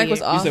 Your mic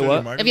was off. You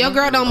said what? If your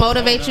girl don't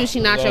motivate you, she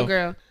not your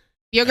girl. If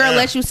your girl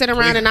lets you sit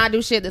around and not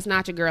do shit, that's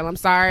not your girl. I'm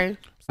sorry.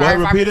 What?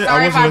 Repeat it.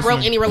 Sorry if I wasn't broke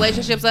listening. any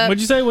relationships up.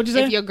 What'd you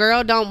say? If your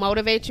girl don't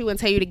motivate you and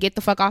tell you to get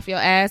the fuck off your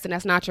ass, then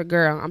that's not your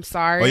girl. I'm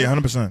sorry. Oh yeah,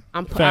 100%.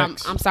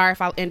 I'm sorry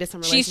if I ended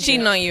some relationships. She's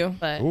cheating on you.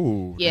 But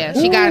Ooh. yeah,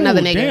 she got another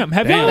nigga. Damn,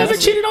 have y'all ever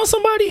cheated on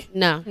somebody?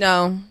 No.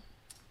 No.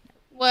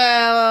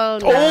 Well,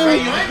 no.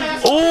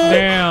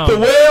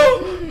 Damn.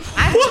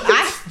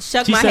 I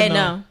shook She my said head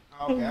no.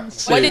 no.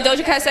 What did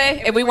Doja Cat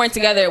say? If we weren't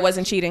together, it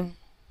wasn't cheating.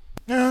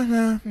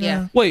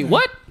 Yeah. Wait,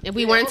 what? If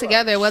we weren't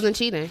together, it wasn't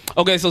cheating.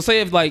 Okay, so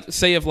say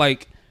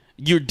if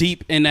you're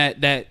deep in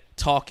that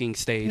talking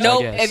stage.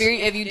 Nope. I guess.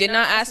 If you did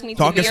not ask me to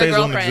Talking be your stage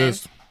don't girlfriend,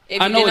 exist.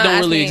 if I you know did it not don't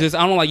ask really me- exist.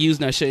 I don't like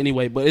using that shit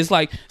anyway. But it's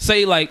like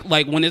say like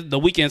when the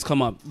weekends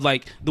come up,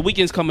 like the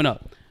weekend's coming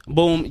up.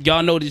 Boom,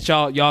 y'all know that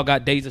y'all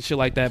got dates and shit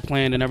like that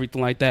planned and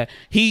everything like that.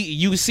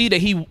 You see that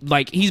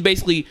he's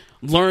basically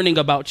learning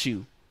about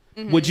you.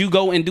 Mm-hmm. Would you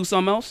go and do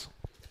something else?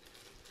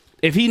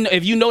 If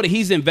you know that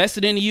he's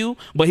invested in you,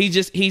 but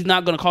he's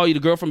not gonna call you the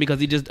girlfriend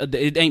because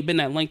it ain't been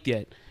that length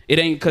yet. It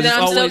ain't because then it's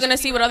I'm always still gonna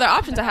see what other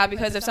options I have,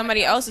 because if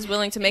somebody else is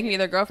willing to make me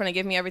their girlfriend and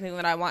give me everything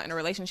that I want in a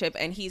relationship,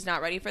 and he's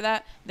not ready for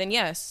that, then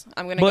yes,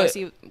 I'm gonna go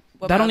see.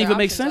 What that my don't other even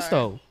make options sense are.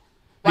 though.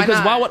 Why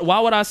Because not? why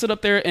would I sit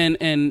up there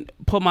and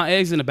put my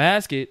eggs in a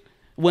basket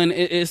when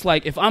it's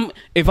like if I'm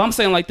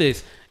saying like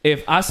this,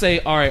 if I say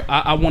all right,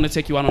 I want to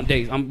take you out on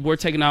dates, we're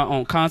taking out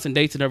on constant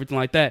dates and everything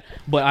like that,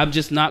 but I'm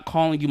just not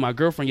calling you my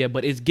girlfriend yet,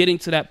 but it's getting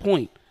to that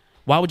point.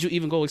 Why would you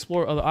even go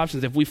explore other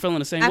options if we feel in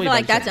the same way? I feel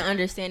like that's an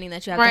understanding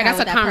that you have Right, to have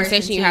that's with a that conversation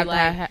person you too, have to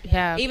like,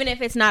 have. even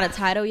if it's not a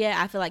title yet,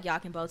 I feel like y'all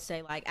can both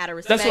say like out of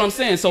respect. That's what I'm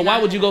saying. So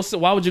why would you go?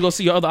 Why would you go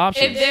see your other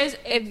options?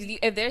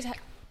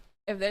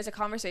 If there's a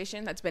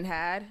conversation that's been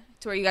had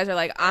to where you guys are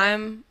like,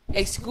 I'm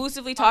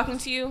exclusively talking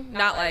to you,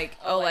 not like,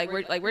 oh, like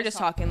we're just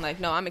talking, like,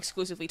 no, I'm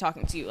exclusively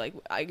talking to you, like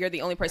you're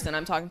the only person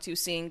I'm talking to,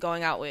 seeing,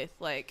 going out with,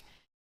 like,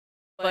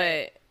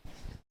 but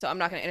so I'm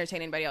not gonna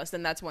entertain anybody else,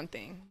 then that's one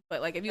thing.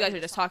 But like if you guys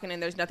are just talking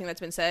and there's nothing that's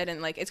been said and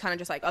like it's kind of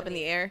just like up in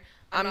the air,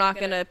 I'm not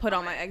gonna put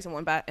all my eggs in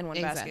one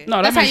basket.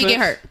 No, that's how makes you sense.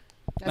 get hurt.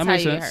 That's That how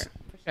makes you get sense. hurt.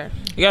 For Sure.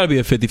 It gotta be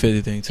a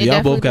 50-50 thing too. It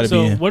Y'all both gotta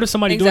So be in. what if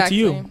somebody do it to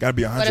you? Gotta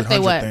be a What if 100 they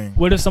what? thing.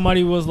 What if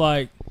somebody was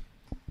like,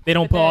 they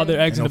don't put all their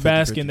eggs in Ain't the no 50-50.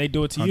 basket and they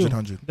do it to you?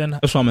 100. Then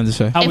That's what I meant to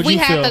say. how If would we you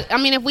feel? had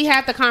if we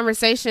had the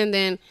conversation,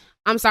 then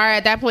I'm sorry.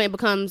 At that point,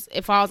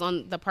 it falls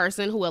on the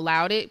person who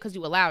allowed it because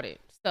you allowed it.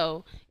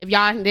 So if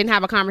y'all didn't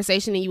have a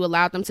conversation and you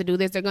allowed them to do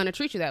this, they're going to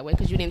treat you that way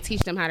because you didn't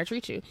teach them how to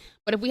treat you.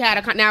 But if we had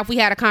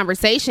a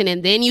conversation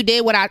and then you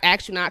did what I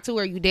asked you not to,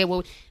 or you did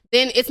what,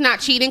 then it's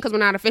not cheating because we're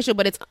not official,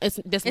 but it's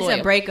disloyal. It's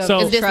a breakup. So,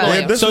 It's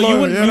disloyal. so you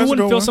wouldn't, Yeah, that's a good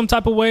feel one. some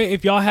type of way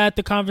if y'all had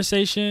the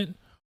conversation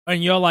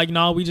and you're like,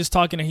 no, we just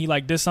talking and he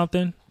like did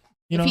something,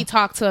 you know? If he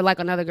talked to like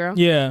another girl,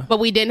 Yeah. but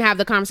we didn't have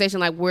the conversation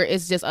like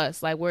it's just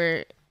us, like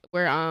we're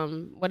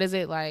what is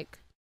it like?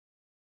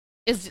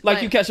 It's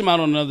Like you catch him out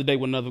on another date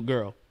with another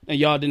girl, and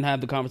y'all didn't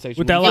have the conversation.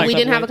 With that, Would you like- we feel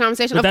didn't have that a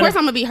conversation. But Of that- course,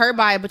 I'm gonna be hurt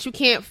by it, but you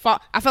can't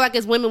fault. I feel like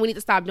as women, we need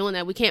to stop doing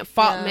that. We can't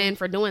fault men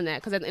for doing that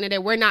because at the end of the day,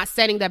 we're not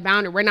setting that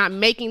boundary. We're not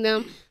making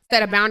them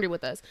set a boundary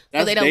with us, so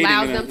That's it dating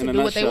allows in a- them to in a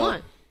do what they nutshell.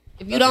 want.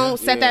 If you don't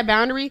set that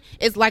boundary,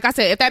 it's like I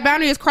said, if that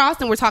boundary is crossed,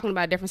 then we're talking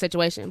about a different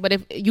situation. But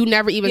if you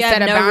never even You have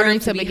set a no boundary room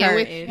to to be begin hurt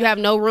with, if- you have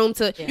no room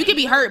to. You can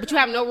be hurt, but you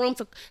have no room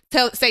to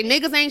say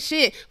niggas ain't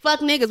shit.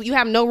 Fuck niggas. You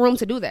have no room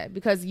to do that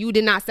because you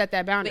did not set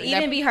that boundary. But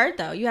even be hurt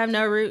though. You have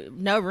no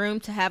room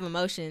to have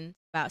emotions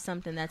about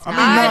something that's. I not.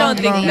 mean, I don't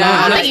think no, that.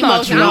 I don't That's think not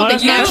emotion. true. I don't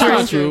think That's that's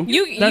not true.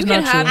 You That's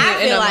can not have true. I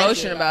an feel like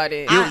emotion it. about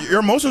it. Your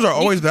emotions are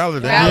always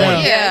valid. Yeah, Yeah.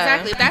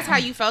 exactly. If that's how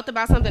you felt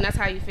about something, that's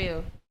how you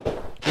feel.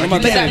 Like,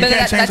 But you can't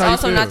that's change how you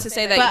also feel. not to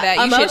say that, But that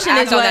you should emotion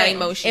act is on what that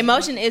emotion.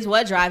 Emotion is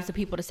what drives the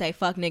people to say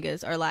fuck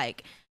niggas or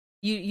like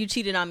you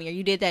cheated on me or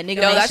you did that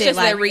nigga. No, ain't that's shit, just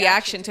like, their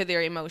reaction to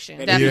their emotion.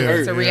 Definitely,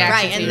 it's a Yeah. reaction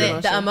right, to and your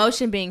emotion. the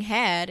emotion being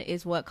had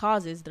is what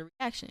causes the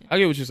reaction. I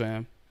get what you're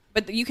saying.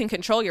 But you can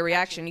control your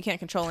reaction. You can't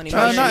control any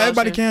Not emotion.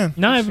 everybody can.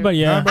 Not everybody,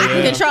 yeah. I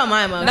can control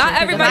my emotions. Not 'cause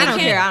if everybody I don't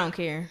can. care. I don't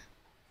care.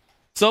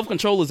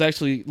 Self-control is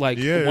actually like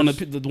Yes. one of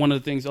the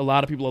things a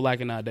lot of people are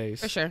lacking nowadays.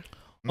 For sure.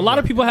 A lot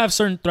of people have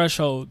certain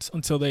thresholds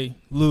until they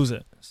lose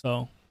it.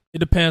 So it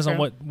depends on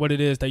what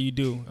it is that you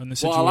do in the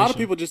situation. Well, a lot of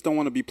people just don't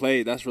want to be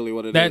played. That's really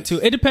what it is. that too.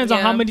 It depends on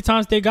Yeah. how many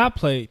times they got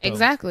played. though.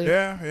 Exactly.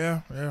 Yeah.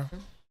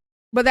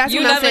 But that's You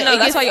what I'm never saying. know. It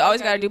That's gets- why you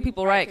always got to do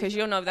people right because you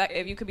don't know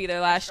if you could be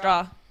their last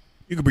straw.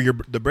 You could be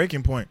the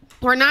breaking point.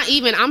 Or not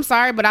even. I'm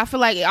sorry, but I feel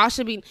like y'all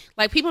should be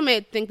like people may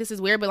think this is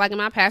weird, but like in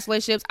my past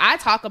relationships, I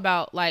talk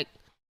about like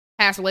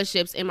past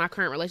relationships in my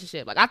current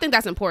relationship. Like I think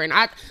that's important.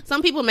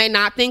 Some people may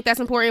not think that's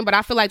important, but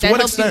I feel like that what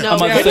helps you extent?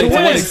 know. I'm about to say, to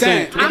what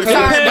extent? I'm That's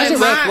sorry, a but red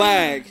my,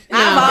 flag.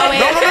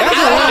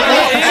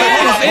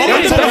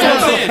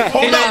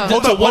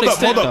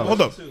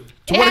 Hold up.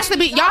 it has to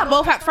be. Y'all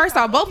both have. First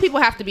off, both people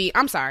have to be.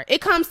 I'm sorry.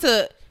 It comes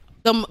to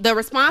the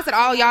response that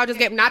all y'all just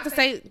get. Not to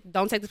say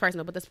don't take this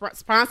personal, but the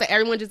response that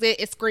everyone just did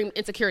is scream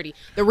insecurity.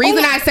 The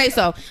reason I say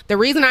so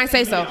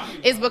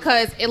is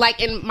because it like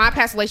in my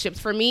past relationships,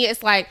 for me,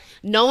 it's like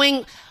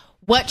knowing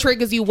what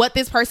triggers you, what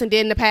this person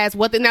did in the past,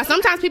 now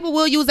sometimes people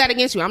will use that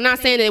against you. I'm not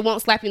saying that it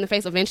won't slap you in the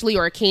face eventually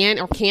or it can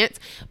or can't,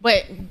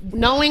 but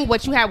knowing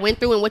what you have went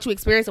through and what you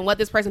experienced and what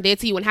this person did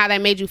to you and how that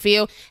made you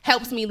feel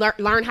helps me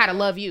learn how to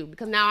love you,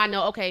 because now I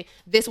know, okay,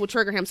 this will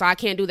trigger him, so I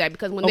can't do that,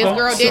 because when this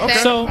girl did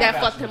that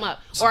fucked him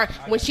up, or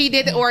when she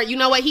did that, or you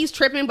know what, he's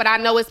tripping, but I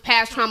know it's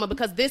past trauma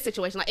because this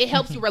situation, like it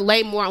helps you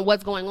relate more on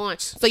what's going on,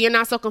 so you're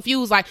not so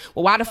confused like,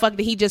 well, why the fuck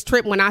did he just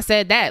trip when I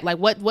said that, like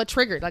what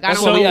triggered, like I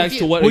don't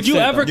know.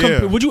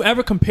 Would you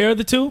ever compare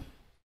the two?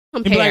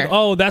 And be like,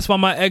 oh, that's why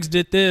my ex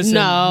did this.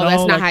 No,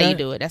 that's not how you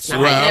do it. That's not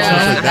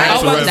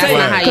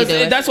how you do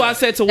it. That's why I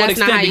said to what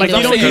extent. Like,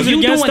 you don't use it you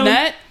against doing them?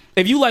 that?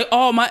 If you like,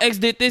 oh, my ex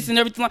did this and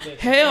everything, like,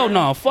 hell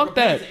no, fuck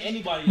that.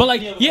 But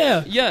like,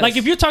 yeah, Yes. like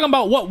if you're talking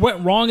about what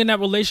went wrong in that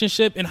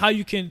relationship and how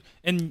you can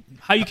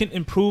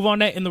improve on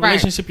that in the Right.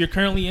 relationship you're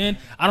currently in,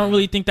 I don't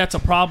really think that's a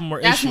problem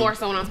or That's issue. more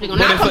so what I'm speaking on.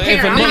 But Not if a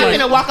comparing. I'm nigga- not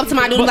gonna walk up to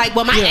my dude But- like,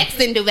 well, my yeah. ex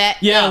didn't do that.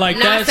 Yeah, No, like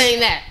not that's saying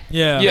that.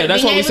 Yeah, Yeah,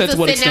 that's Being what we able said to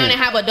what sit down extent.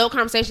 and have a adult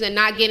conversation and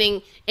not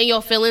getting in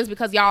your feelings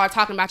because y'all are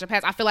talking about your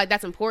past. I feel like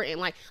that's important.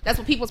 Like that's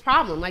what people's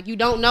problem. Like you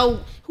don't know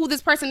who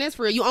this person is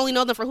for you. You only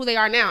know them for who they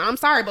are now. I'm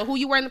sorry, but who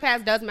you were in the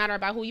past does matter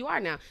about who you are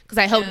now, because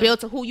I help build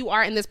to who you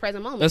are in this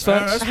present moment. That's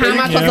facts. So how am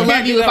I supposed to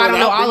love you if I don't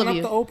know all of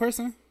you? The old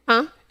person?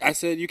 Huh? I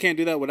said you can't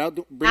do that without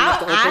bringing up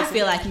the old I person.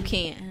 feel like you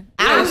can.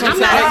 I'm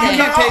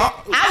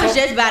I was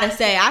just about to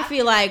say, I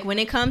feel like when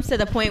it comes to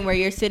the point where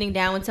you're sitting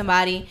down with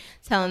somebody,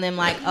 telling them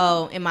like,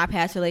 oh, in my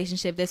past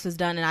relationship, this was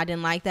done and I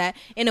didn't like that.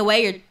 In a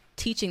way, you're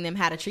teaching them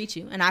how to treat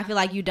you. And I feel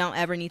like you don't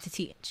ever need to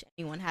teach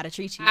anyone how to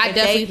treat you. I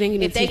definitely think you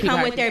need if to they teach people come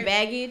how with to- their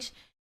baggage,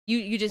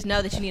 you just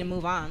know that you need to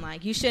move on.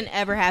 Like you shouldn't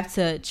ever have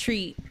to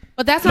treat.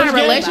 But that's not a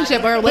again-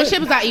 relationship. A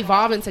relationship is not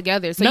evolving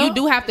together. So No. you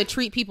do have to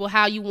treat people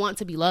how you want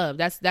to be loved.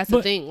 That's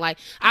the thing. Like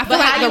I feel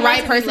But how like you the want right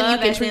to be person you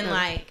loved can as treat in, them.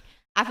 like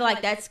I feel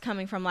like that's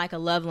coming from like a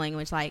love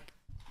language, like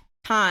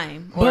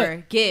time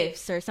or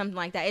gifts or something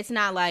like that. It's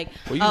not like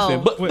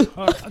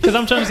because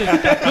I'm trying to say,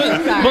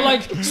 but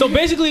like, so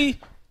basically,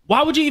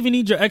 why would you even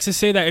need your ex to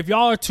say that? If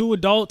y'all are two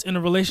adults in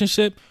a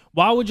relationship,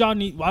 why would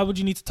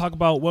you need to talk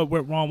about what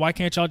went wrong? Why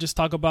can't y'all just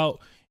talk about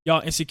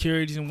y'all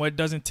insecurities and what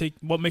doesn't tick,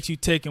 what makes you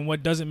tick and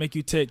what doesn't make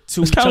you tick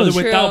to each kinda other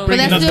true. without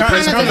bringing But up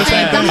that's still kind of the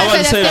same. I'm I gonna was say about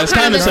to say, that's that's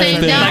still kind kinda of the the same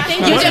same thing. thing. I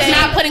think you're just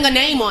not putting a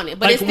name on it,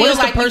 but Like, it's what still does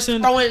the like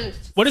person- throwing.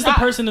 What does the shots.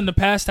 person in the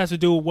past have to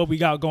do with what we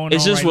got going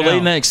It's on just right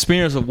relating now? that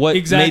experience of what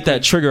Exactly. made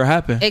that trigger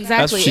happen. Exactly.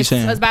 That's what she's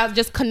saying. It's about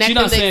just connecting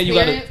not the saying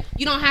experience. you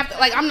You don't have to,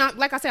 like, I'm not,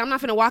 like I said, I'm not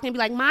finna walk in and be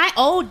like, my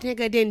old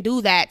nigga didn't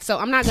do that, so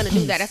I'm not gonna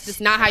do that. That's just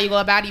not how you go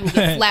about it. You will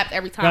get slapped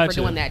every time for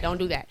Gotcha. doing that. Don't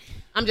do that.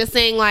 I'm just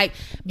saying, like,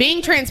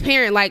 being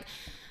transparent, like,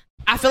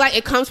 I feel like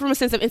it comes from a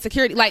sense of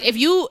insecurity. Like, if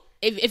you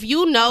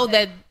know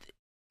that,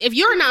 if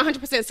you're not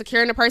 100%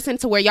 secure in a person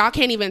to where y'all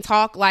can't even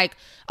talk like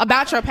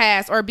about your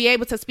past or be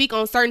able to speak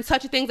on certain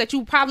touchy things that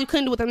you probably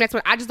couldn't do with the next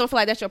one, I just don't feel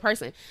like that's your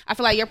person. I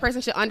feel like your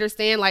person should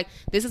understand, like,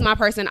 this is my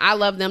person. I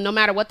love them. No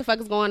matter what the fuck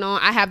is going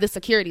on, I have this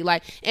security.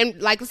 Like, and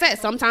like I said,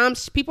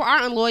 sometimes people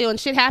are unloyal and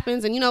shit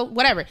happens and, you know,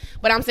 whatever.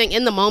 But I'm saying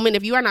in the moment,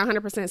 if you are not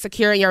 100%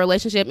 secure in your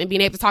relationship and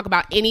being able to talk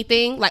about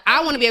anything, like,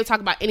 I want to be able to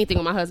talk about anything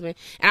with my husband,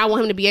 and I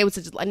want him to be able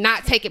to just, like,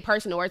 not take it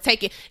personal or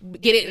get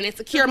it in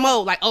insecure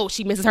mode. Like, oh,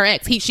 she misses her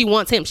ex. She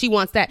wants him. She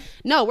wants that.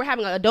 No, we're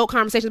having an adult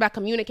conversation about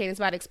communicating. It's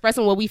about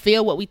expressing what we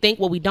feel, what we think,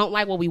 what we don't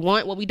like, what we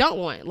want, what we don't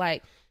want.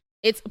 Like,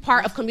 it's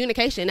part of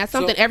communication. That's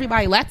something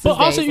everybody lacks these But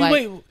also, days.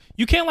 Like,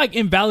 you can't like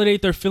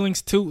invalidate their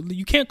feelings too.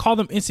 You can't call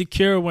them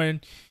insecure when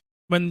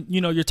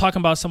you know you're talking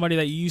about somebody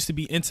that you used to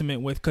be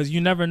intimate with, because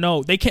you never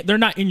know. They're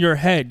not in your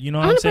head. You know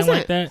what I'm saying,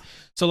 like that.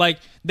 So like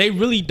they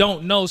really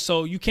don't know.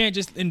 So you can't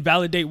just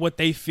invalidate what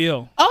they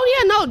feel. oh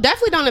yeah, no,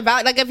 definitely don't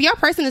invalidate. Like, if your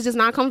person is just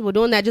not comfortable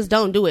doing that, just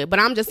don't do it. But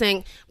I'm just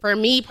saying, for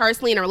me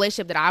personally, in a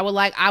relationship that I would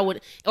like,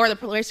 or the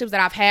relationships that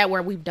I've had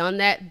where we've done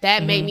that,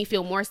 made me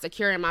feel more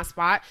secure in my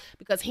spot,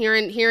 because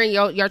hearing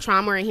your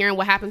trauma and hearing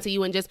what happened to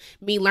you and just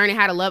me learning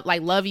how to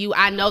love you,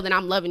 I know that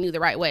I'm loving you the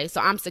right way.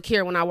 So I'm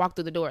secure when I walk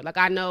through the door. Like,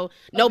 I know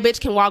no bitch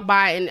can walk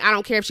by and I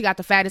don't care if she got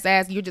the fattest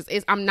ass.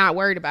 I'm not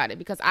worried about it,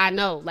 because I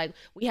know, like,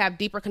 we have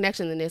deeper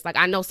connection than this. Like,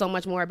 I know so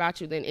much more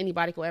about you than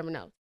anybody could ever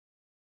know.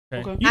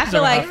 Okay. I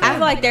feel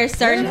like there's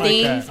certain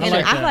things, I and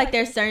like I feel that. like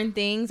there's certain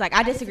things. Like,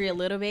 I disagree a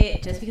little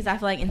bit, just because I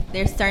feel like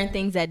there's certain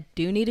things that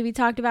do need to be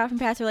talked about from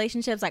past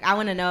relationships. Like, I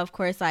want to know, of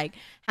course, like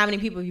how many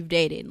people you've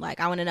dated. Like,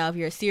 I want to know if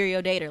you're a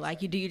serial dater. Like,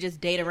 do you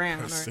just date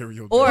around,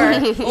 or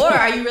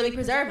are you really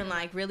preserving?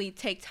 Like, really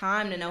take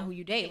time to know who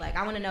you date. Like,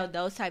 I want to know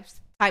those types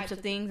of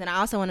things, and I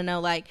also want to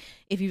know, like,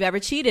 if you've ever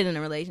cheated in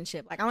a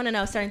relationship. Like, I want to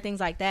know certain things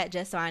like that,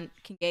 just so I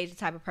can gauge the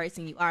type of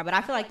person you are. But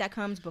I feel like that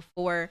comes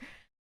before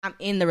I'm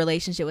in the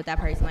relationship with that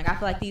person. Like, I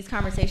feel like these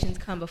conversations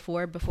come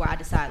before I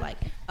decide, like,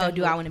 oh,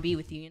 do I want to be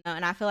with you, you know?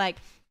 And I feel like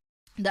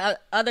the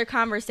other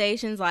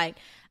conversations, like,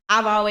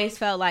 I've always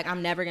felt like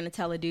I'm never going to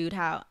tell a dude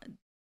how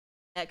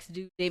ex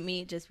dude did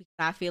me, just because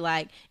I feel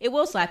like it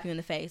will slap you in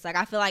the face. Like,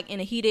 I feel like in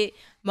a heated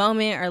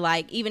moment, or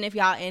like even if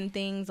y'all end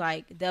things,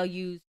 like, they'll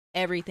use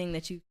everything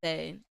that you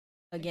said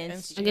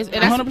against you.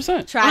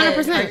 100%. Try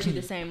to hurt you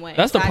the same way.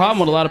 That's the problem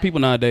with a lot of people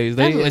nowadays.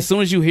 As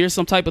soon as you hear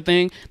some type of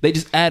thing, they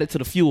just add it to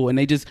the fuel and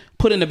they just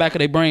put it in the back of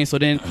their brain. So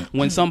then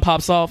when something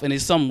pops off and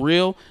it's something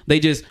real, they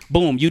just,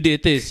 boom, you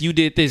did this,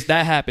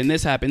 that happened,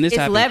 this happened, this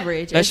happened.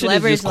 Leverage. That shit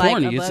leverage, is just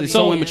corny. Like, it's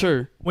so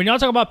immature. When y'all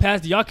talk about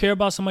past, do y'all care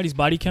about somebody's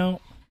body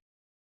count?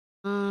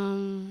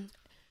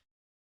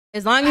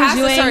 As long Past as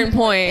you a ain't, certain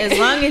point. as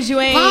long as you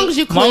ain't, As long as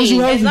you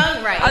clean. as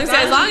long, right. I was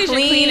saying, as long as you're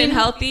clean and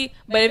healthy.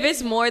 But if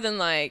it's more than,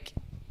 like,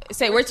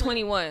 say we're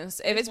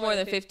 21s, if it's more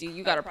than 50,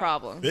 you got a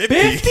problem. 50?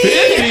 Wait,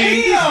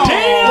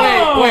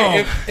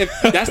 if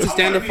that's the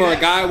standard for a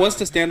guy, what's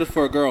the standard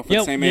for a girl for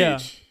the same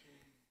age?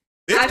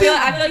 I feel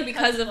like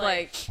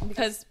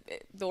because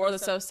the world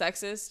is so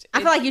sexist, I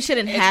feel like you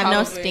shouldn't have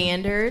no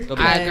standard.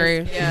 I agree.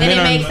 Then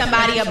it makes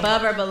somebody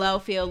above or below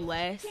feel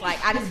less.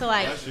 Like, I just feel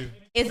like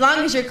as long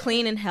as you're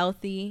clean and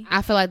healthy,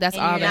 I feel like that's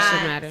all that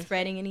should matter.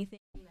 Spreading anything.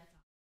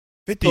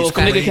 So if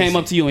a nigga came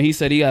up to you and he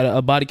said he got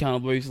a body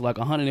count of like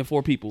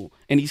 104 people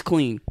and he's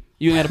clean,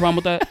 you ain't had a problem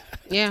with that?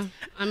 Yeah,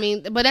 I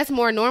mean, but that's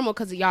more normal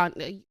because y'all are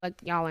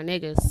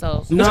niggas.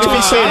 So No, to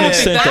a certain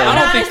extent, though. I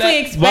would honestly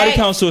expect Body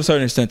counts to a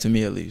certain extent to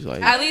me, at least.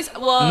 Like, at least,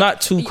 well, not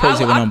too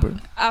crazy of a number.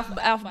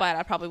 Alpha Bite,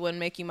 I probably wouldn't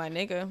make you my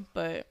nigga,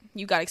 but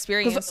you got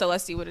experience, so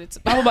let's see what it's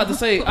about. I was about to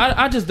say,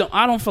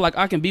 I don't feel like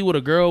I can be with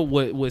a girl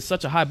with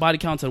such a high body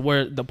count to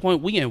where the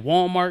point we in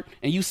Walmart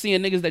and you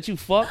seeing niggas that you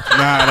fucked.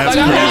 Nah, that's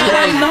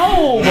crazy.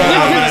 No,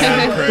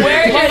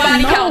 where's your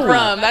body count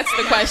from? That's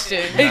the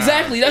question.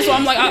 Exactly. That's what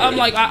I'm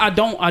like. I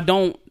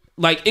don't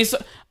like. It's.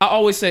 I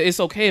always say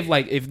it's okay if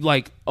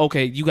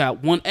okay, you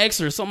got one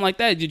ex or something like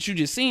that you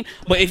just seen,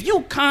 but if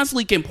you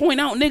constantly can point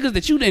out niggas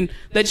that you didn't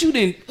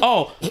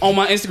on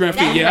my Instagram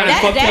feed, I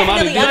done fucked him.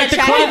 I done That's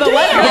the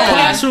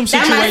classroom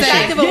situation. I'm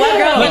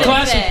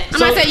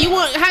gonna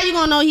say, how you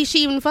gonna know she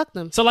even fucked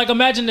them? So like,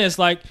 imagine this.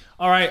 Like,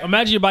 all right,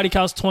 imagine your body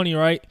count's 20,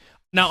 right?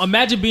 Now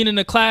imagine being in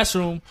the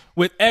classroom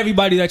with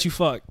everybody that you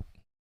fucked.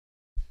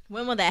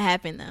 When will that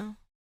happen though?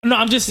 No,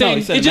 I'm just saying,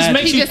 it just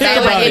makes you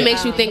think about it. It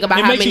makes you think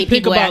about how many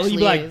people actually you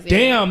be like, is.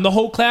 damn, the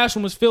whole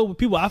classroom was filled with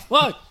people I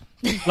fucked.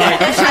 I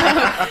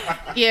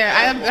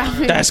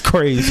mean, That's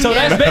crazy. So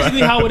that's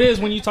basically how it is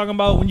when you talking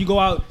about when you go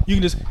out. You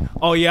can just,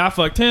 oh yeah, I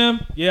fucked him.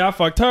 Yeah, I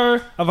fucked her.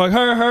 I fucked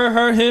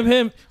her,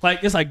 him.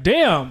 Like it's like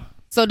damn.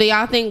 So do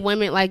y'all think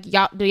women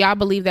do y'all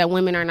believe that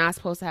women are not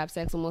supposed to have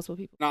sex with multiple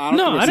people?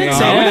 No, I didn't say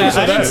that.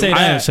 I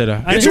didn't say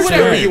that. Do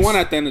whatever you want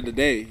at the end of the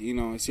day. You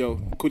know, it's your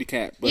cootie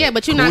cat. But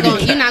you're not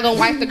gonna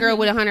wipe the girl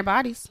with 100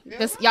 bodies.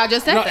 Y'all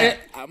just said that.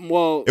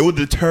 It would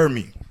deter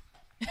me.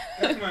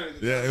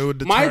 Yeah, it would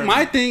deter me.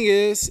 My thing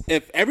is,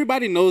 if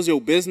everybody knows your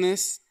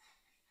business,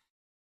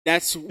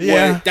 that's the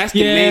main factor.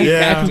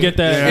 I can get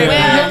that.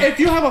 Well, if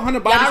you have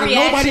 100 bodies and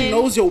nobody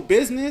knows your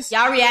business,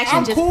 y'all reaction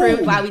I'm just cool.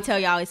 proved why we tell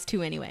y'all it's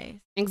 2 anyway.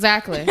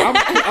 Exactly. I'm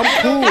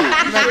cool.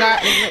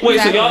 Wait,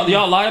 so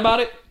y'all lie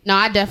about it? No,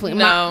 I definitely.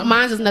 No.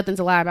 Mine's is nothing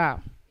to lie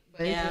about.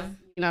 But Yeah.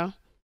 you know.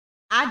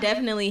 I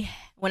definitely,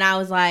 when I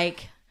was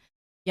like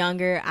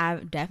younger, I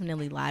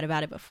definitely lied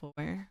about it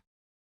before.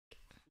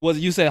 Was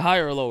you said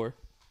higher or lower?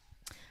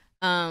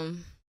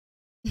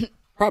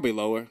 Probably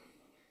lower.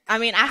 I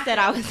mean, I said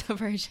I was a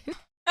virgin. You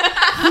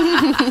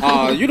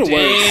the worst.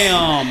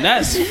 Damn,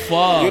 that's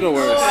fucked. You the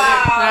worst.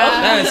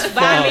 That's fucked.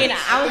 But I mean,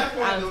 I was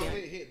young.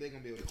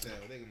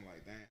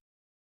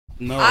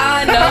 No,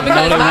 no,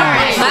 because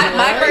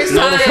my first no,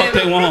 time. the fuck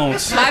they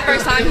won't. My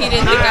first time, he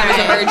didn't think I was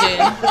a virgin.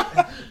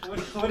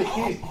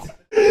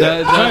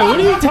 What are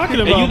you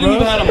talking about, you didn't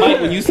even have a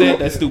mic when you said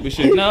that stupid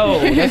shit. No,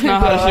 that's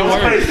not how that shit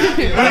works.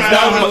 That's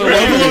not how it works.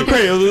 It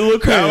was a little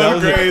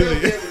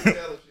crazy.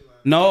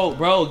 No,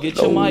 bro, get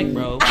your mic,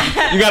 bro. You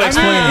gotta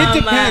explain It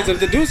depends. If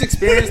the dude's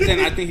experienced, then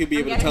I think he'll be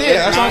able to tell. Yeah,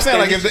 that's what I'm saying.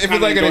 Like if it's like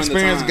an enjoying the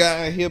experienced time.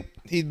 guy,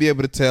 he'd be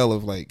able to tell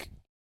if like,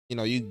 you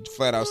know, you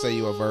flat out say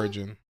you're a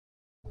virgin.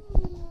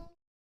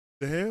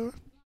 The hell?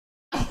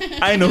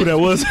 I didn't know who that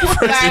was.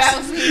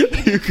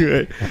 You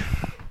could.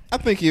 I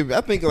think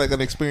like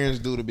an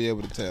experienced dude to be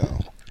able to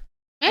tell.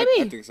 Maybe.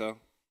 I think so.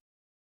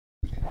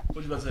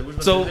 What you about to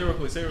say? So- Say real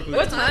quick.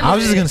 What time I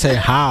was is just it? gonna say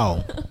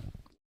how.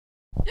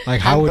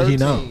 Like how would he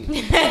know?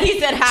 He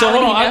said how. So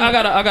hold on, would he know?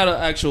 I got an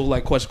actual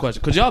like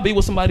question. Could y'all be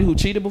with somebody who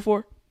cheated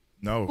before?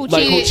 No. Who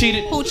Like,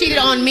 cheated? Who cheated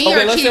on me or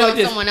let's cheated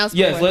say on someone else?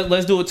 Yes, before?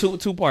 let's do a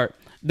two part.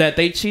 That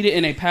they cheated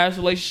in a past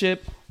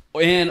relationship,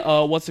 and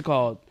what's it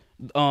called?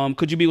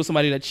 Could you be with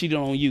somebody that cheated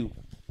on you?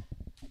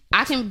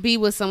 I can be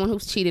with someone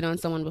who's cheated on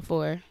someone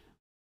before.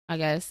 I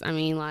guess. I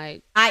mean,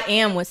 like I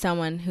am with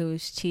someone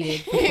who's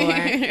cheated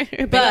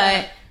before,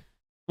 but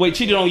Wait,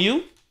 cheated on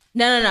you?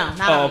 no, not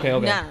Oh, on okay, me.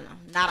 okay. No,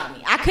 not on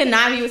me. I could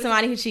not be with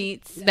somebody who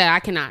cheats. that I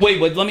cannot. Wait,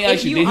 but let me ask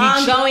If you. you Did he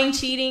cheat? ongoing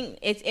cheating,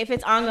 if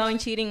it's ongoing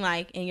cheating,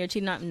 like, and you're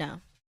cheating on,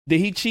 no. Did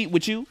he cheat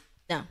with you?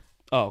 No.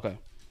 Oh, okay.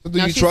 So do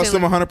No, you she trust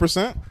said him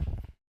 100%?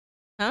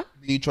 Huh?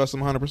 Do you trust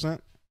him 100%?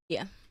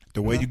 Yeah.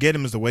 The way you get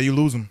him is the way you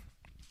lose him.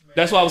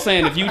 That's what I was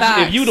saying. If you the But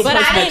person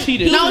I that didn't-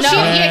 cheated,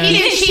 he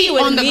didn't cheat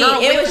with on the me. girl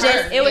It with was her.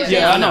 just, it was yeah,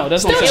 just, I know.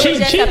 That's what I'm it saying. was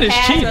just Cheating a is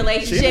past cheating.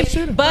 relationship.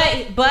 Cheating.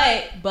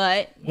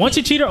 But Once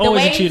a cheater, the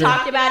always way a he cheater.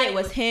 talked about it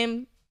was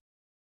him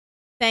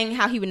saying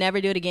how he would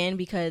never do it again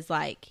because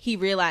like he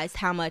realized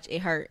how much it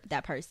hurt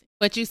that person.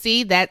 But you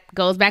see, that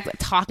goes back to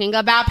talking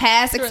about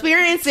past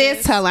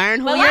experiences to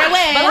learn who But you're like,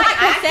 with. but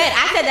like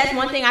I said that's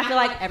one thing I feel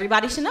like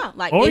everybody should know.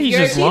 Like Or if he's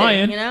you're just a cheater,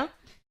 lying. you know.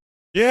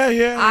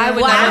 Yeah. I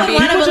would Well, I never would be.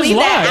 want to People just believe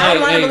that. lie. I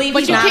would want to Hey, believe But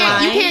he's you not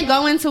can't. You lying. can't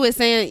go into it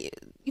saying.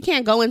 You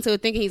can't go into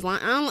it thinking he's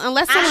lying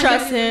unless I someone trust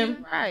gives you-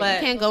 him, Right.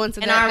 but You can't go into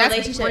in that. our That's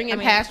relationship, bringing I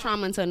mean- past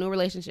trauma into a new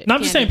relationship. No,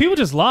 I'm You just can't saying, do people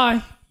just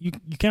lie. You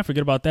can't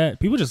forget about that.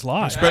 People just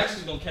lie.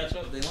 actions gonna catch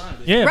up. They lying.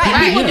 Yeah, Right, people,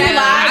 people do yeah.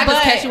 lie, I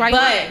just catch you right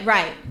but here.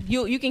 right,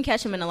 you can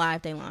catch them in a lie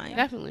if they lying.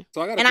 that. Definitely.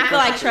 So I got. And I feel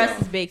like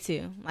trust is big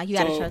too. Like you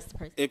gotta So, trust the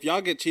person. If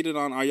y'all get cheated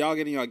on, are y'all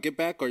getting y'all get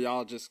back or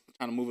y'all just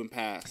kind of moving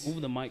past?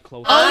 Move the mic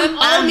closer. Old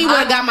me would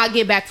have got my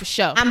get back for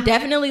sure. I'm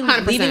definitely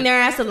 100%. leaving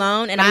their ass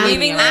alone, and I'm I'm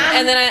leaving them,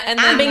 and then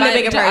I'm being the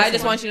bigger I person.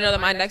 just want you to know that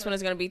my next one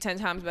is going to be 10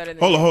 times better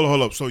than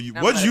Hold up. So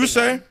what'd you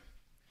say?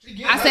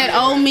 I said,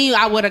 old me,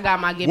 I would have got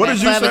my get What back.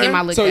 did you Forever say? get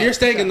my look So back. you're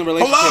staying in the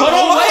relationship. Hold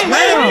on,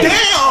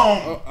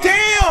 wait.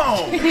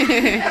 Damn.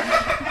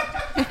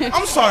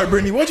 I'm sorry,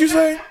 Brittany. What'd you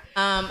say?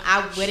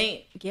 I wouldn't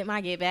get my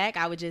get back.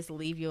 I would just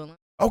leave you alone.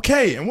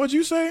 Okay, and what'd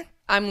you say?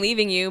 I'm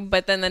leaving you,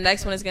 but then the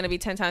next one is going to be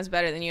 10 times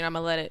better than you, and I'm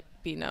going to let it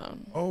be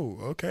known. Oh,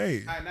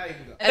 okay. And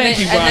Thank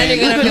you, then you're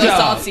going to Good feel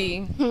job.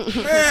 salty.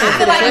 I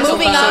feel like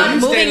moving So on, you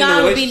staying moving in the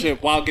on would be.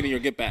 relationship while getting your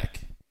get back.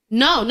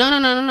 No.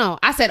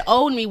 I said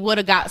old me would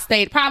have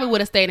probably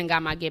would have stayed and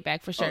got my get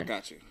back for sure. Oh,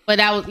 got you. But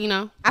that was, I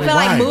feel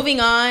why? like moving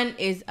on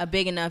is a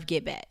big enough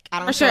get back. I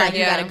don't For feel sure. like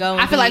you Yeah. gotta go.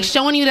 I feel like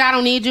showing you that I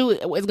don't need you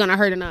is going to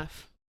hurt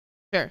enough.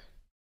 Sure.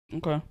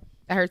 Okay.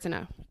 That hurts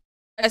enough.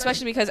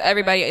 Especially because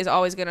everybody is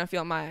always going to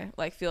feel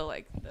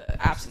like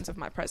the absence of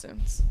my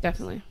presence.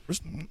 Definitely.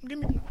 Give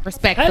me.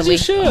 Respectfully. As you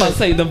should. I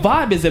say the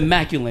vibe is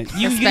immaculate.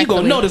 You gonna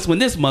Respectfully. notice when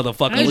this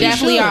motherfucker You You leaves.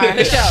 definitely are.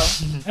 The show.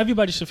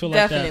 Everybody should feel like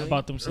that Definitely.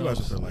 about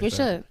themselves. You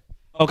should.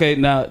 Okay,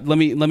 now let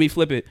me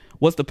flip it.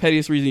 What's the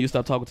pettiest reason you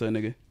stopped talking to a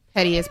nigga?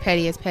 Pettiest.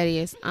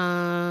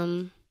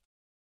 I'm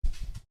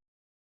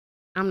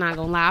not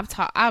gonna lie.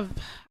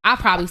 I've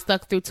probably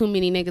stuck through too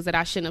many niggas that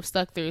I shouldn't have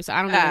stuck through. So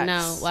I don't even know.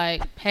 Facts.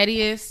 Like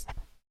pettiest.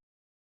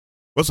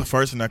 What's the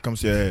first thing that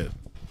comes to your head?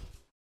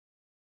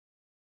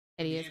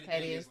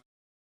 Pettiest.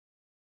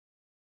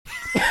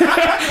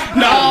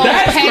 No,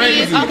 that's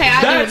pettiest. crazy. Okay,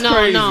 I That's do. No,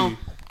 crazy. no.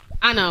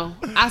 I know.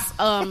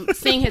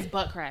 Seeing his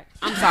butt crack.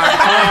 I'm sorry.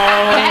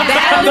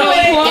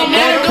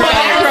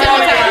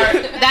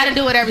 That'll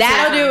do it every time.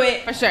 That'll do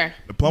it for sure.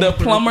 The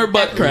plumber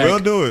butt crack. We'll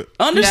do it.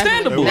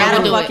 Understandable.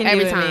 That'll do it fucking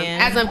every do it, time.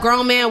 man. As a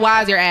grown man,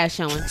 why is your ass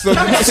showing? So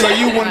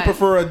you wouldn't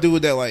prefer a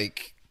dude that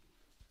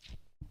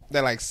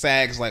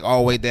sags like all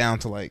the way down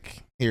to like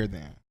here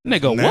then?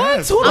 Nigga, Nah.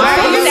 what? Who the Why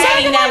fuck are you is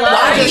sagging that low?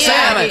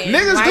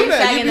 Niggas Why do you that.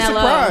 sagging You'd be that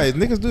low? surprised.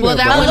 Niggas do Well,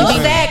 that. that A wouldn't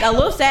little be sag, a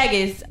little sag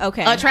is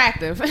okay.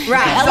 attractive. Right,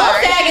 a little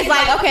sag is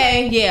like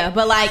okay, yeah,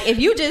 but like if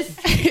you just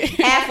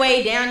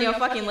halfway down your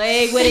fucking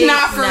leg with it,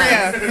 Not for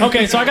real.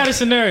 Okay, so I got a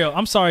scenario.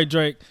 I'm sorry,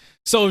 Drake.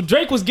 So if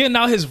Drake was getting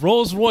out his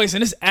Rolls Royce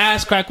and his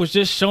ass crack was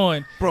just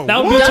showing. Bro,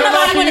 that would be a Don't turn off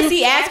nobody for want to you?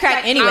 see ass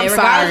crack anyway, I'm regardless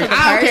sorry. of the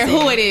I don't care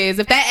person. who it is.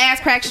 If that ass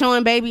crack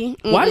showing, baby.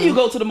 Why do you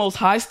go to the most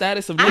high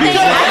status of I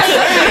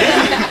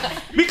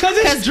think- Because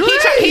it's Drake.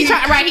 He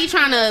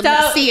trying to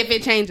So- see if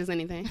it changes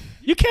anything.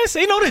 You can't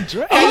say no to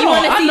Drake. So you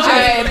want to see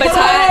Drake? But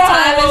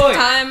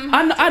time.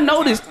 I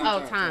noticed.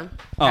 Oh, time.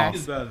 Oh.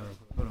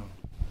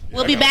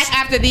 We'll be back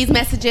after these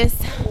messages.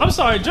 I'm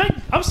sorry, Drake.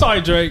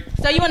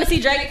 So you want to see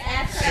Drake's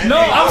ass crack? No,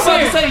 I was about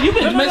to saying- say, you've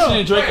been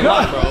mentioning Drake a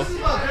lot,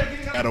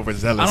 bro. Got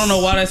overzealous. I don't know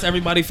why that's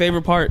everybody's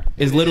favorite part.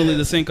 Is literally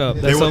the sync up.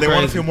 That's They so want to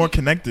crazy. feel more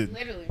connected.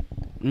 Literally.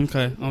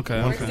 Okay.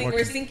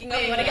 We're syncing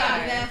up. What I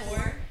got that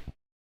for?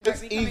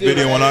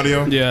 Video and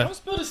audio. Yeah. Don't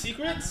spill the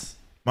secrets.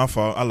 My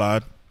fault. I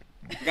lied.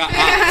 Got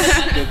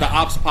Ops, the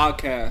Ops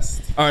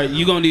podcast. All right,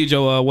 you gonna need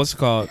your what's it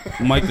called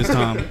mic this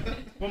time.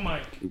 What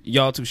mic?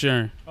 Y'all two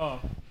sharing. Oh.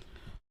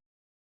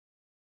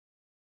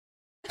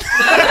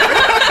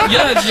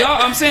 Yeah,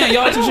 y'all. I'm saying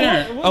y'all two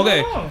sharing.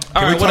 Okay. All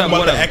Can right. we talk about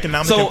Whatever. the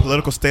economic and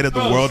political state of the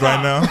world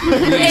right now?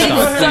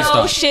 It's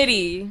so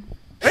shitty.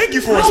 Thank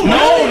you for No.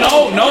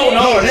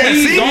 Yeah,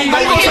 Please see? don't go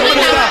Look to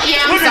at the you.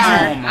 Yeah, I'm Look at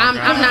sorry. you. I'm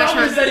not I would have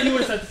trying. said you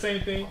would have said the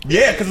same thing.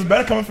 Yeah, because it's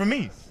better coming from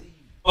me.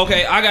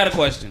 Okay, I got a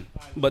question,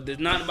 but it's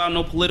not about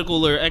no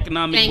political or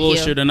economic Thank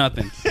bullshit you. or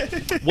nothing.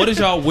 What is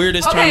y'all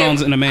weirdest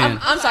turn-ons in a man?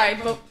 I'm sorry,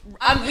 but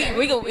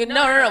we go.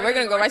 No. We're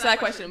gonna go right to that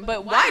question.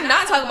 But why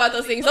not talk about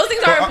those things? Those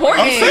things are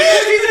important. I'm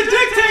saying he's a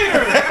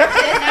dictator.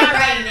 Not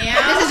right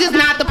now. This is just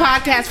not the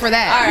podcast for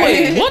that. All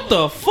right. Wait, what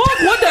the fuck?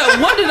 What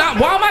did I?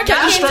 Why am I Y'all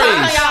catching can talk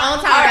on strays? y'all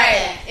own time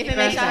right now, if it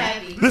makes y'all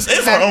happy. This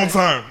is our own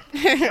time.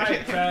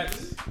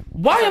 Facts.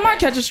 Why am I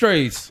catching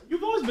strays?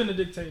 You've always been a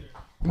dictator.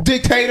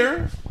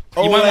 Dictator.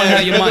 You might want to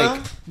have your nigga.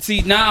 mic.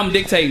 See, now I'm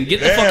dictating. Get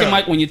the Damn. fucking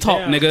mic when you talk,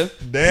 Damn. nigga.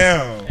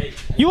 Damn.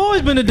 You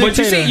always been a But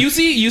dictator. you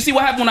see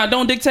what happens when I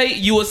don't dictate?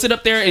 You will sit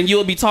up there and you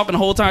will be talking the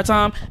whole entire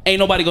time. Ain't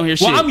nobody gonna hear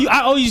shit. Well,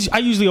 I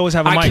usually always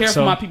have a I mic. care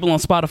so. for my people on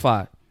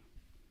Spotify,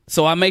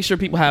 so I make sure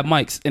people have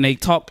mics and they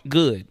talk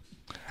good.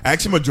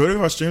 Actually, majority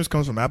of our streams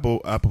comes from Apple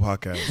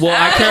Podcasts. Well,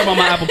 I care about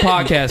my Apple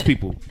Podcast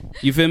people.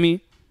 You feel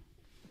me?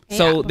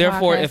 So Apple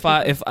therefore,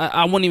 Podcast if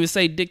I wouldn't even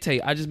say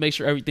dictate, I just make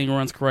sure everything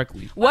runs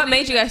correctly. What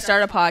made you guys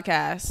start a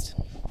podcast?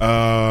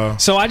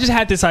 So I just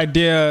had this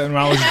idea when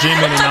I was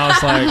gymming, and I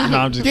was like, "No,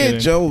 I'm just Get kidding."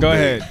 Joe, Go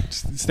man. ahead,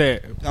 stay.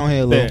 Go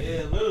ahead,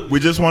 Lil. We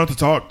just wanted to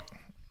talk.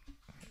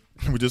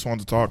 We just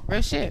wanted to talk.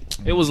 Real shit.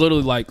 It was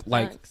literally like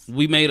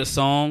we made a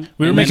song.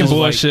 We were and then making it was like-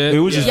 bullshit. It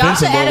was just Y'all should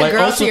sensible. add a Like,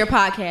 girl also, to your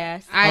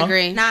podcast. I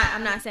agree.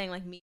 I'm not saying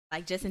like me,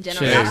 like just in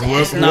general. Shit, Y'all should add a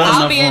whoever girl. wants-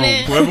 I'll be in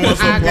it. Whoever wants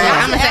to I agree. apply.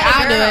 I'm gonna say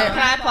I'll do Can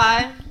it. I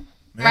apply?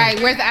 Right.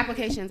 Where's the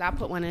applications? I'll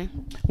put one in.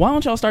 Why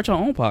don't y'all start your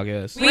own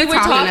podcast? We were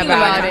talking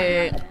about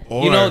it.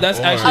 Or- You know, that's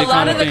or- actually A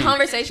lot of the thing.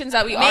 conversations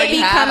that we Maybe already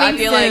have, I coming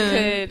feel like soon.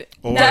 could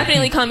Or-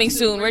 definitely coming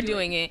soon. We're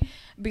doing it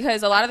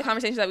because a lot of the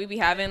conversations that we be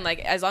having, like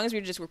as long as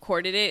we just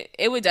recorded it,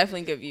 it would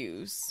definitely get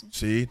views.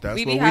 See, that's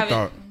We what be we having,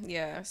 thought.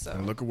 yeah. So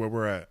And look at where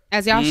we're at.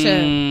 As y'all should.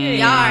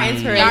 Y'all are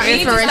inspirational. Y'all we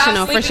need to stop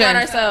inspirational for sleeping on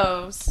sure.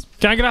 ourselves.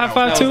 Can I get a high five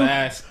That was too?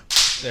 ass.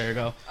 There you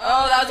go.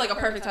 Oh, that was like a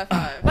perfect high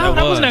five. No,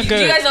 that wasn't that Do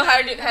good. you guys know how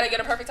to get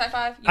a perfect high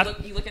five?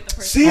 You look at the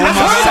person. See, that's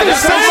what I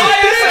That's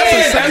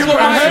said. what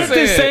I I heard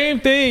the said. same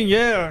thing.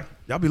 Yeah.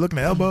 Y'all be looking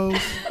at elbows.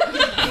 What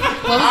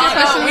was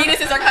your question?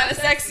 Weaknesses are kind of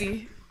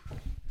sexy.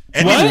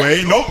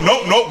 Anyway, nope.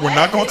 We're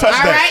not gonna touch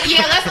All that. right.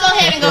 Yeah. Let's go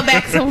ahead and go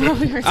back to what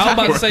we were I was talking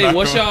about to about.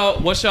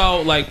 say, what's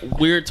y'all like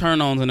weird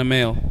turn-ons in a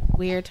male?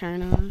 Weird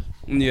turn on.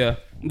 Yeah,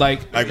 like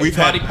we've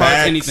body had parts,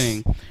 backs.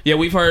 anything. Yeah,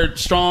 we've heard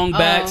strong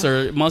backs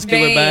or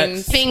muscular Bangs.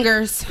 backs.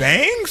 Fingers.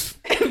 Bangs?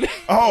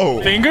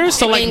 Oh. Fingers?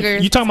 So like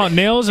Fingers. you talking about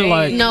nails or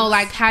like No,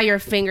 like how your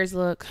fingers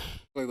look.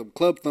 Like the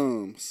club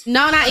thumbs.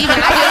 No, not even.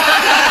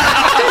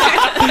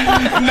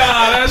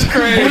 Nah, that's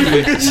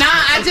crazy.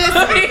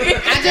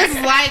 I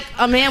just like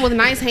a man with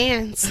nice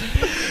hands.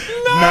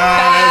 Nah,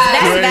 That's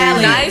crazy.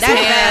 valid. Nice That's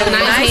hands, valid.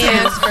 nice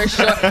hands for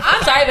sure.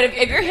 I'm sorry, but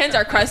if your hands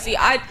are crusty,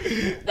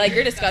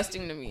 you're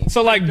disgusting to me.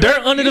 so like dirt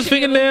under the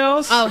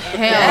fingernails? Oh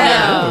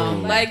hell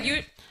no. Like you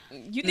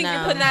think you're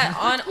No. putting that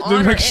on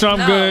Make or in? sure I'm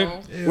No.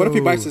 good. What if he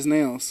bites his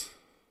nails?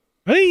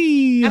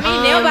 Hey. I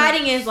mean, nail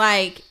biting is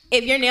like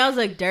if your nails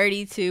look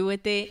dirty too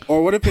with it.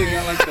 Or what if he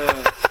got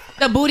like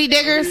The booty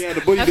diggers. Yeah,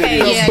 the booty Okay,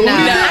 diggers. Yeah,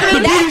 no.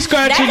 The booty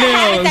scratching That's a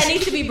habit nails. that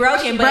needs to be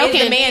broken. But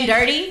is the man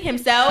dirty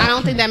himself? I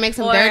don't think that makes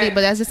him Or- dirty,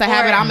 but that's just a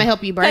habit. I'm gonna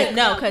help you break.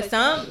 No, because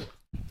some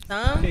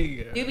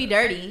do be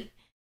dirty,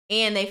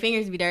 and their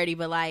fingers be dirty.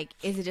 But like,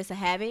 is it just a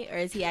habit, or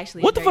is he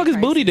actually? What the fuck is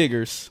booty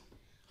diggers?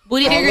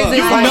 Booty diggers is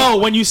You like, know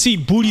when you see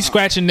booty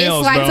scratching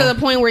nails, it's like bro. to the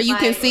point where you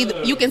can see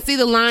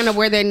the line of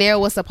where their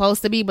nail was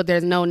supposed to be, but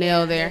there's no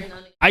nail there.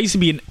 I used to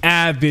be an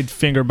avid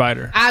finger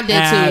biter. I did too.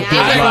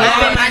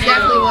 I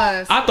definitely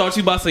was. I thought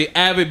you about to say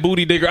avid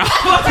booty digger. I was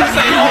about to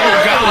say,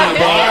 oh god,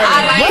 bro.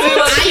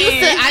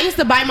 I used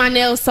to bite my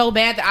nails so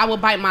bad that I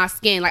would bite my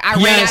skin. Like I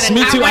ran Yes, out of,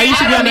 me too. I used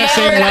to be on that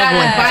same I would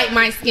level. bite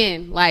my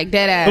skin like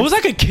dead ass. It was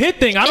like a kid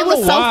thing. I don't know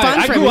was so why. fun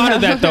I for grew me. out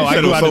of that though. I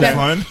It grew was out so of that.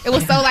 fun. It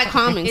was so like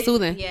calming,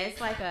 soothing. Yeah, it's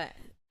like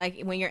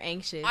when you're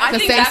anxious. I The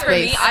think safe that for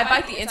me, space. I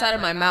bite the inside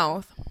of my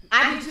mouth.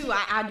 I do too.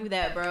 I do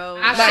that, bro.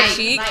 My shake.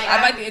 cheek. I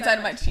bite the inside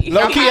of my cheek.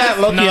 Low key,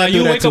 Nah, I you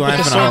do that wake too. up I with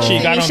ain't the finna sore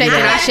cheek. hold. I don't do shake it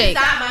that. out. I shake.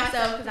 stop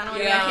myself because I don't want to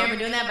be Yeah. on camera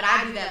doing that, but I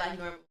do that like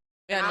normal.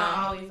 Yeah, I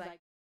no. always like.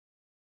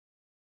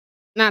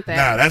 Not that,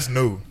 Nah, that's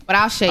new. but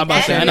I'll shake. I'm about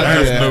to say, I that.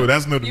 never- That's new.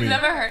 That's new to You've me.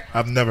 never heard?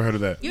 I've never heard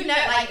of that. You know,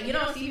 like you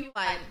don't see people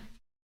like.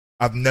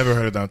 I've never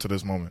heard of that until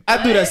this moment.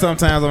 I do that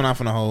sometimes. I'm not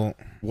finna hold.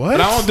 What?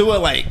 But I don't do it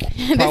like.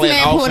 This probably as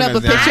man pulled often up a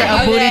as that. picture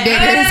of booty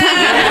diggers.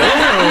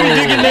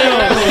 Digging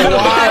nails.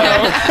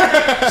 Wow.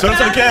 Show it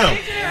to the cam.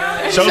 Show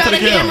it Show to the the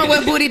camera cam.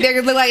 what booty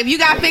diggers look like. If you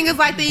got fingers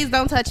like these,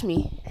 don't touch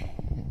me.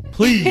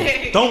 Please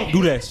don't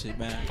do that shit,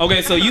 man.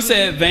 Okay, so you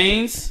said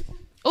veins.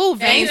 Ooh,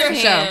 veins Veins for or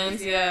sure.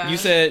 hands, yeah. You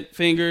said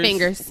fingers.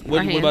 Fingers or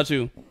What hands. about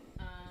you?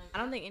 I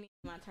don't think any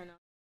of my turn on.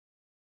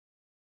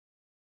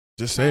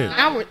 Just say it.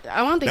 I don't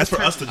think That's it's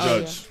for us to oh,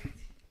 judge.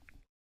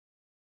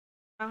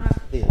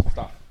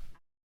 Stop.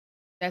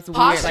 That's weird.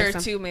 Posture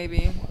Like too,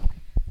 maybe.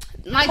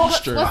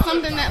 what's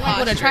something that like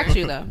would attract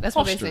you though? That's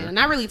what they Posture. say.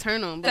 Not really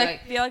turn on, but I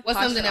like, feel like what's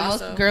something that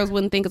posture most also. girls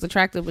wouldn't think is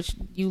attractive, but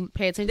you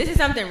pay attention. This is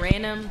something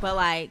random, but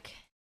like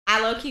I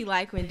low key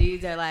like when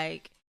dudes are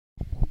like,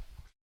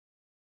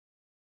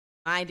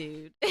 my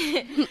dude.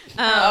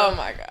 Oh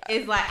my god.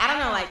 It's like I don't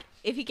know, like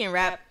if he can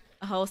rap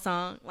a whole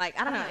song, like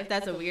I don't know if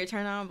that's a weird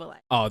turn on, but like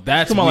Oh,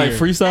 that's Come on, like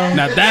weird. freestyle.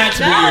 Now that's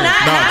no, weird.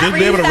 not just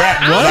be able to rap.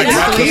 freestyle. Like, Not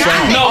rap the freestyle.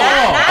 song. No,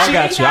 Not I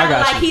got you, I freestyle,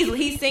 got like you.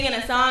 he's singing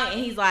a song and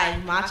he's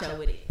like macho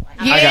with it.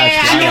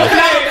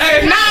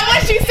 Yeah, nah,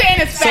 what she's saying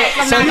is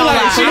facts. So you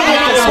like she don't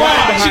want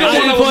LeBron. She don't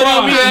want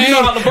LeBron. You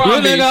know how LeBron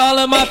be. nigga all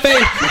in my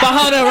face.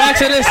 500 racks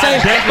in the safe.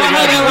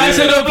 500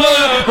 racks in the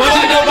plug. What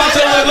you know about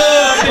your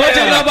love? What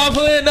you know about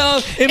putting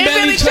those in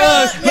belly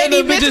trucks? When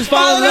the bitches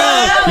fall in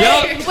love.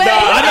 Yup.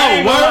 I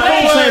know word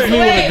for word. Me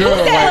with a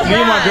girl. Like me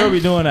and my girl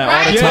be doing that all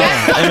the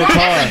time in the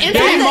car.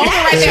 Intimate moment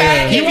right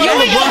there. If you and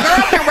your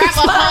girl can rap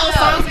a whole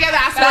song together,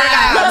 I swear to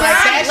God, like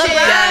that shit.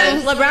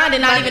 LeBron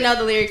did not even know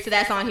the lyrics to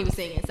that song he was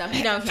singing, so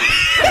he don't count.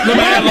 LeBron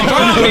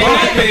be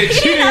that bitch.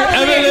 Wait,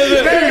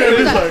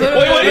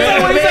 what do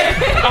you say?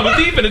 I was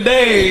deep in the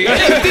day.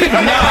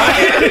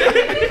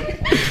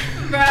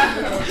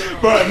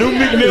 Bro, new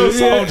Meek Mill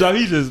song, John.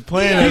 He just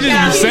playing. He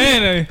just be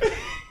saying it.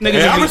 Niggas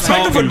Hey, I be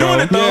respect him for talking, doing bro.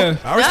 it though. Yeah.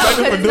 I No, respect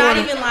him because for it's not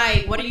doing it. even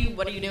like, what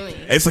are you doing?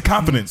 It's a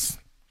confidence.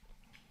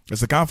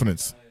 It's a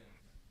confidence.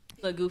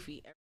 Look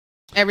goofy.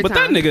 Every But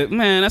that time. nigga,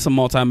 man, that's a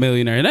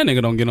multi-millionaire. That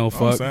nigga don't get no I'm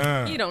fuck.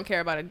 saying. You don't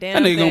care about a That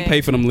damn nigga thing. gonna pay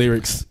for them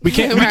lyrics. We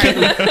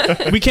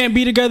can't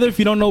be together if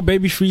you don't know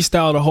Baby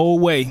Freestyle the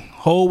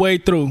whole way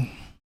through.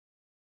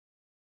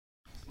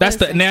 That's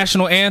the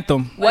national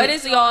anthem. What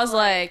is y'all's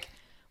like?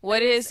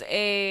 What is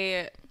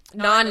a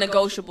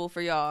non-negotiable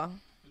for y'all?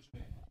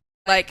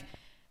 Like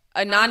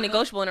a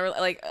non-negotiable in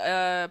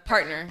a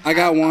partner. I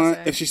got I'll one.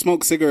 say. If she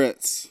smokes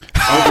cigarettes,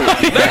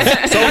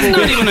 That's not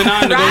even a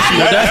non-negotiable.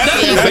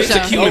 That's just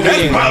basic human That's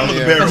being. bottom of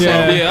the barrel.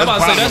 Yeah. bro. Yeah, I'm about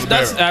to say bottom of the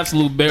that's barrel.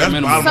 absolute bare That's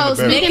minimum. bottom of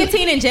the barrel.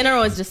 Nicotine in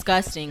general is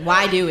disgusting.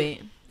 Why do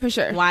it? For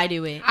sure. Why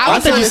do it? I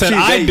thought you said she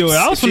I do it. vapes.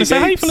 I was She finna say,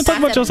 how you vapes. finna talk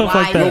about yourself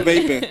like no that?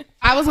 vaping.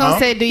 I was gonna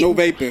say, No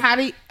vaping. how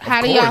do Of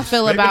y'all course.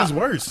 feel Vaping about is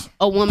worse.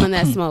 a woman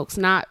that smokes,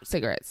 not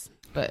cigarettes?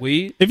 But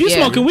Weed. If you Yeah.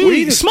 smoking weed,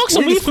 Weed is- smoke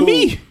some weed weed is for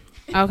me.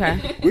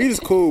 okay, Weed is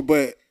cool,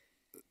 but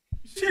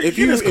if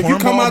you this come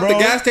cornball, out the bro.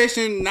 gas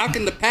station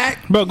knocking the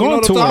pack, Bro, go you know on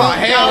what tour. I'm Oh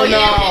talking about? hell in the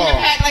no.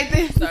 pack like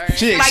this.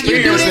 She Like you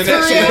do experienced this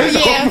that for shit. real?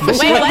 Yeah, for Wait,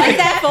 sure. what is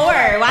that for?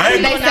 Why do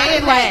They people say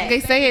it like they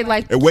say it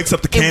like It wakes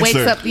up the it cancer. wakes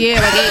up.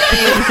 Yeah, like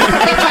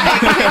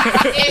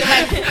it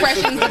like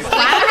freshens. Like,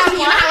 you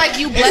know how like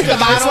you bless the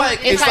bottle.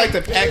 It's like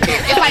the pack.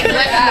 It's like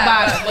blessing the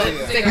bottle, but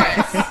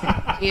cigarettes.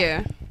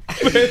 Yeah,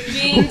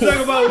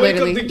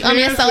 literally. I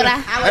mean,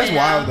 soda. That's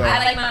wild though. I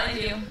like Mountain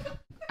Dew.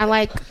 I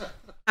like.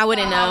 I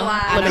wouldn't know.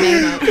 What do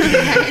you know?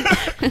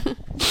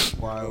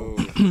 Wow.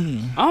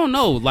 I don't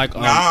know. Like,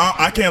 Nah,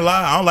 I can't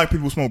lie. I don't like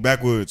people who smoke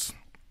backwoods.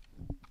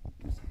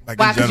 Like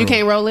Why? in Because you general.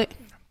 can't roll it.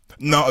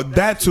 No,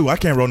 that too. I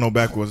can't roll no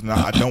backwoods. No,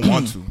 I don't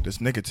want to. This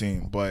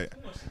nicotine, but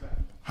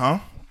yeah,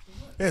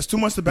 it's too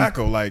much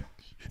tobacco. Like,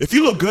 if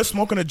you look good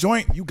smoking a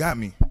joint, you got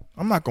me.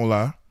 I'm not gonna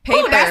lie.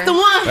 Oh, that's the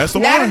one. That's the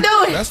That'll one.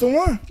 do it. That's the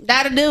one.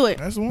 That'll do it.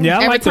 That's the one. Yeah,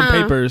 I Every like the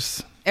time.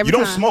 papers. Every You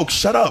don't time. smoke.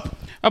 Shut up.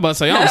 I'm about to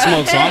say I don't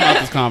smoke, so I'm out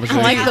this I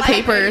conversation. like the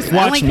papers. I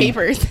Watch like me.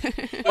 papers.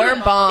 Wait, Or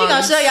bongs. He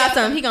gonna show y'all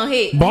something. He gonna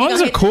hit.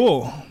 Bongs are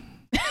cool.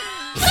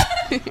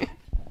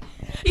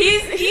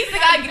 He's the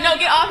guy. No,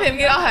 get off him.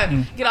 Get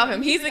off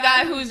him. He's the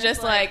guy who's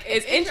just like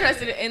is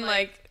interested in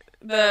like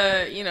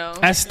the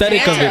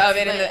aesthetic of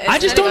it. And the I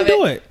just don't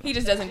do it. He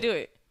just doesn't do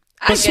it.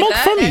 But smoke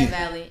for me. That's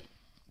valid.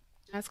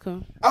 That's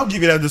cool. I'll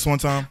give you that this one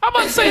time. I'm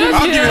about to say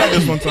I'll give you that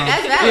this one time.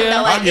 That's valid. Yeah.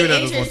 Though. Like, I'll give you it that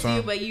this one interests time.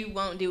 you, but you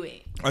won't do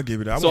it. I'll give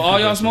you that. So all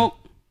y'all smoke?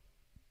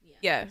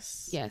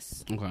 Yes.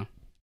 Yes. Okay.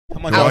 How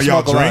much All y'all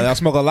y'all smoke a lot? drink? Y'all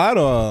smoke a lot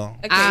or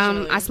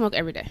I smoke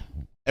every day.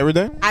 every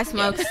day? I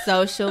smoke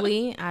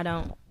socially. I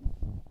don't.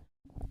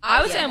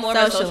 I would say I'm more of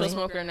a social Socially.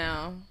 smoker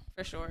now,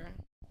 for sure.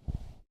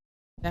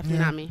 Definitely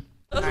not me.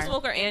 Social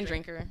smoker and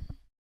drinker.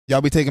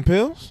 Y'all be taking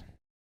pills?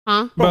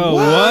 Huh? Bro,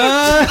 what?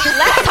 Let's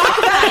talk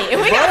about it.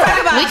 If we gonna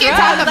talk about We can drugs,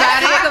 talk about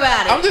let's it. talk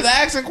about it. I'm just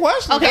asking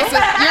questions. Okay, so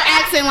you're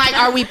asking like,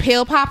 are we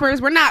pill poppers?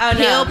 We're not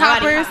pill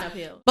poppers,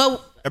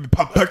 but Every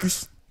pop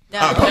Peckers. No.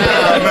 I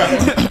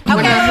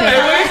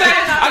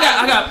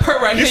got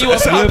perk right here. You want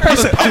some have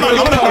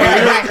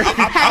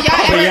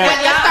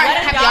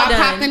y'all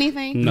popped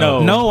anything?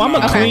 No, I'm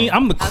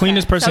I'm the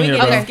cleanest person here,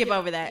 bro. Skip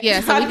over that.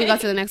 Yeah, so we can go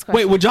to the next question.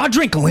 Wait, would y'all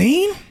drink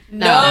lean?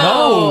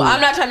 No,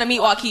 I'm not trying to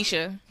meet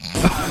Waukesha.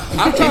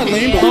 I'm trying to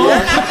lean before.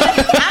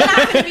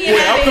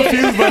 I'm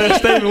confused by that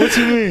statement. What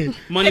you mean?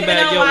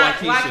 Moneybag, yo,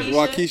 Waukesha.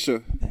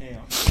 Waukesha.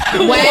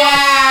 Wow.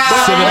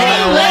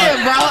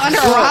 Bro, under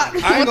a rock.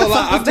 I ain't gonna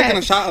lie. I've taken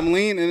a shot of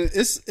lean and it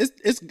tastes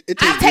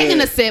I've taken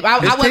good. a sip. I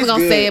wasn't tastes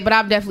gonna say good. it, but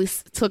I've definitely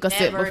took a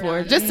sip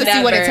before just to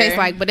see what it tastes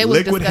like. But it was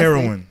Liquid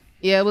disgusting. heroin.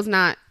 Yeah, it was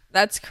not.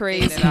 That's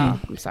crazy. At all.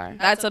 I'm sorry.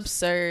 That's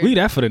absurd. Leave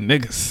that for the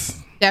niggas.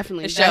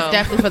 Definitely. The That's show.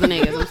 definitely for the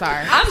niggas. I'm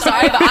sorry. I'm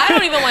sorry, but I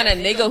don't even want a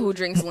nigga who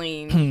drinks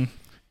lean.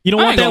 You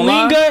don't I want ain't that gonna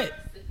lean lie. gut?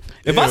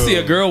 If I see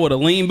a girl with a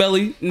lean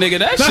belly, nigga,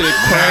 that shit crazy.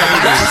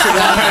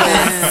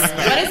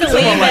 What is a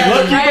lean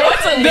belly? Right,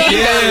 what's a lean belly?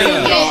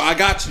 No, I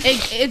got you.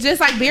 It's just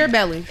like beer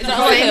belly. Is it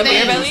like a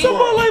beer belly?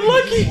 Someone like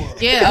Lucky.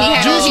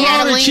 Yeah, he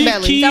had a lean Chief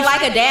belly. Keef. So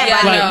like a dad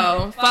Yeah, body.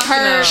 no. Fuck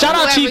Her- no. Shout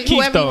out whoever- Chief Keef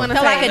whoever you though. wanna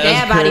So like a say.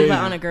 dad body, crazy. but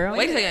on a girl.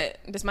 Wait a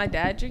second. Does my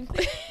dad drink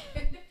lean?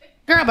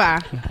 Girl, bye.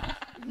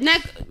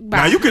 Next, bye.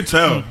 Now you can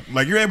tell.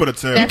 Like you're able to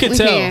tell. You can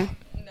Definitely tell.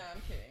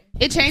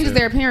 It changes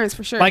their appearance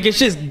for sure. Like it's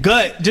just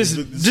gut, just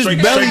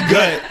Straight- belly straight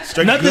gut, gut.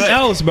 Straight nothing gut.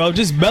 else, bro.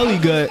 Just belly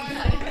gut.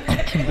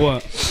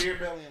 What?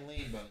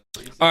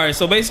 All right,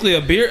 so basically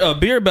a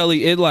beer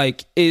belly,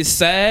 it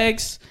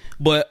sags,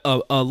 but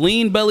a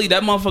lean belly,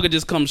 that motherfucker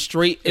just comes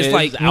straight. It's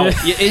like out.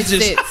 Yeah, it's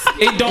just sits.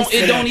 it don't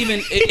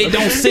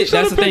sit.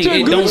 That's the thing.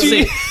 It don't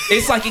sit.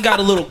 It's like it got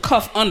a little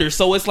cuff under,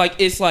 so it's like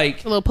a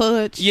little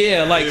pudge.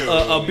 yeah, like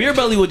a beer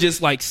belly would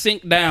just like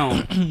sink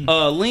down.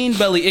 A lean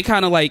belly, it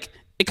kind of like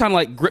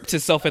grips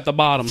itself at the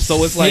bottom,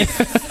 so it's like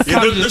Yeah,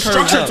 kinda the just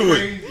curves structure up. to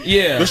it.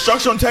 Yeah, The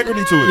structural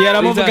integrity to it. Yeah,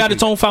 that motherfucker got Exactly.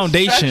 its own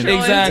foundation. Structural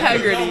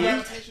Exactly.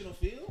 integrity.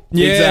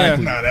 Yeah.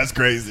 Exactly. Nah, that's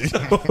crazy.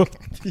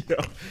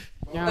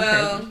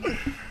 Well,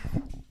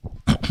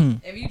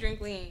 if you drink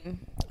lean,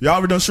 Y'all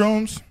ever done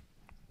shrooms?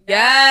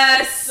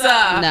 yes.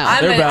 I'm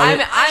They're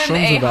valid. I'm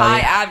Shrooms a are valid. high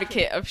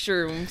advocate of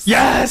shrooms.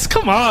 Yes,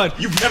 come on.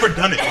 You've never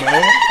done it,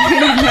 bro.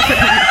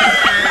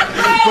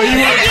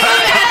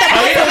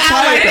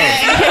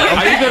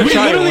 We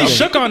literally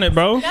shook on it,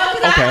 bro.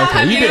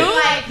 Okay. You did.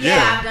 Like,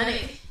 Yeah. I've done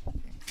it.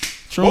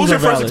 Shrooms What was your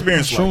are first valid.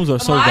 experience like? Shrooms are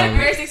so My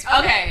valid. first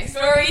okay,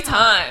 story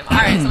time. All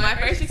right, so my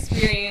first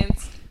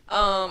experience,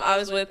 I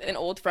was with an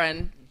old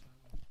friend,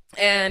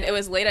 and it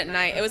was late at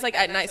night. It was like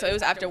at night, so it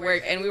was after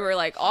work, and we were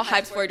like all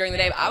hyped for it during the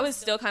day. But I was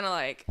still kind of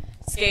like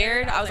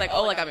scared. I was like,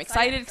 oh, like I'm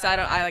excited because I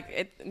like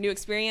it, new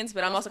experience,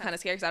 but I'm also kind of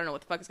scared because I don't know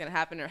what the fuck is gonna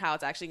happen or how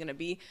it's actually gonna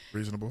be.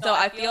 Reasonable. So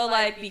I feel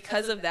like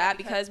because of that,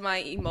 because my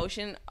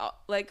emotion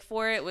like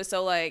for it was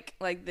so like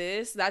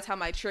this, that's how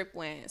my trip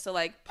went. So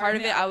like part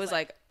of it, I was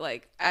like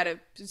at a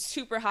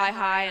super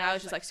high, and I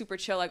was just like super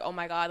chill, like oh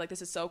my god, like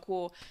this is so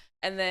cool.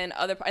 And then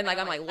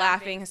I'm like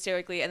laughing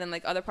hysterically, and then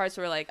like other parts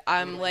were like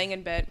I'm laying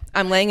in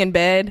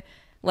bed,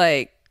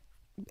 like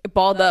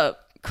balled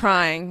up,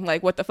 crying,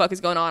 like what the fuck is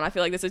going on? I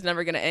feel like this is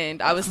never gonna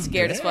end. I was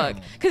scared as fuck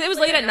because it was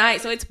late at night,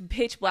 so it's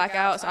pitch black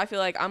out. So I feel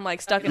like I'm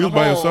like stuck in You a was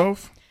by hole.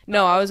 yourself?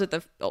 No, I was with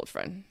the old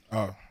friend.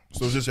 Oh,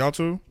 so it's just y'all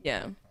two?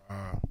 Yeah.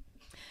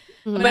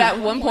 But at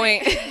one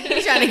point,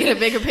 He's trying to get a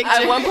bigger picture.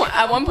 At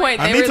one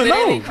point, I they need were to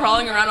literally know.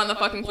 crawling around on the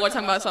fucking floor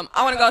talking about something.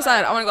 I want to go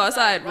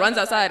outside. Runs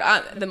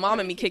outside. The mom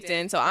and me kicked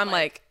in, so I'm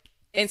like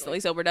instantly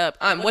sobered up.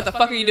 What the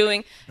fuck are you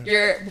doing?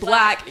 You're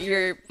black.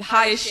 You're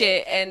high as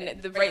shit,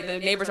 and the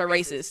neighbors are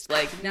racist.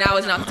 Like now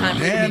is not the time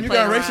for you to Damn, be you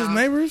got playing racist around.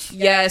 neighbors?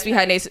 Yes, we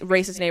had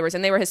racist neighbors,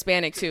 and they were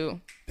Hispanic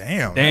too.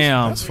 Damn.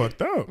 That's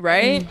fucked up.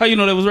 Right? How you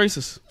know that was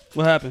racist?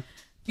 What happened?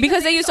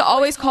 Because they used to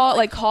always call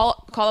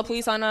the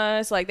police on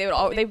us. Like they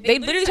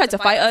literally tried to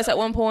fight us at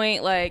one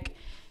point. Like,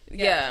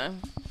 yeah,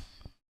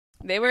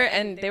 they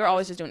were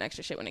always just doing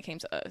extra shit when it came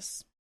to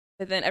us.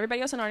 But then everybody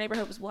else in our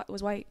neighborhood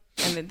was white,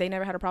 and they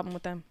never had a problem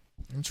with them.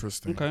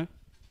 Interesting. Okay.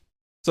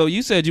 So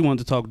you said you wanted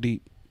to talk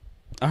deep.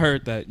 I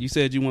heard that. You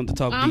said you wanted to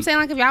talk deep. I'm saying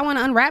like if y'all want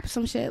to unwrap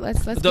some shit,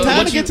 let's The- Time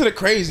what to you- get to the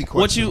crazy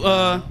question.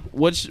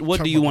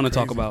 What do you want to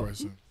talk about?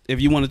 if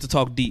you wanted to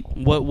talk deep,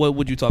 what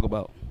would you talk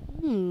about?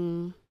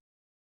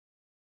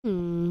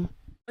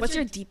 What's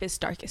your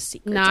deepest, darkest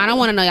secret? No, I don't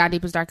want to know y'all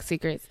deepest, darkest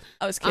secrets.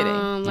 I was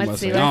kidding. Let's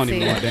see. I don't even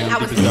know my damn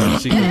deepest,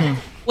 darkest secret.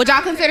 Would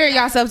y'all consider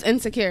yourselves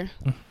insecure?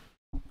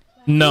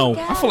 No.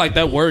 I feel like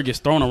that word gets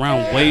thrown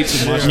around way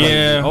too much.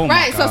 Yeah. Oh my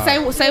Right. So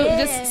God. say,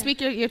 just speak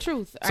your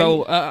truth.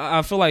 So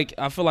I feel like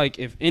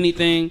if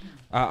anything,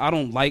 I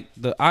don't like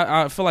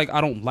I feel like I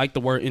don't like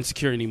the word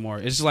insecure anymore.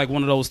 It's just like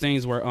one of those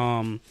things where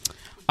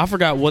I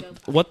forgot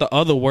what the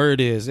other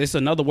word is. It's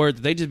another word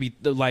that they just be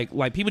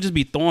like people just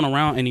be throwing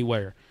around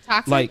anywhere.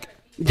 Toxic. Like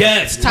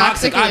yes,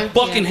 toxic. I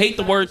fucking yeah. hate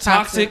the word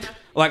toxic.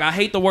 Like I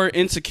hate the word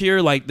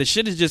insecure. Like the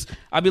shit is just.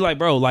 I'd be like,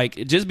 bro, like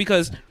just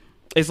because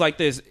it's like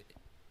this.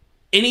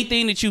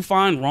 Anything that you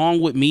find wrong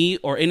with me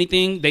or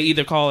anything, they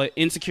either call it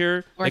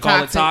insecure, or they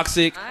call it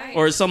toxic,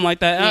 or something like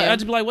that. Yeah. I'd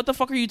just be like, what the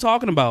fuck are you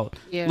talking about?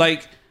 Yeah.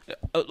 Like,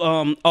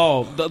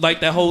 like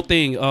that whole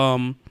thing.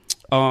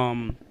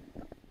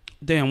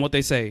 Damn, what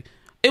they say.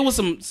 It was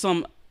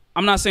some.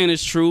 I'm not saying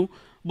it's true,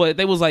 but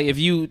they was like, if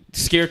you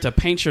scared to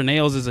paint your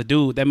nails as a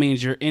dude, that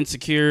means you're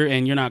insecure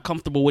and you're not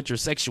comfortable with your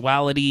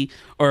sexuality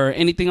or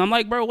anything. I'm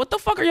like, bro, what the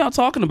fuck are y'all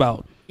talking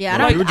about? Yeah,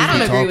 Like, I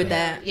don't agree with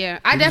that. Yeah,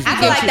 I definitely I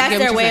feel like that's get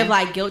their what way you're of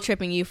like guilt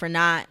tripping you for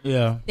not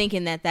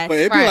thinking that's. But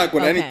it'd be Right. like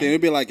with Okay. anything.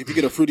 It'd be like if you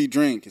get a fruity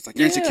drink, it's like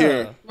you're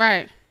insecure.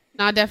 Right.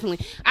 No,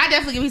 definitely. I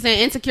definitely be saying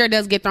insecure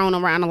does get thrown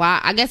around a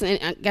lot. I guess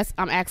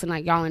I'm asking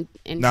like y'all in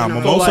Nah,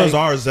 general. mimosas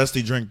are a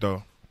zesty drink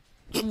though.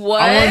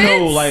 What? I want to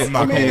know, like, I'm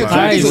not gonna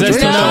lie.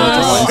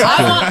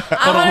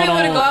 I wouldn't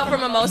want to go out for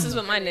mimosas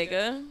with my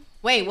nigga.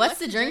 Wait, what's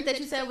the drink that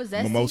you said was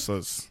zesty?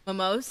 Mimosas.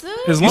 Mimosa?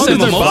 As long as they're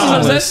mimosas are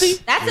bottomless.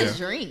 zesty? That's Yeah. a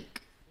drink.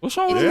 What's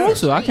wrong with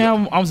mimosa? I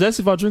can't. I'm zesty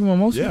if I drink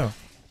mimosa. Yeah.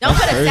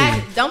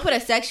 Don't put a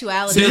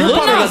sexuality. See,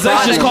 look how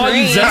Zach just called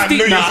you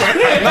zesty.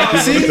 Nah.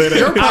 See,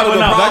 you're part of the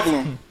Nah, back-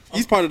 problem.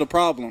 He's part of the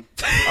problem.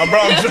 Yeah,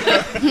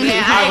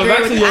 I but back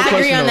to agree, your I agree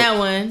question, on though. that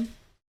one.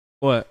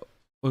 What?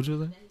 What'd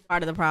you say?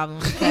 Part of the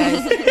problem.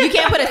 'Cause you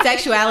can't put a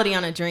sexuality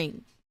on a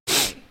drink.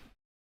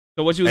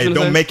 So what you was Hey, gonna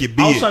don't say? make it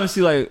be I was it. trying to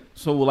see like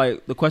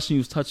the question you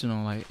was touching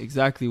on, like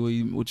exactly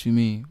what you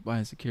mean by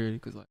insecurity,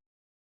 because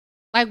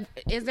Like,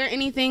 is there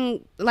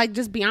anything like?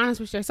 Just be honest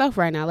with yourself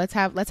right now. Let's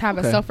have a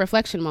Okay.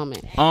 self-reflection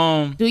moment.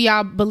 um Do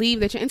y'all believe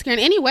that you're insecure in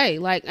any way?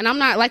 Like, and I'm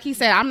not like he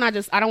said. I'm not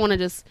just. I don't want to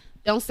just.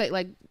 Don't say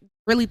like.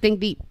 Really think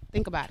deep.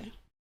 Think about it.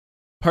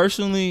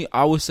 personally,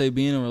 I would say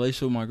being in a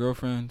relationship with my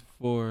girlfriend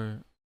for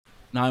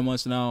 9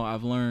 months now,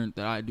 I've learned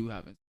that I do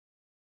have it.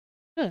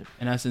 Good.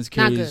 And that's Not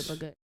insecurities. good, but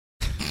good.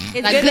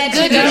 It's Like, good that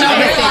good you to know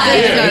that.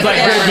 realize. It's like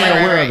Yeah, just being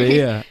right, aware right, of it.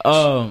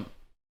 Yeah.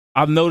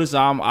 I've noticed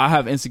I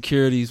have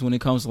insecurities when it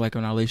comes to like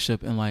in a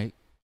relationship and like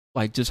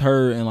just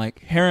her and like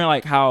hearing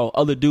like how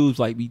other dudes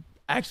like be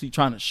actually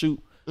trying to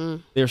shoot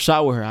their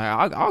shot with her.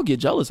 I'll get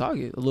jealous. I'll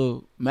get a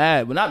little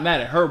mad, but not mad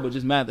at her, but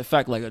just mad at the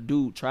fact like a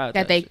dude tried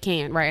That they shit.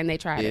 can, right? And they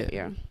tried it.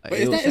 Yeah. Like, But it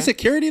is was that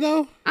insecurity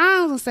though?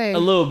 I was gonna say a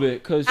little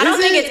bit because I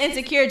don't think it's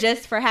insecure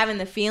just for having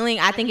the feeling.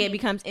 I think it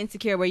becomes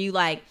insecure where you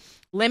like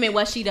limit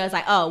what she does.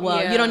 Like, oh well,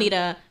 Yeah. you don't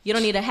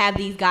need to have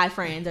these guy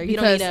friends, or you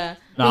Because- don't need to.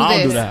 no, I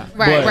don't do this. that.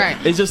 Right, But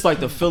right. It's just like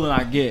the feeling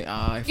I get.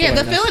 I feel Yeah, like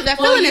the that's- feeling. That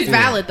Well, feeling is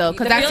valid though,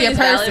 because The that's your feeling is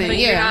person. valid, but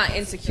Yeah. you're not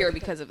insecure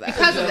because of that.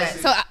 Because of that.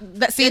 So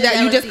see It's that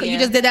jealousy, you yeah.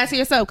 just did that to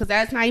yourself because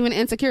that's not even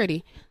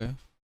insecurity. Okay.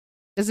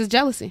 This is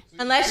jealousy.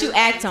 Unless you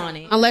act on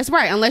it.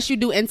 Unless you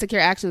do insecure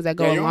actions that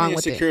go Yeah, you're along only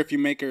with insecure it. if you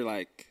make her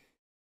like.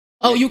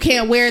 Oh, you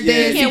can't wear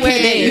this. You can't wear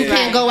this, You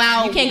can't right. go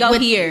out. You can't go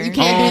here. You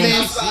can't do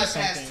this.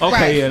 Okay,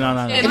 Right. yeah,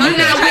 no. If If my you're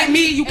not nigga with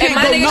me, you If can't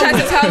my go nigga tries to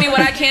nowhere. tell me what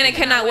I can and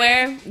cannot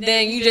wear,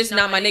 then you just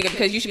not my nigga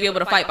because you should be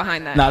able to fight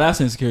behind that. Nah,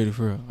 that's insecurity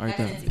for real, right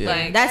there. Yeah.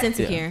 Like, That's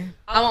insecure.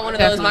 I want one of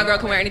those. My girl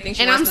can wear anything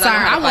she And I'm wants. 'cause I know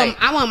sorry. how to fight.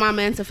 I want my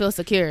man to feel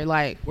secure.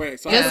 Like Wait,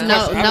 so just I have a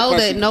question. I have a know that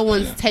question. no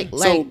one's take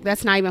like So-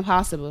 that's not even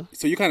possible.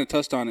 So you kind of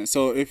touched on it.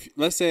 So if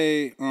let's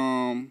say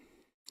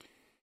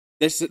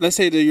let's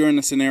say that you're in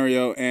a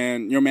scenario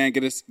and your man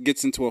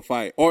gets into a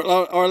fight, or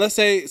let's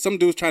say some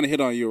dude's trying to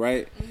hit on you,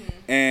 right?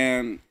 Mm-hmm.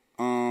 And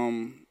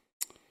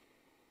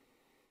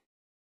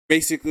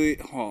basically,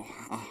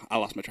 I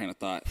lost my train of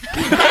thought.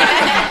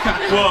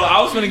 Well,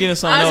 I was gonna get into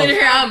something I was else. in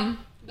here.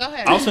 Go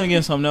ahead. I was gonna get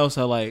into something else.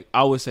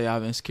 I would say I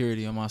have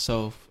insecurity in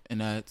myself,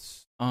 and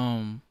that's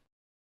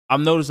I've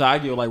noticed that I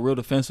get like real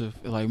defensive.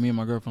 If, like me and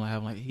my girlfriend like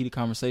having like a heated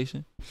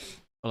conversation,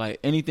 or like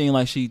anything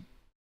like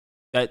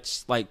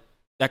that's like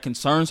that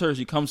concerns her.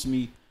 She comes to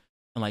me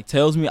and like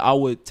tells me, I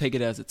would take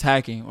it as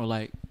attacking or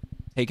like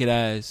take it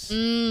as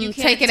You can't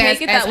take it take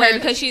as it that way her-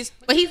 because she's.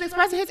 But he's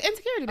expressing his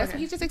insecurity. That's what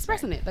he's just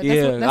expressing it. Like,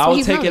 yeah. that's I what would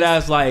he's take it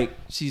noticed. as like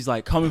she's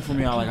like coming for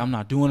me. Like I'm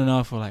not doing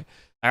enough, or like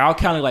I'll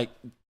kind of like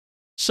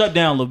shut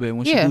down a little bit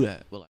when she Yeah. do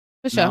that. But like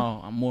For sure.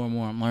 now I'm more and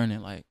more I'm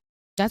learning like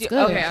That's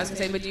good. Okay, I was gonna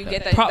say, but do you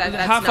get that? That's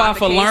high not five the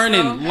for case,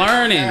 learning.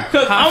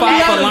 though? High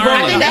five for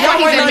learning.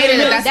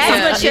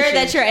 That's mature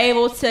that you're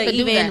able to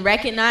even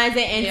recognize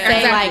it and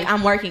say like,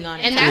 I'm working on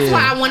it. And that's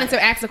why I wanted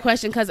to ask the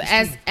question, because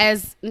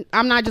as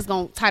I'm not just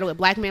gonna title it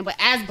black men, but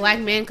as black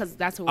men, because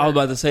that's what I was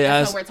about to say,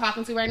 that's what we're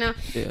talking to right now.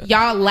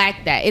 Y'all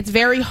lack that. It's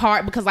very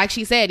hard because, like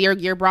she said,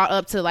 you're brought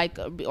up to like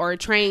or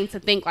trained to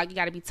think like you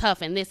got to be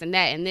tough and this and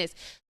that and this.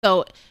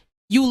 So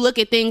you look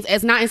at things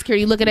as not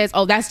insecurity. You look at it as,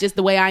 oh, that's just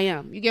the way I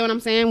am. You get what I'm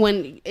saying?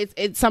 When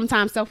it's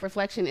sometimes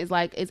self-reflection is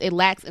like it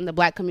lacks in the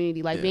black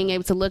community, like being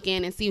able to look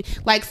in and see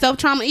like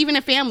self-trauma, even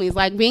in families,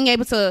 like being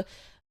able to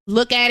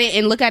look at it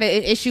and look at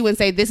an issue and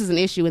say, this is an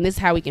issue and this is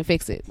how we can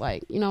fix it.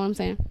 Like, you know what I'm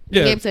saying?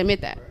 Being able to admit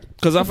that.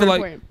 Because I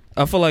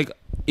feel like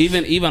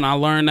even I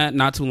learned that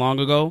not too long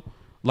ago.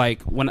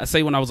 Like when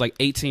I was like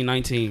 18,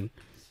 19,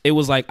 it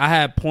was like I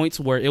had points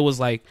where it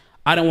was like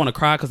I didn't want to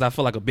cry because I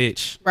feel like a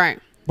bitch. Right.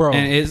 Bro,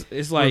 and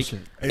it's like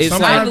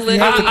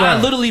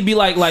I literally be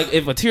like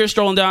if a tear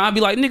strolling down, I'd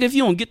be like, nigga, if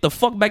you don't get the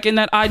fuck back in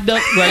that eye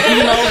duct, like you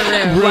know,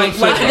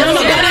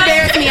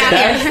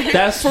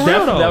 that's for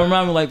real though. That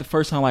reminded me like the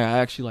first time like I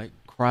actually like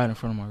cried in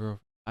front of my girl.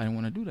 I didn't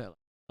want to do that. I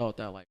thought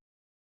that like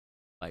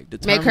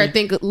make her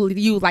think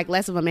you like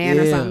less of a man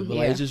or something. But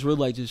like it's just really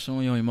like just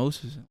showing your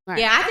emotions. Right.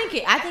 Yeah,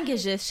 I think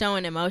it's just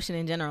showing emotion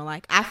in general.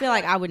 Like I feel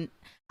like I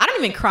don't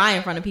even cry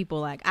in front of people.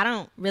 Like I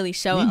don't really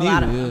show a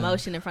lot of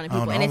emotion in front of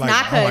people, and it's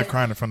not because I don't like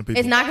crying in front of people.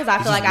 It's not because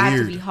I feel like I have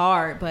to be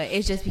hard, but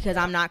it's just because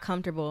I'm not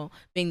comfortable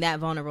being that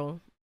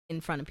vulnerable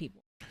in front of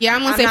people. Yeah,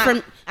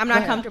 I'm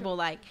not comfortable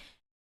like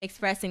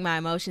expressing my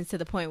emotions to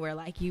the point where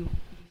like you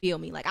feel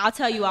me. Like I'll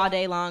tell you all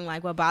day long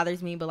like what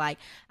bothers me, but like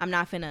I'm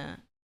not finna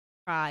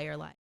cry or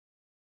like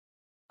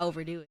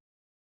overdo it.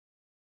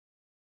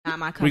 Not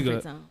my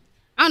comfort zone.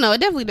 I don't know.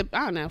 It definitely,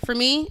 I don't know. For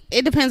me,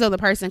 it depends on the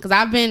person.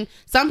 Because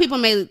some people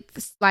may,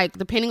 like,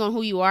 depending on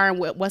who you are and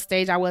what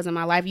stage I was in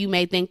my life, you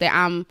may think that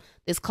I'm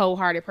this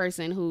cold-hearted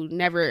person who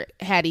never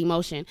had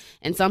emotion.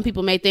 And some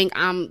people may think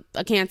I'm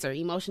a Cancer,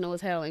 emotional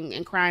as hell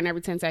and crying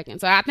every 10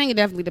 seconds. So I think it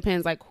definitely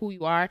depends, like, who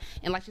you are.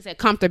 And like you said,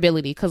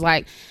 comfortability. Because,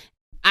 like,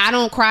 I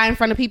don't cry in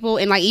front of people,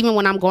 and like even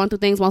when I'm going through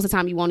things, most of the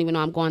time you won't even know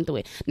I'm going through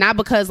it. Not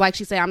because, like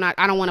she said,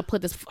 I don't want to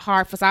put this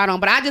hard facade on,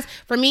 but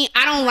for me,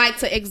 I don't like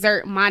to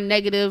exert my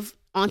negative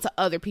onto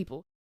other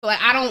people. So like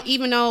I don't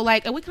even know,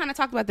 like, and we kind of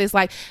talked about this,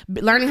 like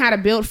learning how to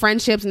build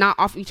friendships not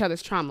off each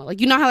other's trauma.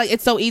 Like, you know how like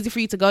it's so easy for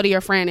you to go to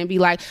your friend and be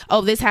like, oh,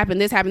 this happened,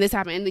 and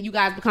then you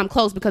guys become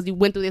close because you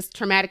went through this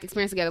traumatic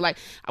experience together. Like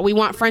we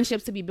want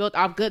friendships to be built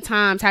off good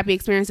times, happy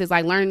experiences,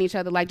 like learning each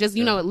other, like just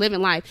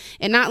living life,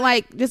 and not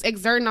like just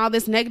exerting all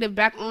this negative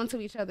back onto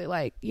each other.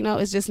 Like,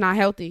 it's just not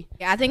healthy.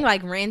 Yeah, I think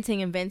like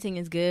ranting and venting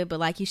is good, but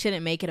like you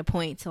shouldn't make it a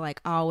point to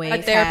like always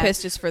a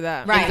therapist just for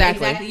that. Right,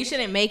 exactly. You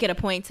shouldn't make it a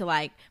point to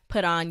like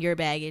put on your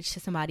baggage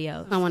to somebody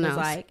else. Someone else.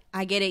 Like,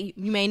 I get it.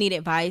 You may need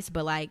advice,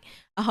 but like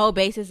a whole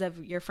basis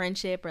of your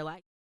friendship or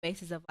like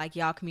basis of like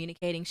y'all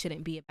communicating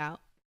shouldn't be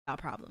about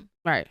problem.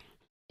 Right.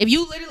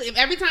 If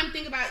every time you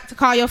think about to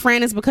call your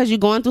friend is because you're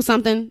going through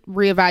something,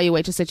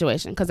 reevaluate your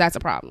situation, because that's a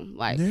problem.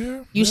 Like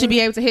you should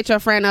be able to hit your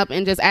friend up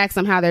and just ask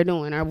them how they're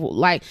doing, or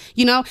like,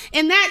 and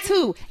that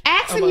too,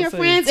 asking your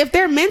friends if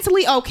they're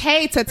mentally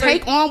okay to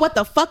take on what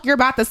the fuck you're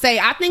about to say.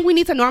 I think we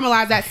need to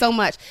normalize that so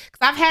much, because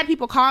I've had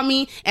people call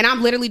me and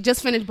I'm literally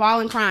just finished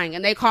bawling crying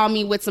and they call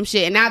me with some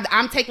shit, and now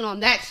I'm taking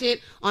on that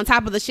shit on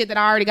top of the shit that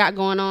I already got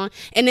going on,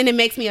 and then it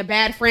makes me a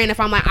bad friend if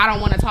I'm like, I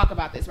don't want to talk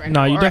about this right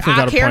now. No, you definitely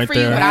got a point there. I care for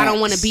you, but I don't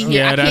want to be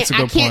here. Yeah,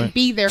 I can't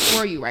be there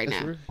for you right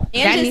now.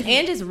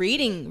 And just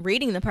reading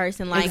the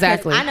person. Like,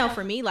 exactly. I know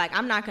for me, like,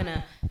 I'm not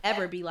gonna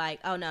ever be like,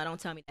 oh no, don't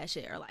tell me that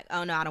shit, or like,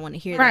 oh no, I don't want to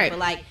hear that. But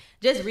like,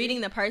 just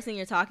reading the person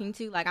you're talking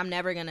to, like, I'm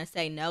never gonna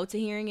say no to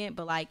hearing it.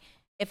 But like,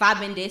 if I've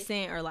been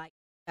distant or like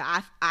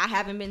I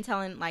haven't been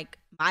telling like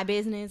my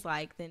business,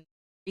 like, then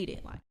read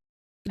it. Like,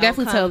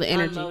 definitely tell the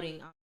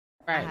energy.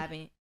 I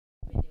haven't.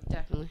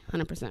 Definitely,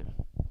 100%.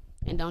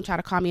 And don't try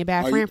to call me a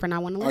bad friend for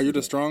not wanting to listen. Are you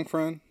the strong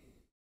friend?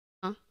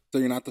 Huh? So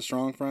you're not the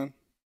strong friend?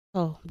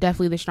 Oh,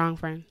 definitely the strong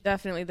friend.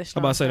 Definitely the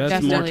strong. I'm about to say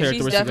that's more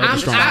characteristic of the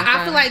strong.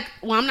 I feel like,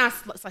 well, I'm not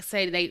like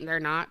say they're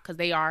not, because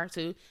they are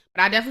too.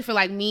 But I definitely feel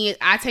like me.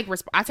 I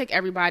take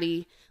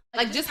everybody.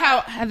 Like just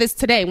how this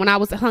today when I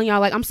was telling y'all,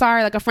 like, I'm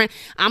sorry, like a friend,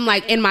 I'm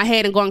like in my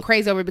head and going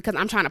crazy over it because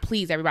I'm trying to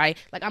please everybody.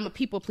 Like, I'm a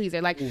people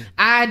pleaser. Like,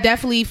 I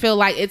definitely feel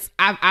like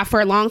I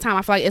for a long time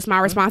I feel like it's my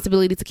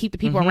responsibility to keep the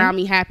people around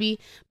me happy,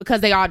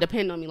 because they all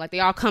depend on me. Like, they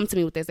all come to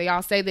me with this. They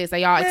all say this.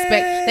 They all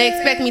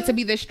expect me to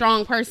be this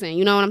strong person.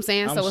 You know what I'm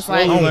saying? So it's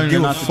like,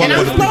 and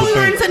I'm slowly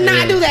learning to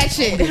not do that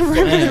shit.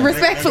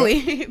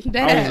 Respectfully.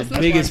 I was the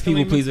biggest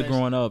people pleaser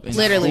growing up.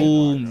 Literally.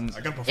 And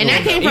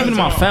that came from even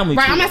my family.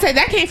 Right, too. I'm gonna say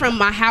that came from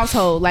my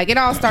household. Like, it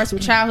all starts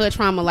with childhood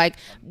trauma, like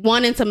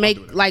wanting to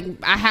make, like,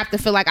 I have to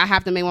feel like I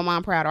have to make my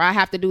mom proud, or I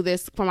have to do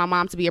this for my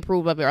mom to be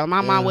approved of it, or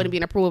my mom wouldn't be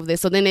approved of this.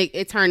 So then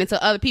it turned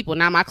into other people.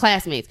 Now my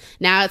classmates.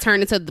 Now it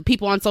turned into the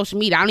people on social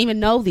media. I don't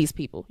even know these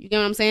people. You get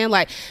what I'm saying?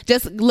 Like,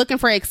 just looking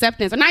for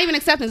acceptance, or not even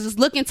acceptance, just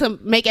looking to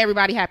make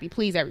everybody happy,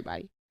 please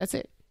everybody. That's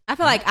it. I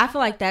feel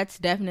like that's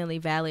definitely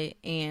valid,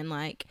 and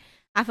like,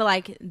 I feel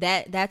like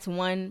that's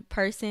one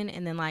person,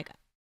 and then like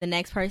the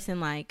next person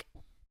like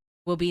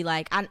will be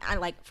like I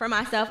like for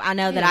myself. I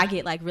know that I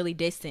get like really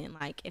distant.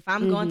 Like if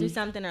I'm going through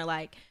something or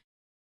like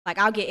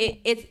I'll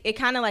get it. It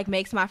kind of like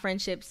makes my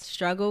friendships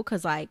struggle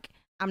because like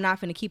I'm not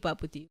finna keep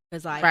up with you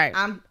because like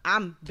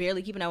I'm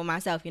barely keeping up with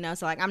myself, you know.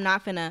 So like I'm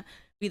not finna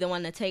be the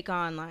one to take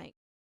on like.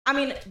 I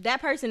mean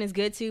that person is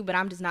good too, but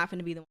I'm just not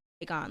finna be the one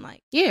to take on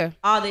like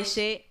all this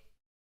shit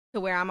to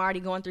where I'm already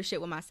going through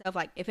shit with myself.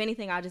 Like if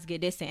anything, I'll just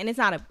get distant, and it's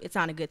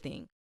not a good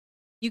thing.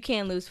 You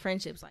can't lose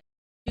friendships. Like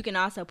you can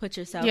also put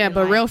yourself. Yeah, in,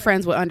 but like, real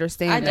friends would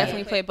understand. I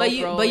definitely play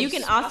both roles. But you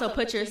can also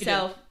put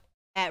yourself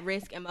at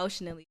risk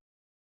emotionally.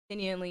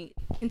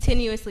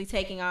 Continuously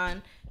taking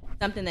on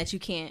something that you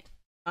don't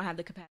have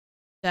the capacity.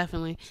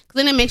 Definitely, because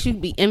then it makes you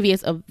be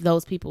envious of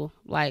those people.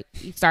 Like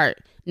you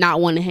start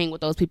not wanting to hang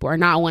with those people, or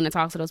not wanting to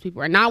talk to those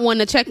people, or not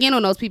wanting to check in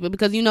on those people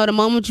because you know the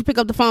moment you pick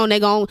up the phone, they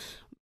gonna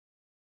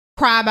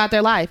cry about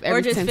their life,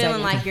 or just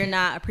feeling like you're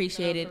not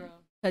appreciated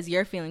because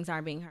your feelings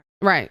aren't being heard.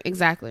 Right,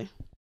 exactly.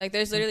 Like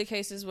there's literally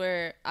cases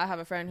where I have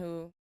a friend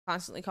who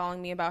constantly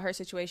calling me about her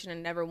situation,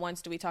 and never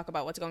once do we talk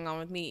about what's going on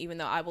with me, even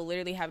though I will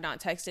literally have not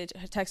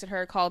texted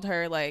her, called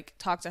her, like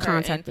talked to her,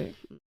 contacted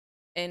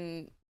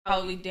in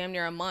probably damn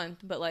near a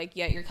month. But like,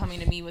 yet you're coming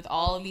to me with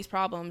all of these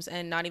problems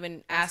and not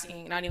even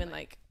asking, not even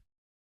like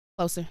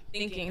closer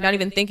thinking, not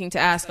even thinking to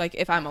ask like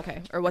if I'm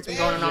okay or what's been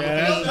going on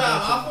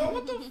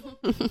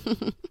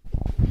with me.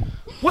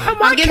 Why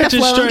am I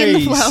catching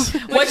strays?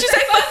 What'd you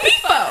say fuck me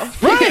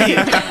for? Right.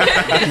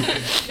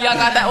 Y'all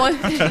got that one?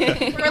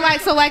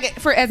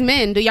 For as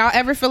men, do y'all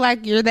ever feel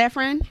like you're that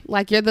friend?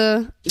 Like you're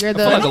the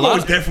I'm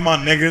always there for my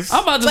niggas.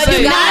 I'm about to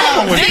say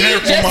I'm always there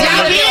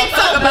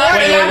for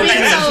my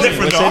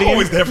niggas. I'm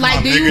always there for my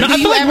niggas.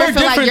 Do you ever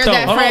feel like you're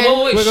that friend?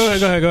 Go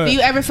ahead. Do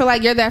you ever feel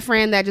like you're that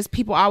friend that just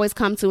people always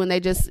come to and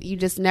you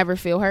just never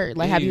feel hurt?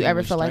 Like have you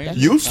ever felt like that?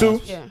 Used to.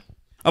 Yeah.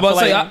 I'm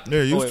about to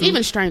say,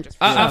 even strangers.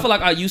 I feel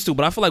like I used to,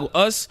 but I feel like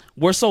us,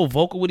 we're so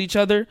vocal with each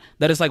other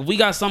that it's like we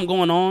got something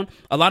going on.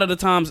 A lot of the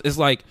times, it's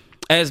like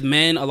as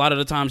men, a lot of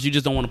the times you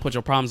just don't want to put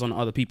your problems on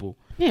other people.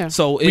 Yeah.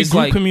 So it's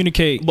we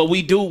communicate, but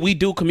we do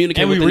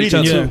communicate with each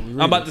other. I'm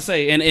about to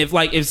say, and if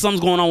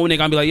something's going on with Nick,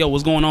 I'll be like, yo,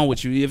 what's going on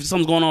with you? If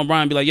something's going on with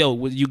Brian, be like,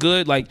 yo, you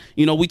good? Like,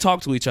 you know, we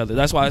talk to each other.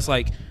 That's why it's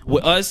like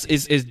with us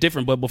is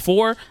different. But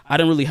before, I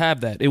didn't really have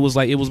that. It was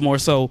more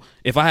so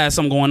if I had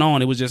something going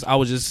on, I was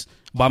just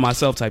by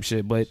myself type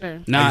shit. But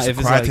now if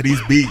it's like to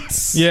these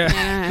beats,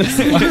 that's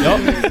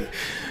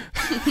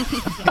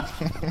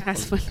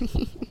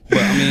funny. But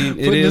I mean,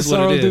 it is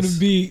what it is.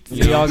 Do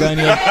y'all got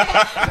any?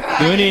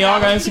 Do any of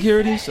y'all got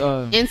insecurities?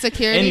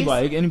 Insecurities?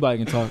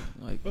 Anybody can talk.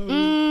 Like,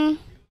 I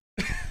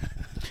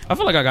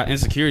feel like I got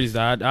insecurities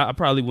that I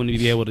probably wouldn't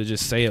be able to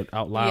just say it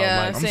out loud.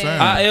 Yeah, like, I'm saying.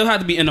 It would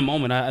have to be in the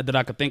moment that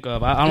I could think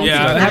of. I don't.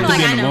 Yeah, think it have to like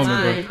be I in the know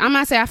moment. mine. Bro. I'm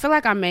gonna say I feel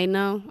like I may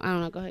know. I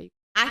don't know. Go ahead.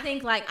 I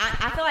think like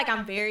I feel like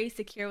I'm very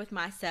secure with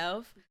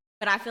myself,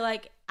 but I feel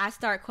like I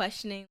start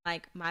questioning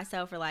like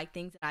myself or like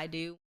things that I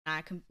do when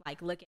I can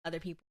like look at other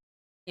people,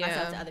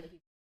 myself to other people.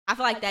 I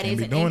feel like that is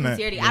an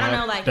insecurity. I don't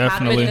know like how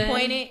to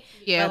pinpoint it.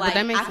 Yeah, but like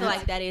that makes I feel sense.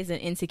 like that is an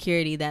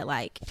insecurity that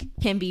like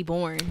can be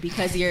born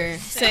because you're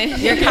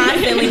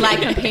constantly like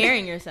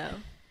comparing yourself.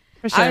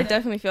 For sure. I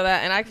definitely feel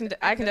that, and I can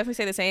definitely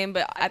say the same.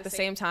 But at the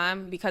same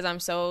time, because I'm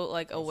so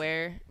like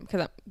aware,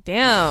 because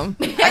I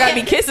gotta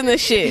be kissing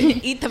this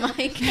shit. Eat the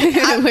mic.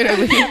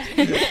 Literally.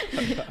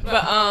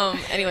 But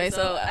anyway,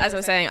 so as I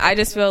was saying, I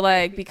just feel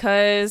like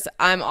because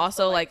I'm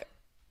also like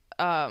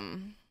what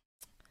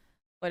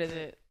is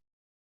it?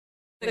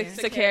 Like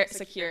secure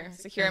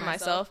in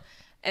myself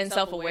and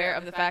self-aware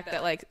of the fact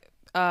that like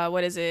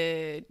what is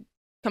it?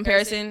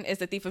 Comparison is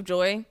the thief of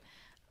joy.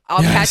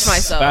 I'll catch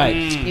myself.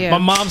 My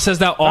mom says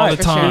that all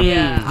the time. Sure.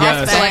 Yeah.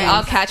 Yes. So like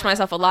I'll catch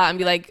myself a lot and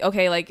be like,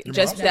 okay, like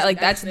just that, like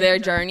that's their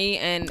journey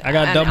and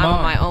I'm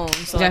on my own.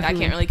 So like I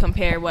can't really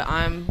compare what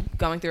I'm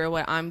going through or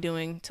what I'm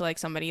doing to like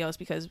somebody else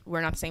because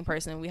we're not the same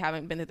person. We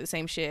haven't been through the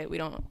same shit. We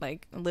don't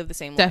like live the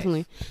same life.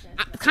 Definitely.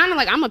 Kind of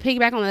like I'm a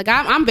piggyback on that.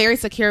 Like, I'm very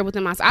secure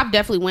within myself. I've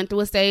definitely went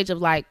through a stage of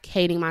like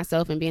hating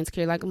myself and being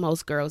secure like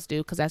most girls do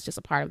because that's just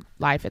a part of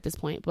life at this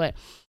point. But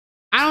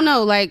I don't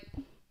know, like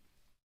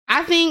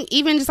I think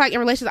even just like in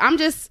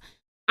relationships,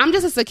 I'm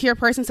just a secure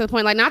person to the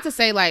point, like not to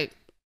say like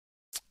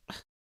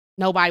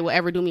nobody will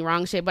ever do me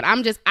wrong shit, but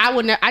I just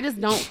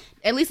don't,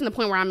 at least in the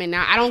point where I'm in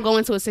now, I don't go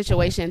into a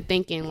situation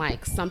thinking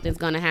like something's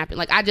gonna happen.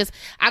 Like I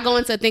go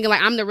into thinking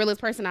like I'm the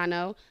realest person I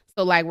know.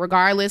 So like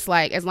regardless,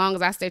 like as long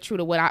as I stay true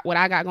to what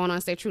I got going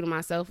on, stay true to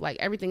myself, like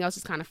everything else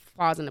just kind of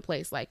falls into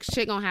place. Like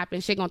shit gonna happen,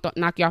 shit gonna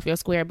knock you off your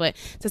square. But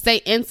to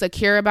say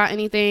insecure about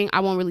anything, I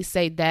won't really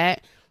say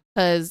that.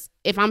 Because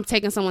if I'm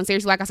taking someone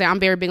seriously, like I said, I'm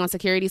very big on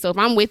security. So if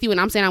I'm with you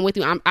and I'm saying I'm with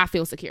you, I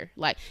feel secure.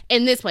 Like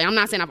in this point, I'm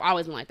not saying I've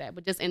always been like that,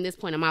 but just in this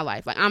point in my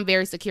life, like I'm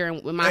very secure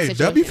with my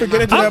situation. W,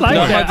 forget it to that point.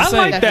 I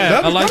like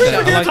that.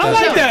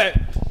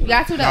 You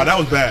got to though. No, that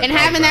was bad. And That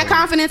having was that bad.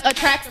 confidence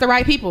attracts the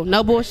right people.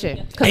 No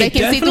bullshit. Because they It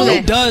can see through definitely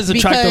that. does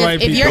attract the Because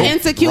right if you're people. Raw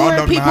insecure, dog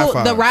and people,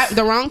 high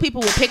the wrong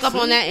people will pick up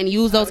on that and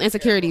use those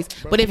insecurities.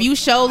 But if you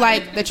show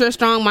like that you're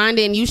strong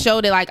minded and you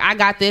show that like I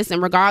got this,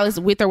 and regardless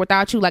with or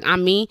without you, like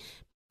I'm me.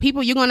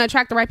 People, you're gonna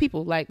attract the right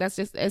people. Like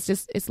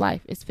it's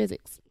life. It's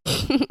physics.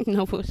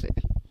 No bullshit.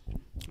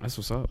 That's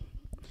what's up.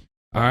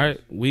 All right,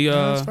 we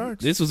that's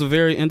facts. this was a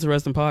very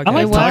interesting podcast. I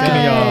like talking to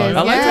y'all.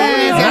 I like talking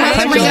to y'all. I like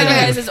Yes. bring your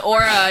guys'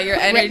 aura, your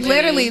energy.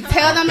 Literally,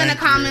 tell them in the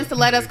comments to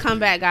let us come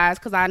back, guys,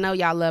 because I know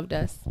y'all loved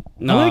us.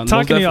 No, I like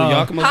talking to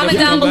y'all. Comment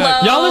down below.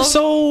 Y'all are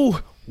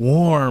so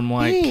warm.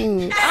 Like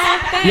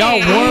y'all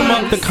warm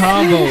up the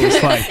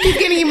combos. Like He's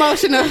getting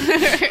emotional.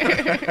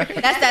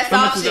 That's that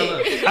soft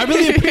shit. I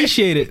really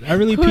appreciate it. I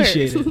really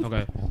appreciate it.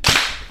 Okay.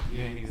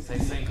 You ain't need to say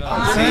sync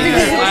up.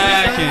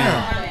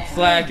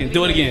 Slacking.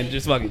 Do it again.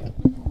 Just fucking.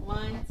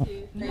 1, 2,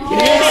 3. You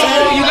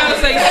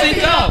gotta say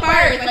sync up.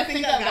 First, let's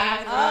think of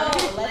guys.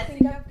 Oh, let's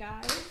think up,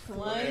 guys.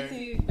 1,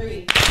 2,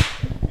 3.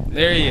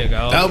 There you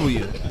go.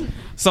 W.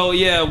 So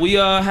yeah, we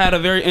had a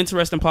very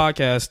interesting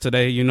podcast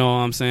today. You know what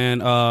I'm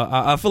saying?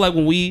 I feel like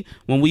when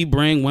we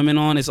bring women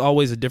on, it's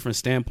always a different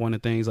standpoint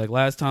of things. Like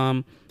last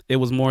time, it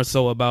was more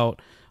so about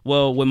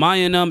with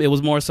Maya and them, it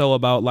was more so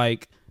about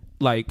like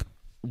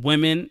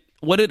women.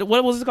 What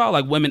was it called?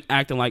 Like women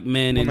acting like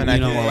men and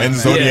and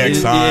zodiac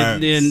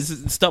signs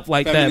and stuff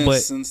like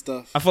Feminists that. But and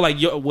stuff. I feel like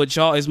what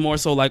y'all is more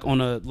so like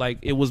on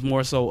it was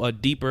more so a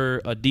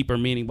deeper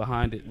meaning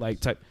behind it,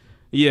 like type.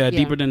 Yeah,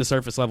 deeper than the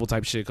surface level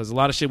type shit. Because a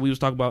lot of shit we was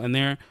talking about in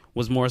there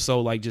was more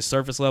so like just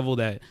surface level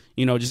that,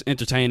 just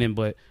entertaining.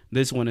 But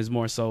this one is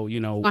more so,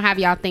 Gonna have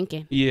y'all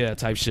thinking. Yeah,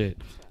 type shit.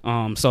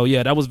 So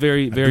yeah, that was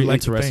very, very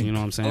like to interesting. think. You know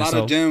what I'm saying? A lot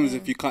of gems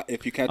if you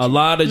catch a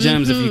lot of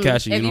gems if you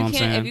catch it. You know what I'm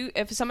saying?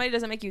 If somebody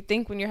doesn't make you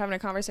think when you're having a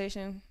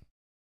conversation,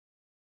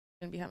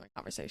 you're gonna be having a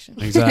conversation.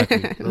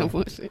 Exactly. No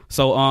bullshit.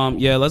 So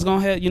yeah, let's go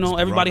ahead.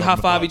 Everybody high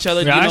five each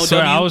other. Yeah, I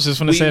swear, I was just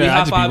gonna say that. I high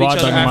just be five each raw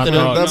other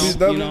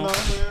dogging my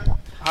after thoughts.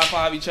 high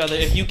five each other.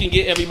 If you can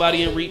get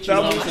everybody in reach, you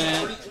know what I'm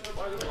saying?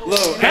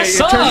 Look, That hey, it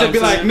turns to be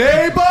sucks. like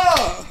neighbor.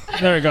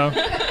 There we go.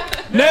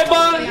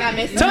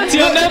 Neighbor, turn to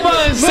your neighbor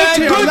and say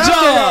to your good left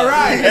and job. your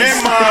right.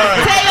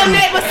 Tell your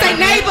neighbor, say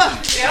neighbor.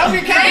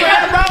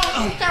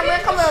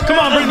 Come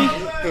on,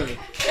 Brittany.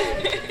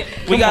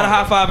 We gotta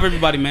high five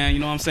everybody, man. You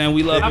know what I'm saying?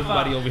 We love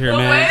everybody over here, The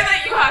way man.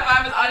 that you high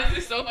five is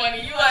honestly so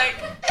funny. You like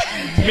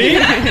Me?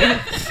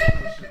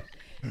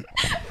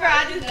 Bro,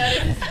 I just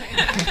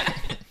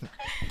noticed.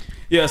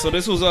 Yeah, so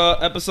this was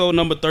episode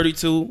number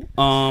 32. the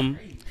y'all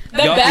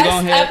best can go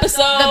ahead.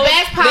 episode. The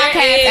best podcast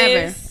there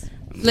ever. is.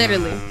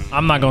 Literally.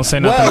 I'm not gonna say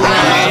nothing.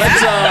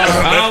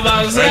 I was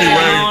about to say,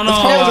 I don't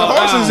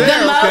know.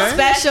 The most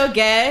special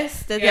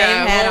guest that they've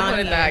had we'll on put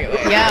it here.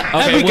 that way.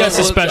 Yep. Every guest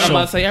is special. I'm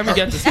about to say every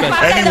guest is special.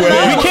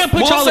 Anyway, We can't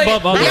put y'all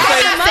above others. Y'all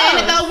not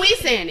saying it though. We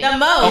saying it. The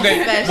most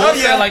Okay, special. we'll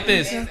say it like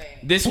this.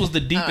 This was the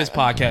deepest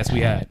podcast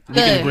we had. We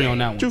can Good. agree on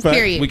that one. True fact.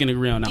 Period. We can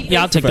agree on that one.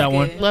 Yeah, I'll take that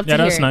one. Love to Yeah,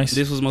 that's hear it. nice.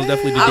 This was most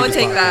definitely the I would deepest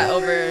take podcast. that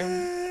over.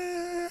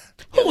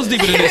 Who was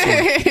deeper than this one?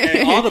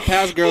 Hey, all the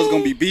past girls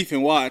gonna be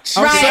beefing. Watch.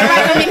 Right.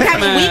 I mean, we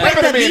Man. with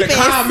the in the deepest.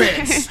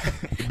 comments.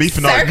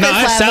 Beefing arc. Circus Nah,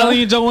 it's level.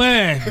 Sally and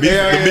Joanne. The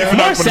beefing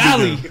More arc from the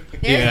Sally. beginning.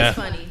 This Yeah. is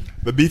funny.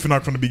 The beefing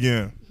arc from the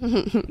beginning.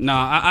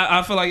 Nah,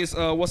 I feel like it's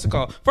what's it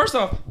called? First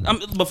off,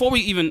 before we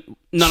even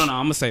no, I'm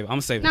gonna save it. No,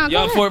 go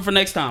Y'all ahead. for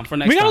next time.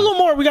 We got a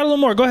little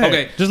more. Go ahead.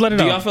 Okay, Just let it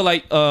Do out. y'all feel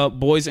like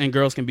boys and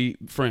girls can be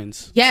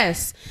friends?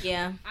 Yes.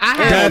 Yeah. I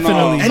have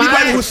Definitely.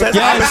 Anybody who says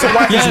opposite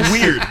white Yes. is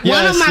weird.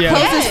 one of my Yes.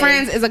 closest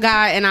friends is a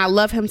guy, and I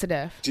love him to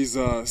death.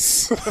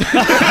 Jesus.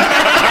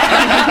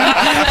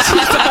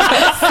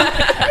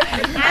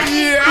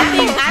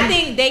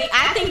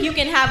 I think you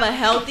can have a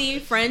healthy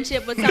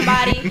friendship with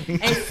somebody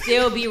and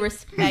still be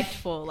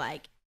respectful,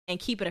 like, and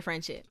keep it a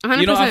friendship.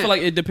 100%. I feel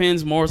like it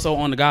depends more so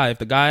on the guy. If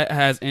the guy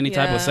has any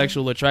type Yeah. of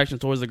sexual attraction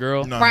towards the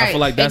girl, No. I Right, feel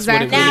like that's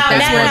exactly. what it really Now,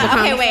 depends That's where it on.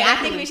 becomes- okay, wait. I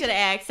think we should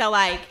have asked. So,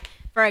 like,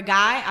 for a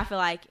guy, I feel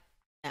like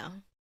no.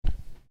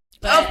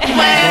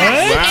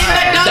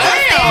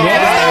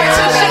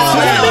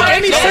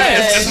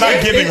 It's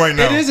not giving right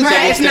now. It is a Right,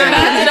 double it's not- standard.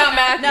 That's not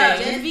math.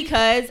 No, just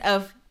because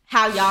of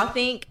how y'all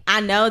think, I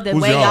know the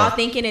Who's way y'all? y'all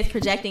thinking is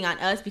projecting on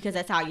us because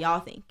that's how y'all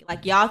think.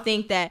 Like, y'all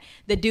think that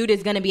the dude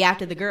is going to be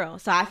after the girl.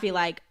 So I feel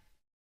like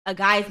a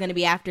guy is going to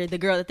be after the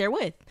girl that they're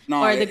with.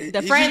 No, or the he's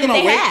friend that gonna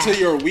they wait have. till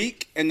you're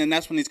weak, and then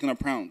that's when he's gonna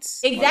pounce.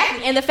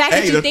 Exactly. And the fact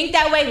Hey, that you the- think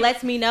that way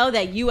lets me know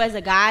that you as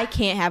a guy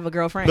can't have a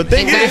girlfriend. The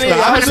thing is, the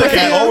opposite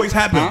can always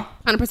happen. Huh?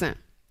 100%.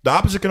 The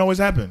opposite can always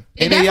happen.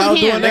 Any of y'all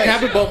doing It that? can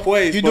happen both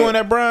ways. You but- doing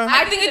that, Brian?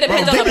 I think it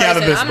depends Bro, on get the me out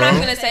of person. this, I'm not bro.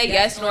 gonna say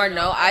yes nor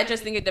no. I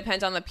just think it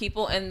depends on the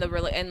people and the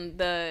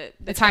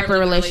Type terms of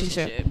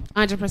relationship.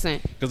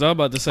 100%. Because I'm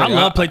about to say, I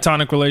love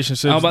platonic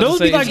relationships. I'm about to Those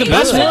say be like the it's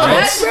best good.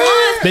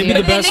 ones. They be the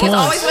But then best niggas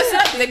always ones.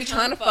 mess up. They be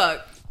trying to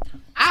fuck.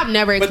 I've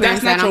never But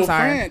that's experienced not that. I'm your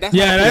sorry. friend. That's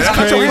Yeah, not that's that's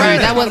not your crazy.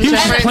 friend. That wasn't He your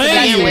was friend to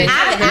playing begin you. with.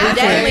 I've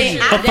definitely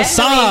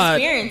facade.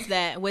 experienced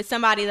that with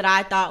somebody that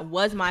I thought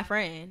was my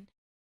friend.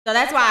 So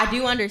that's why I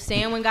do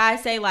understand when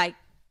guys say, like,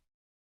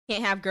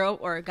 can't have girl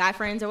or guy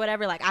friends or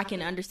whatever, like I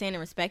can understand and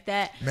respect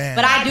that. Man.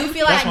 But I do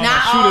feel like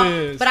not all.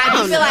 But I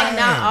do feel like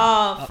not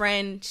all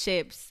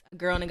friendships, a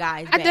girl and a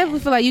guy. Is I bad. definitely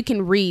feel like you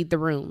can read the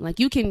room. Like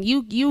you read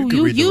know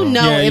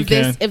the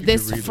room. if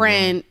this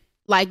friend.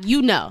 Like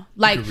there's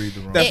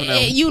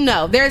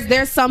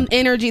some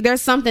energy,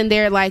 there's something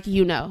there, like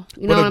you know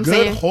what I'm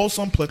saying. Good,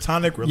 wholesome,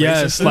 platonic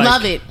relationship. Yes, like,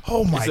 love it.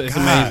 Oh my it's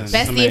god,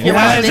 amazing. Bestie, if you're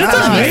watching this,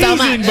 I love you so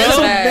much. It's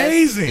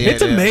amazing.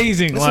 It's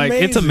amazing. It's Like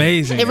amazing. it's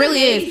amazing. It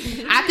really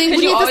is. I think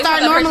we you need to always start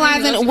have that person who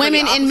normalizing goes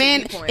women to and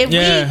men.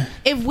 the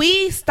If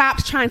we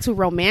stop trying to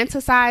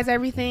romanticize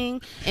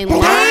everything and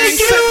Thank learn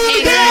you,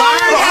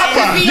 how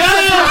to be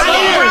Yes.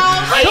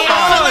 I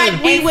feel like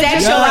we would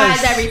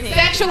sexualize everything.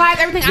 Sexualize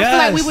everything. I feel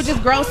like we Yes. would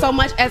just grow so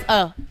much as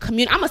a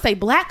community. I'm gonna say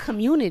black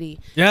community.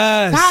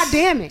 Yes. God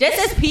damn it. Just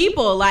as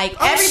people, like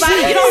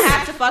everybody, you don't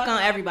have to fuck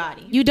on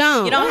everybody. You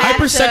don't. You don't have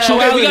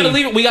Hypersexuality. Okay,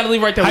 we gotta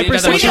leave right there. We ain't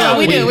got that much time.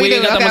 We do. We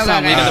ain't got that much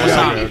time. We ain't got that much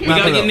time. Okay. We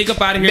gotta get Nick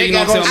up out of here. You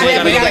know what I'm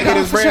saying?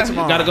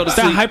 Gotta go to It's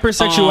that sleep.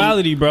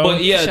 hypersexuality, bro.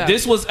 But yeah,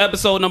 this was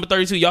episode number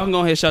 32. Y'all can go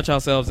ahead and shout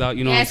yourselves out.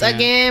 You know Yes, what I'm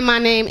saying? again, my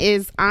name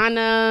is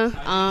Anna.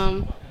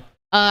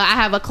 I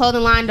have a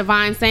clothing line,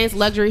 Divine Saints,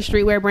 luxury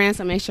streetwear brand.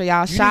 So make sure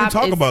y'all You didn't shop.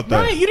 talk about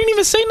that. Right, you didn't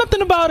even say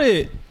nothing about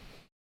it.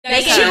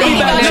 They She'll can be go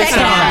back check next it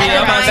time. out. Yeah,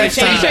 I'm about to say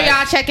she'll be Make sure back.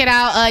 y'all check it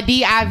out.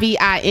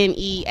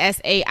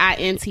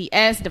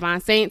 DIVINESAINTS,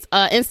 Divine Saints.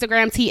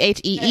 Instagram THEE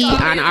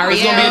on REL.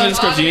 It's gonna be in the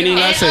description. You ain't even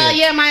gotta say it.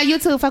 Yeah, my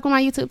YouTube. Fuck with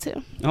my YouTube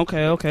too.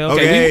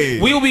 Okay.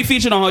 We will be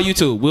featured on her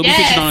YouTube. We'll be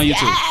featured on her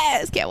YouTube.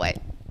 Yes, can't wait.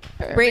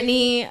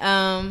 Brittany,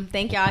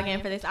 thank y'all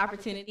again for this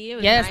opportunity. It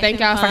was Yes, nice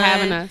thank and y'all for fun.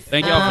 having us.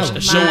 Thank y'all for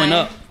showing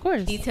up. Of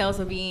course. Details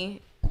will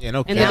be Yeah,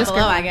 no In the down cap.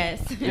 below, I guess.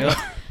 Yep.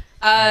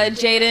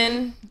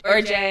 Jaden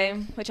or Jay,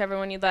 whichever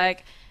one you'd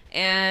like.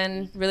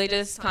 And really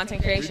just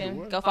content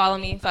creation. Go follow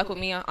me. Fuck with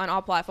me on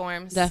all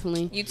platforms.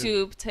 Definitely.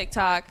 YouTube,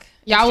 TikTok.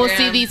 Y'all will Instagram.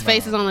 see these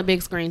faces on the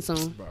big screen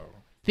soon.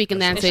 Speaking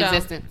that into For sure.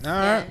 existence. All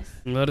right.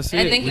 Let us see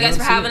And it. thank you guys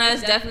for having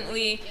us.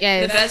 Definitely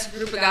Yes. the best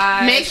group of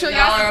guys. Make sure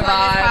y'all are a support this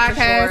vibe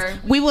for podcast. sure.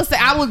 We will say,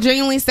 I will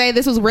genuinely say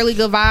this was really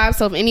good vibes.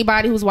 So if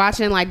anybody who's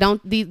watching, like, don't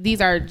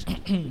these are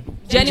genuine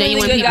good people.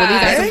 These are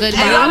guys. some good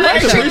And y'all vibes. better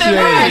For treat sure.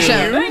 them right. For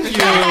sure.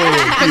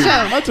 For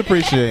sure. Much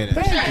appreciated.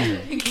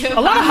 A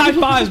lot of high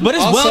fives, but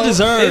it's Also- well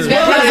deserved. It's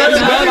Well well deserved.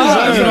 deserved. Well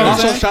deserved. You know what I'm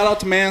Also, saying? shout out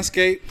to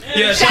Manscaped.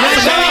 Yeah, shout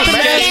out to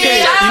Manscaped.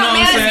 You know what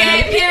I'm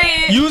saying?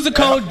 Period. Use the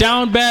code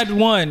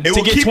DownBad1 It to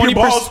will get keep your 20%.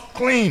 balls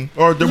clean,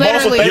 or the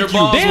balls will Literally. thank Your you.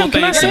 balls Damn, will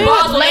can I thank say you. it?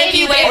 Balls will make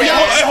you Oh,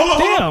 yeah, hey, hold on.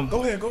 Damn.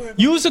 Go ahead.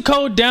 Use the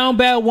code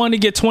DownBad1 to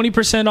get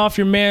 20% off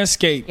your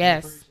Manscaped.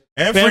 Yes.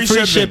 And And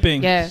free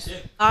shipping. Yes.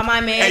 All my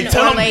men Hey, or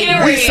tell them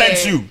ladies. we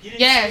sent you.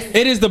 Yes.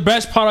 It is the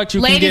best product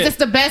you Ladies, can it's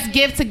get. the best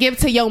gift to give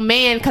to your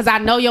man because I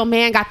know your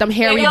man got them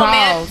hairy Yo,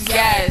 man, balls.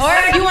 Yes. Or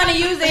if you want to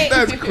use it,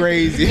 That's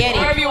crazy. get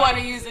Or it. if you want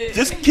to use it.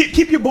 Just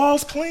keep your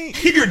balls clean.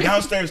 Keep your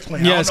downstairs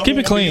clean. Yes, I don't keep know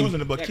it who will be clean.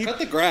 using it, but keep, Cut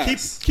the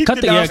grass. Keep Cut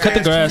the the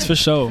downstairs grass clean. for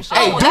sure.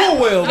 Hey, do it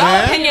well, No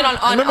man. opinion on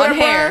Remember that,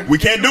 hair. Brian? We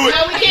can't do it.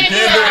 No, we can't do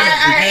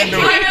it. We can't do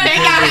it.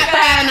 Thank y'all for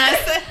having us.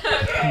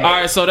 All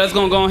right, so that's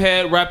gonna go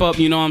ahead wrap up.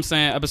 You know what I'm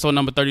saying? Episode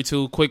number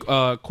 32. Quick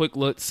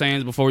look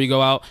sayings before we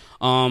go out.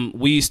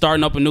 We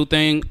starting up a new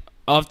thing.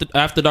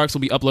 After Darks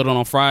will be uploaded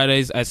on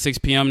Fridays at 6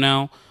 p.m.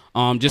 now. Just to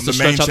On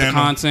the main stretch out the channel.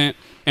 content,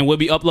 and we'll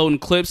be uploading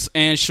clips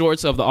and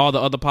shorts of all the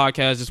other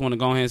podcasts. Just want to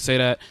go ahead and say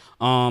that.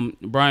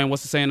 Brian,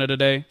 what's the saying of the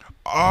day?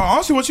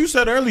 Honestly, what you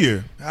said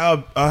earlier.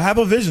 Have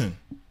a vision.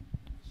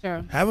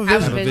 Sure. Have a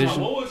vision.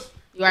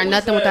 You are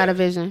nothing without a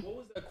vision. What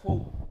was that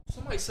quote?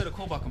 Somebody said a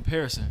quote about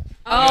comparison.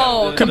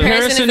 Oh,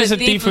 Comparison is a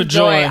thief of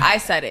joy. I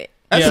said it.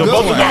 That's Yeah, a good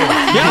both of one. those.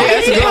 Yeah,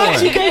 that's a good one.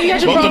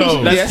 Both of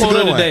those. That's that's a quote good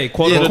of the one. day.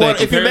 Quote Yeah, of the day.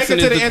 if you make it to Comparison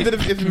the is end of the,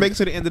 if you make it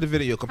to the end of the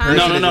video, comparison.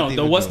 No. is a thief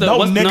of What's joy. the No,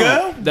 what's, nigga.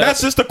 No,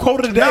 That's just the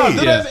quote of the day. No,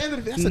 Yeah. that's a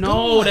good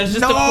No, one. that's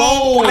just No, a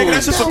quote. nigga,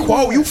 that's just a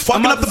quote. You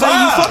fucking I'm up the about to say,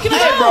 vibe. you fucking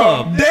it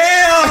up.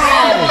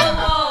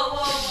 Damn.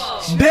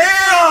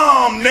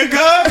 Damn,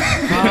 nigga.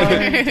 All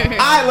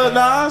right, Lil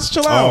Nas,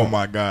 chill out. Oh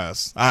my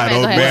gosh. All right, Okay,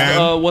 old go ahead.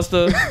 man. What's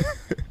the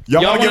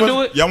Y'all y'all want to wanna give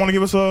do us? it? Y'all want to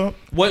give us a?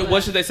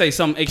 what should they say?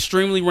 Something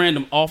extremely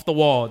random off the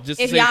wall. Just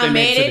to If see if y'all they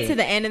made it to the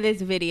the end of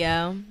this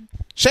video,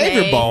 Shave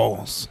your Hey.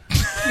 balls.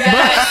 if you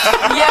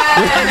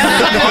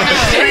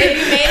made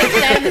it to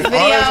the end of this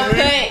video,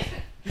 put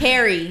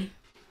Harry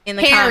in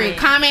the Harry.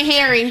 comments. Comment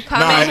Harry.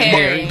 Comment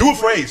Harry. Do a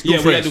phrase. Yeah,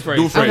 we gotta do phrase.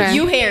 Do a phrase. Okay.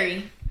 You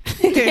Harry.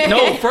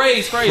 No,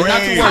 phrase, not two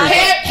Phrase. words.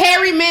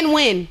 Harry men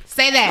win.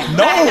 Say that.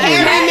 No.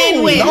 Harry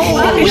men win.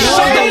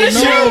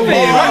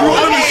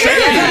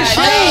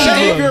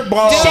 Shave your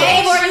balls.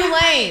 Shave or you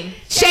lame.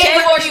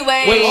 Shave or you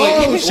lame.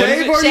 Wait,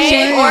 Shave or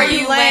Shave or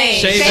you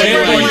lame.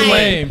 Shave or you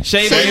lame.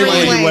 Shave or you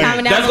lame.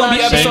 Comment down That's gonna be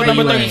below. episode Shave or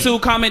number you lame. 32.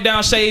 Comment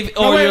down, shave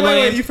or Wait, you're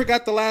wait, lame. you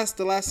forgot the last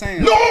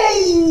saying.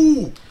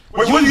 No.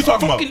 Wait, what are you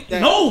talking about?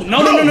 No,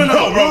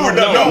 bro. We're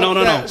done.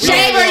 No.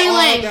 Shave or you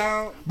lame.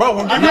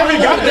 Bro, we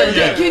haven't got there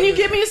yet. Can you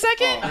give me a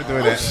second? We're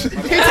doing that. Shave or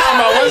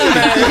you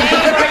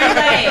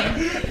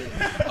lame.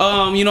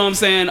 You know what I'm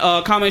saying?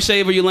 Comment,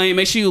 shave, or you lame.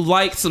 Make sure you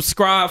like,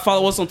 subscribe,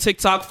 follow us on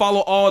TikTok.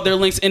 Follow all their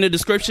links in the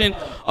description.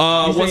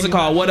 What's it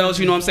called? What else?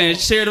 You know what I'm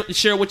saying?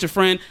 Share with your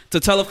friend, to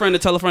tell a friend, to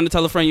tell a friend, to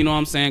tell a friend. You know what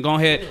I'm saying? Go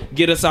ahead,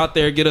 get us out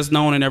there, get us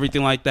known and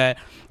everything like that.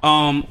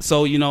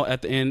 So, you know,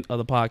 at the end of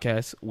the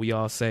podcast, we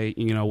all say,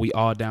 you know, we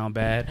all down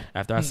bad.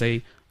 After I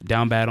say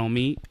down bad on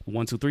me,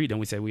 1, 2, 3, then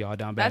we say we all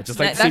down bad.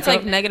 That's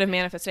like negative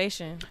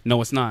manifestation.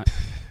 No, it's not.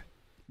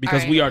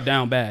 Because right. we are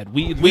down bad.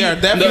 We are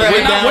definitely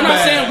down we're not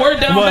bad. saying we're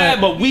down bad,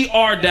 but we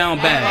are down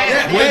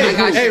bad.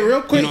 Hey,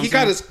 real quick, he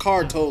got his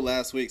car towed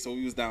last week, so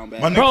he was down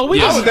bad. Bro,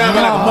 we was down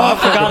bad. I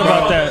forgot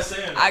about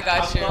that. I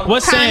got you.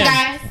 What's saying?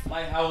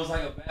 Like I was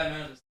like a bad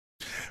man.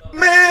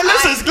 Man,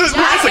 it's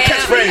a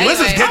catchphrase. Let's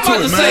just get to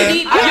it,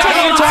 man. We're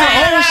talking into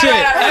our own shit.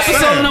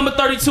 Episode number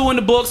 32 in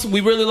the books. We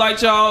really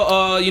liked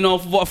y'all, you know,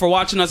 for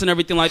watching us and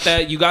everything like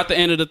that. You got the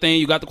end of the thing.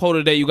 You got the quote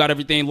of the day. You got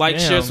everything. Like,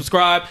 share,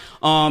 subscribe.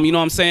 You know what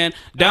I'm saying?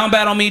 Down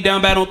bad on me.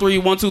 Down bad on 3.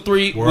 1, 2,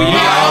 3. We're all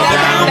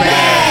down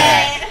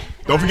bad.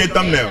 Don't forget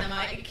thumbnail.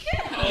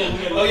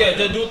 Oh yeah,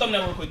 just do a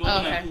thumbnail real quick. Do a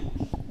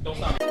thumbnail. Don't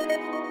stop.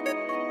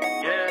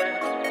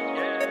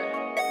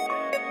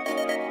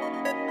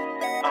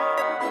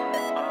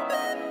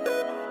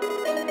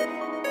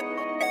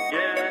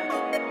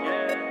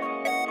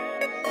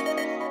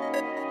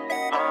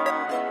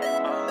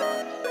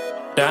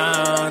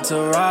 Down to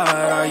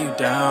ride, are you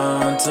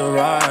down to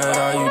ride?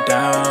 Are you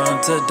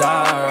down to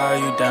die? Are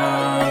you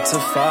down to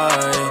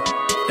fight?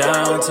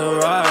 Down to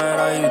ride,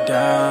 are you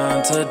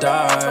down to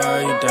die?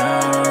 Are you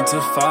down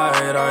to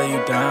fight? Are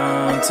you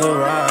down to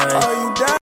ride? Are you down?